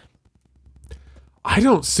 I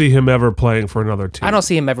don't see him ever playing for another team. I don't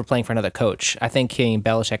see him ever playing for another coach. I think he and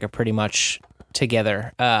Belichick are pretty much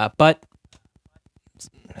together. But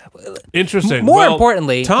interesting. More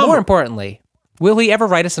importantly, will he ever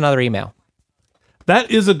write us another email?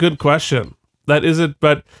 That is a good question. That is it.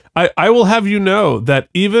 But I will have you know that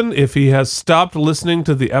even if he has stopped listening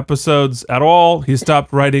to the episodes at all, he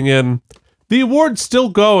stopped writing in, the award's still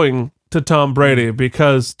going to Tom Brady,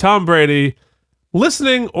 because Tom Brady,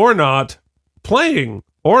 listening or not, playing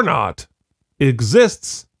or not,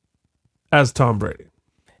 exists as Tom Brady.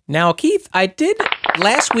 Now, Keith,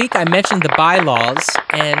 last week I mentioned the bylaws,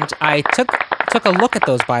 and I took a look at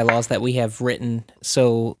those bylaws that we have written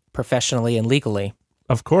so professionally and legally.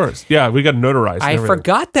 Of course. Yeah, we got notarized. I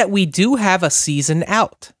forgot that we do have a season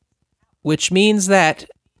out, which means that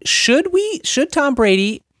should Tom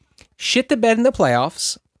Brady shit the bed in the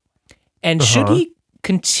playoffs, and should he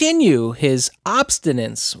continue his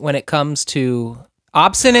obstinance when it comes to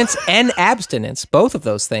obstinance and abstinence, both of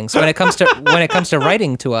those things, when it comes to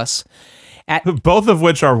writing to us, both of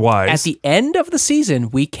which are wise. At the end of the season,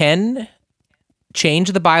 we can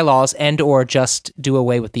change the bylaws and or just do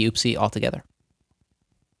away with the oopsie altogether.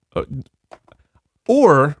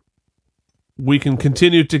 Or we can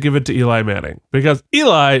continue to give it to Eli Manning, because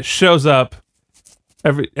Eli shows up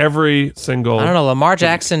Every single. I don't know. Lamar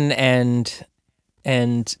Jackson and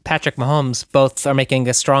Patrick Mahomes both are making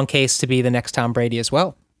a strong case to be the next Tom Brady as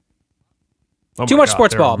well. Oh Too my much God,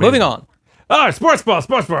 sports they're ball. amazing. Moving on. All right, sports ball.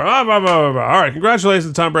 All right, congratulations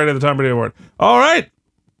to Tom Brady, the Tom Brady Award. All right.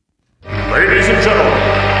 Ladies and gentlemen,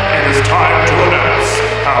 it is time to announce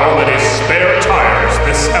how many spare tires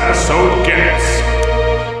this episode gets.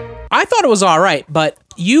 I thought it was all right, but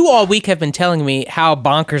you all week have been telling me how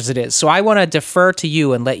bonkers it is. So I want to defer to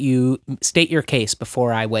you and let you state your case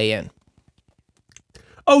before I weigh in.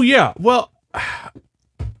 Oh, yeah. Well,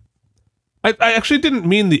 I actually didn't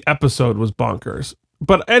mean the episode was bonkers.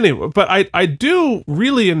 But anyway, I do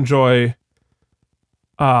really enjoy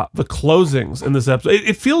the closings in this episode.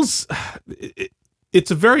 It feels... it's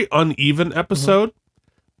a very uneven episode.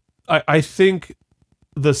 I think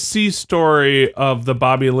the C story of the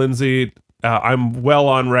Bobby Lindsay, I'm well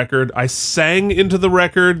on record. I sang into the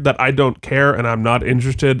record that I don't care and I'm not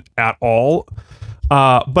interested at all.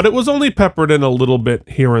 But it was only peppered in a little bit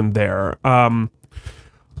here and there. I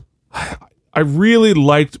really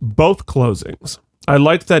liked both closings. I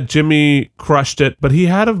liked that Jimmy crushed it, but he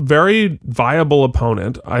had a very viable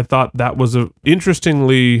opponent. I thought that was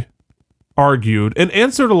interestingly argued and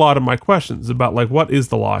answered a lot of my questions about like what is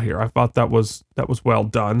the law here. I thought that was well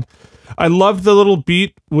done. I loved the little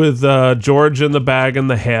beat with George in the bag and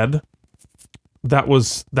the head. That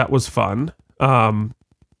was fun.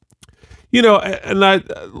 You know, and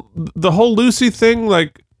the whole Lucy thing,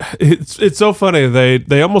 like it's so funny.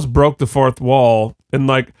 They almost broke the fourth wall and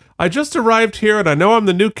like, I just arrived here and I know I'm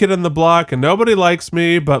the new kid on the block and nobody likes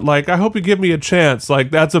me, but like, I hope you give me a chance.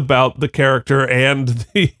 Like that's about the character and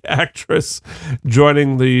the actress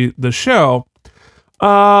joining the show.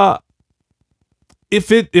 If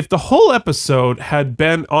the whole episode had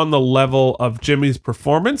been on the level of Jimmy's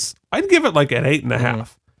performance, I'd give it like an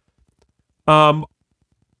 8.5.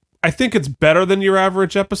 I think it's better than your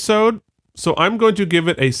average episode. So I'm going to give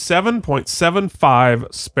it a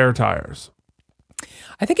 7.75 spare tires.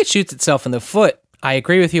 I think it shoots itself in the foot. I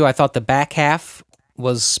agree with you. I thought the back half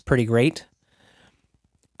was pretty great.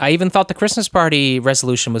 I even thought the Christmas party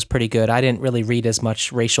resolution was pretty good. I didn't really read as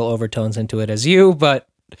much racial overtones into it as you, but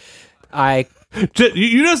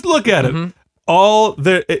you just look at it.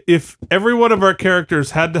 If every one of our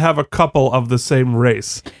characters had to have a couple of the same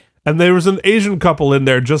race, and there was an Asian couple in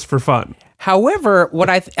there just for fun. However, what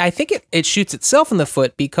I think it shoots itself in the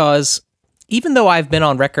foot because even though I've been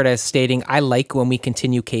on record as stating I like when we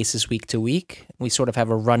continue cases week to week, we sort of have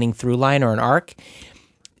a running through line or an arc,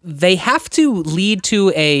 they have to lead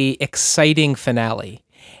to a exciting finale.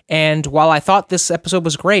 And while I thought this episode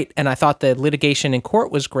was great and I thought the litigation in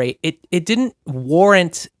court was great, it didn't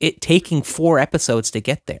warrant it taking 4 episodes to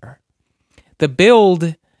get there. The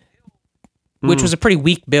build, which was a pretty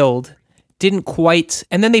weak build, didn't quite...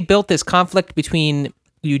 And then they built this conflict between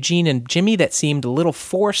Eugene and Jimmy that seemed a little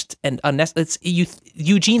forced and unnecessary.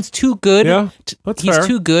 Eugene's too good. Yeah, he's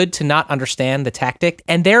too good to not understand the tactic,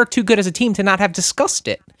 and they're too good as a team to not have discussed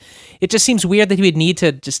it. It just seems weird that he would need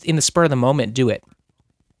to just in the spur of the moment do it.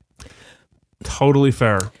 Totally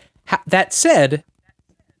fair. That said,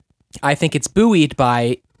 I think it's buoyed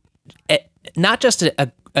by not just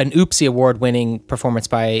an Oopsie Award-winning performance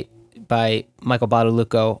by Michael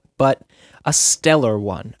Badalucco, but a stellar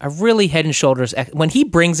one, a really head and shoulders. When he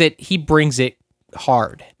brings it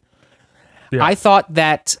hard. Yeah. I thought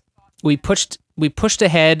that we pushed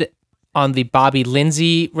ahead on the Bobby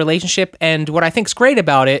Lindsay relationship, and what I think's great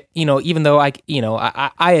about it, even though I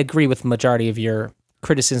agree with the majority of your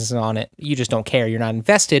criticism on it, you just don't care, you're not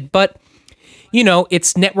invested, but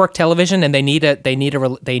it's network television, and they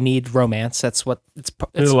need romance. That's what it's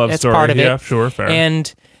a love story. Part of it. Yeah, sure, fair.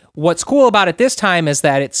 And what's cool about it this time is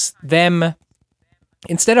that it's them,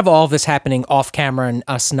 instead of all of this happening off camera and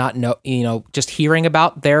us not just hearing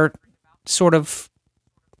about their sort of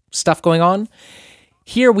stuff going on.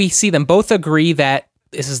 Here we see them both agree that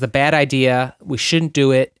this is the bad idea. We shouldn't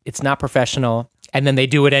do it. It's not professional. And then they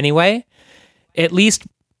do it anyway. At least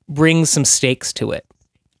brings some stakes to it.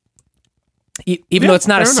 Even though it's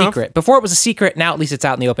not a secret. Enough. Before it was a secret, now at least it's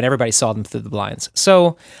out in the open. Everybody saw them through the blinds.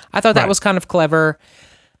 So I thought that was kind of clever.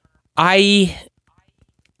 You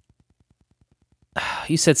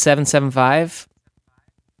said 7.75?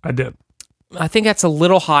 I did. I think that's a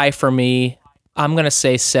little high for me. I'm going to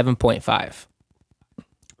say 7.5.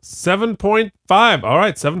 7.5. All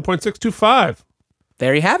right, 7.625.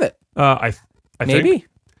 There you have it. I maybe. Think.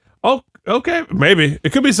 Oh, okay. Maybe.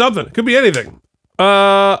 It could be something. It could be anything.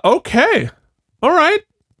 Okay. All right.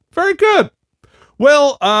 Very good.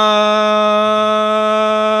 Well, I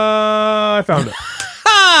found it.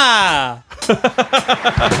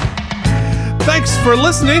 Thanks for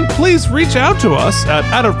listening. Please reach out to us at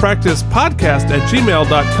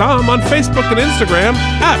outofpracticepodcast@gmail.com, on Facebook and Instagram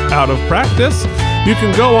 @outofpractice. You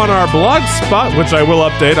can go on our blog spot, which I will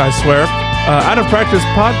update, I swear,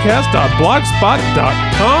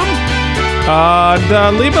 outofpracticepodcast.blogspot.com.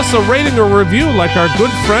 And leave us a rating or review like our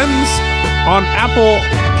good friends on Apple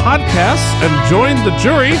Podcasts and join the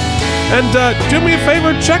jury. And do me a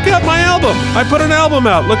favor, check out my album. I put an album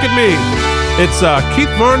out. Look at me. It's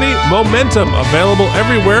Keith Varney Momentum, available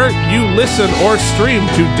everywhere you listen or stream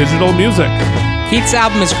to digital music. Keith's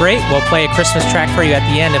album is great. We'll play a Christmas track for you at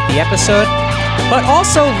the end of the episode. But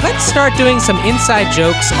also, let's start doing some inside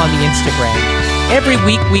jokes on the Instagram. Every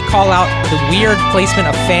week we call out the weird placement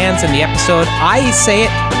of fans in the episode. I say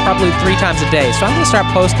it probably 3 times a day. So I'm going to start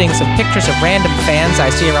posting some pictures of random fans I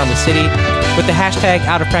see around the city with the hashtag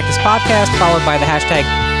Out of Practice Podcast, followed by the hashtag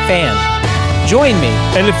fan. Join me.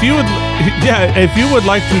 And if you would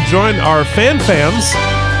like to join our fans,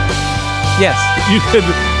 yes, you could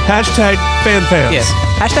hashtag FanFans. Yes,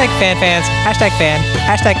 hashtag FanFans, hashtag fan,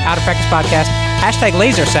 hashtag Out of Practice Podcast, hashtag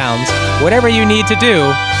Laser Sounds, whatever you need to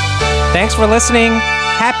do. Thanks for listening.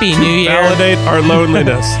 Happy New Year. Validate our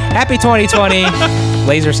loneliness. Happy 2020.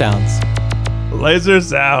 Laser Sounds. Laser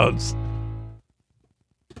Sounds.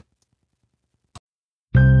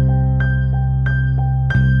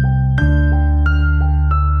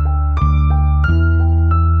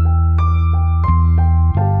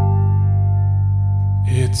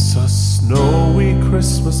 It's a snowy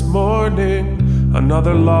Christmas morning.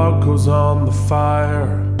 Another log goes on the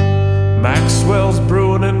fire. Maxwell's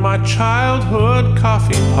brewing in my childhood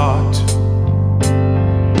coffee pot.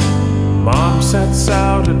 Mom sets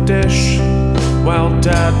out a dish while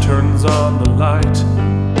Dad turns on the light.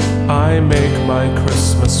 I make my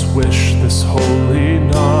Christmas wish this holy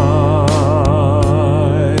night.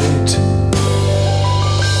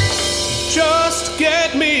 Just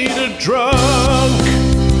get me to drunk.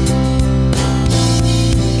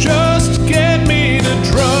 Just get me to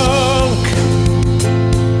drunk.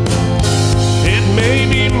 It may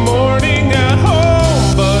be morning at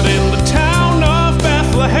home, but in the town of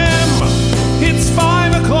Bethlehem, it's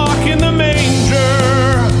 5 o'clock in the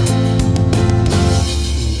manger.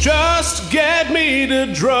 Just get me to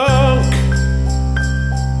drunk.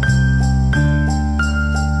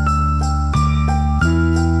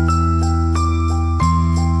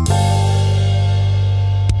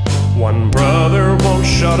 One brother won't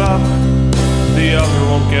shut up, the other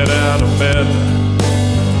won't get out of bed.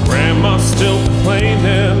 Grandma's still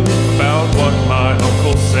complaining about what my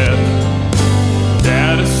uncle said.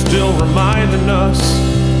 Dad is still reminding us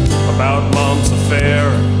about Mom's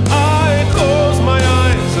affair.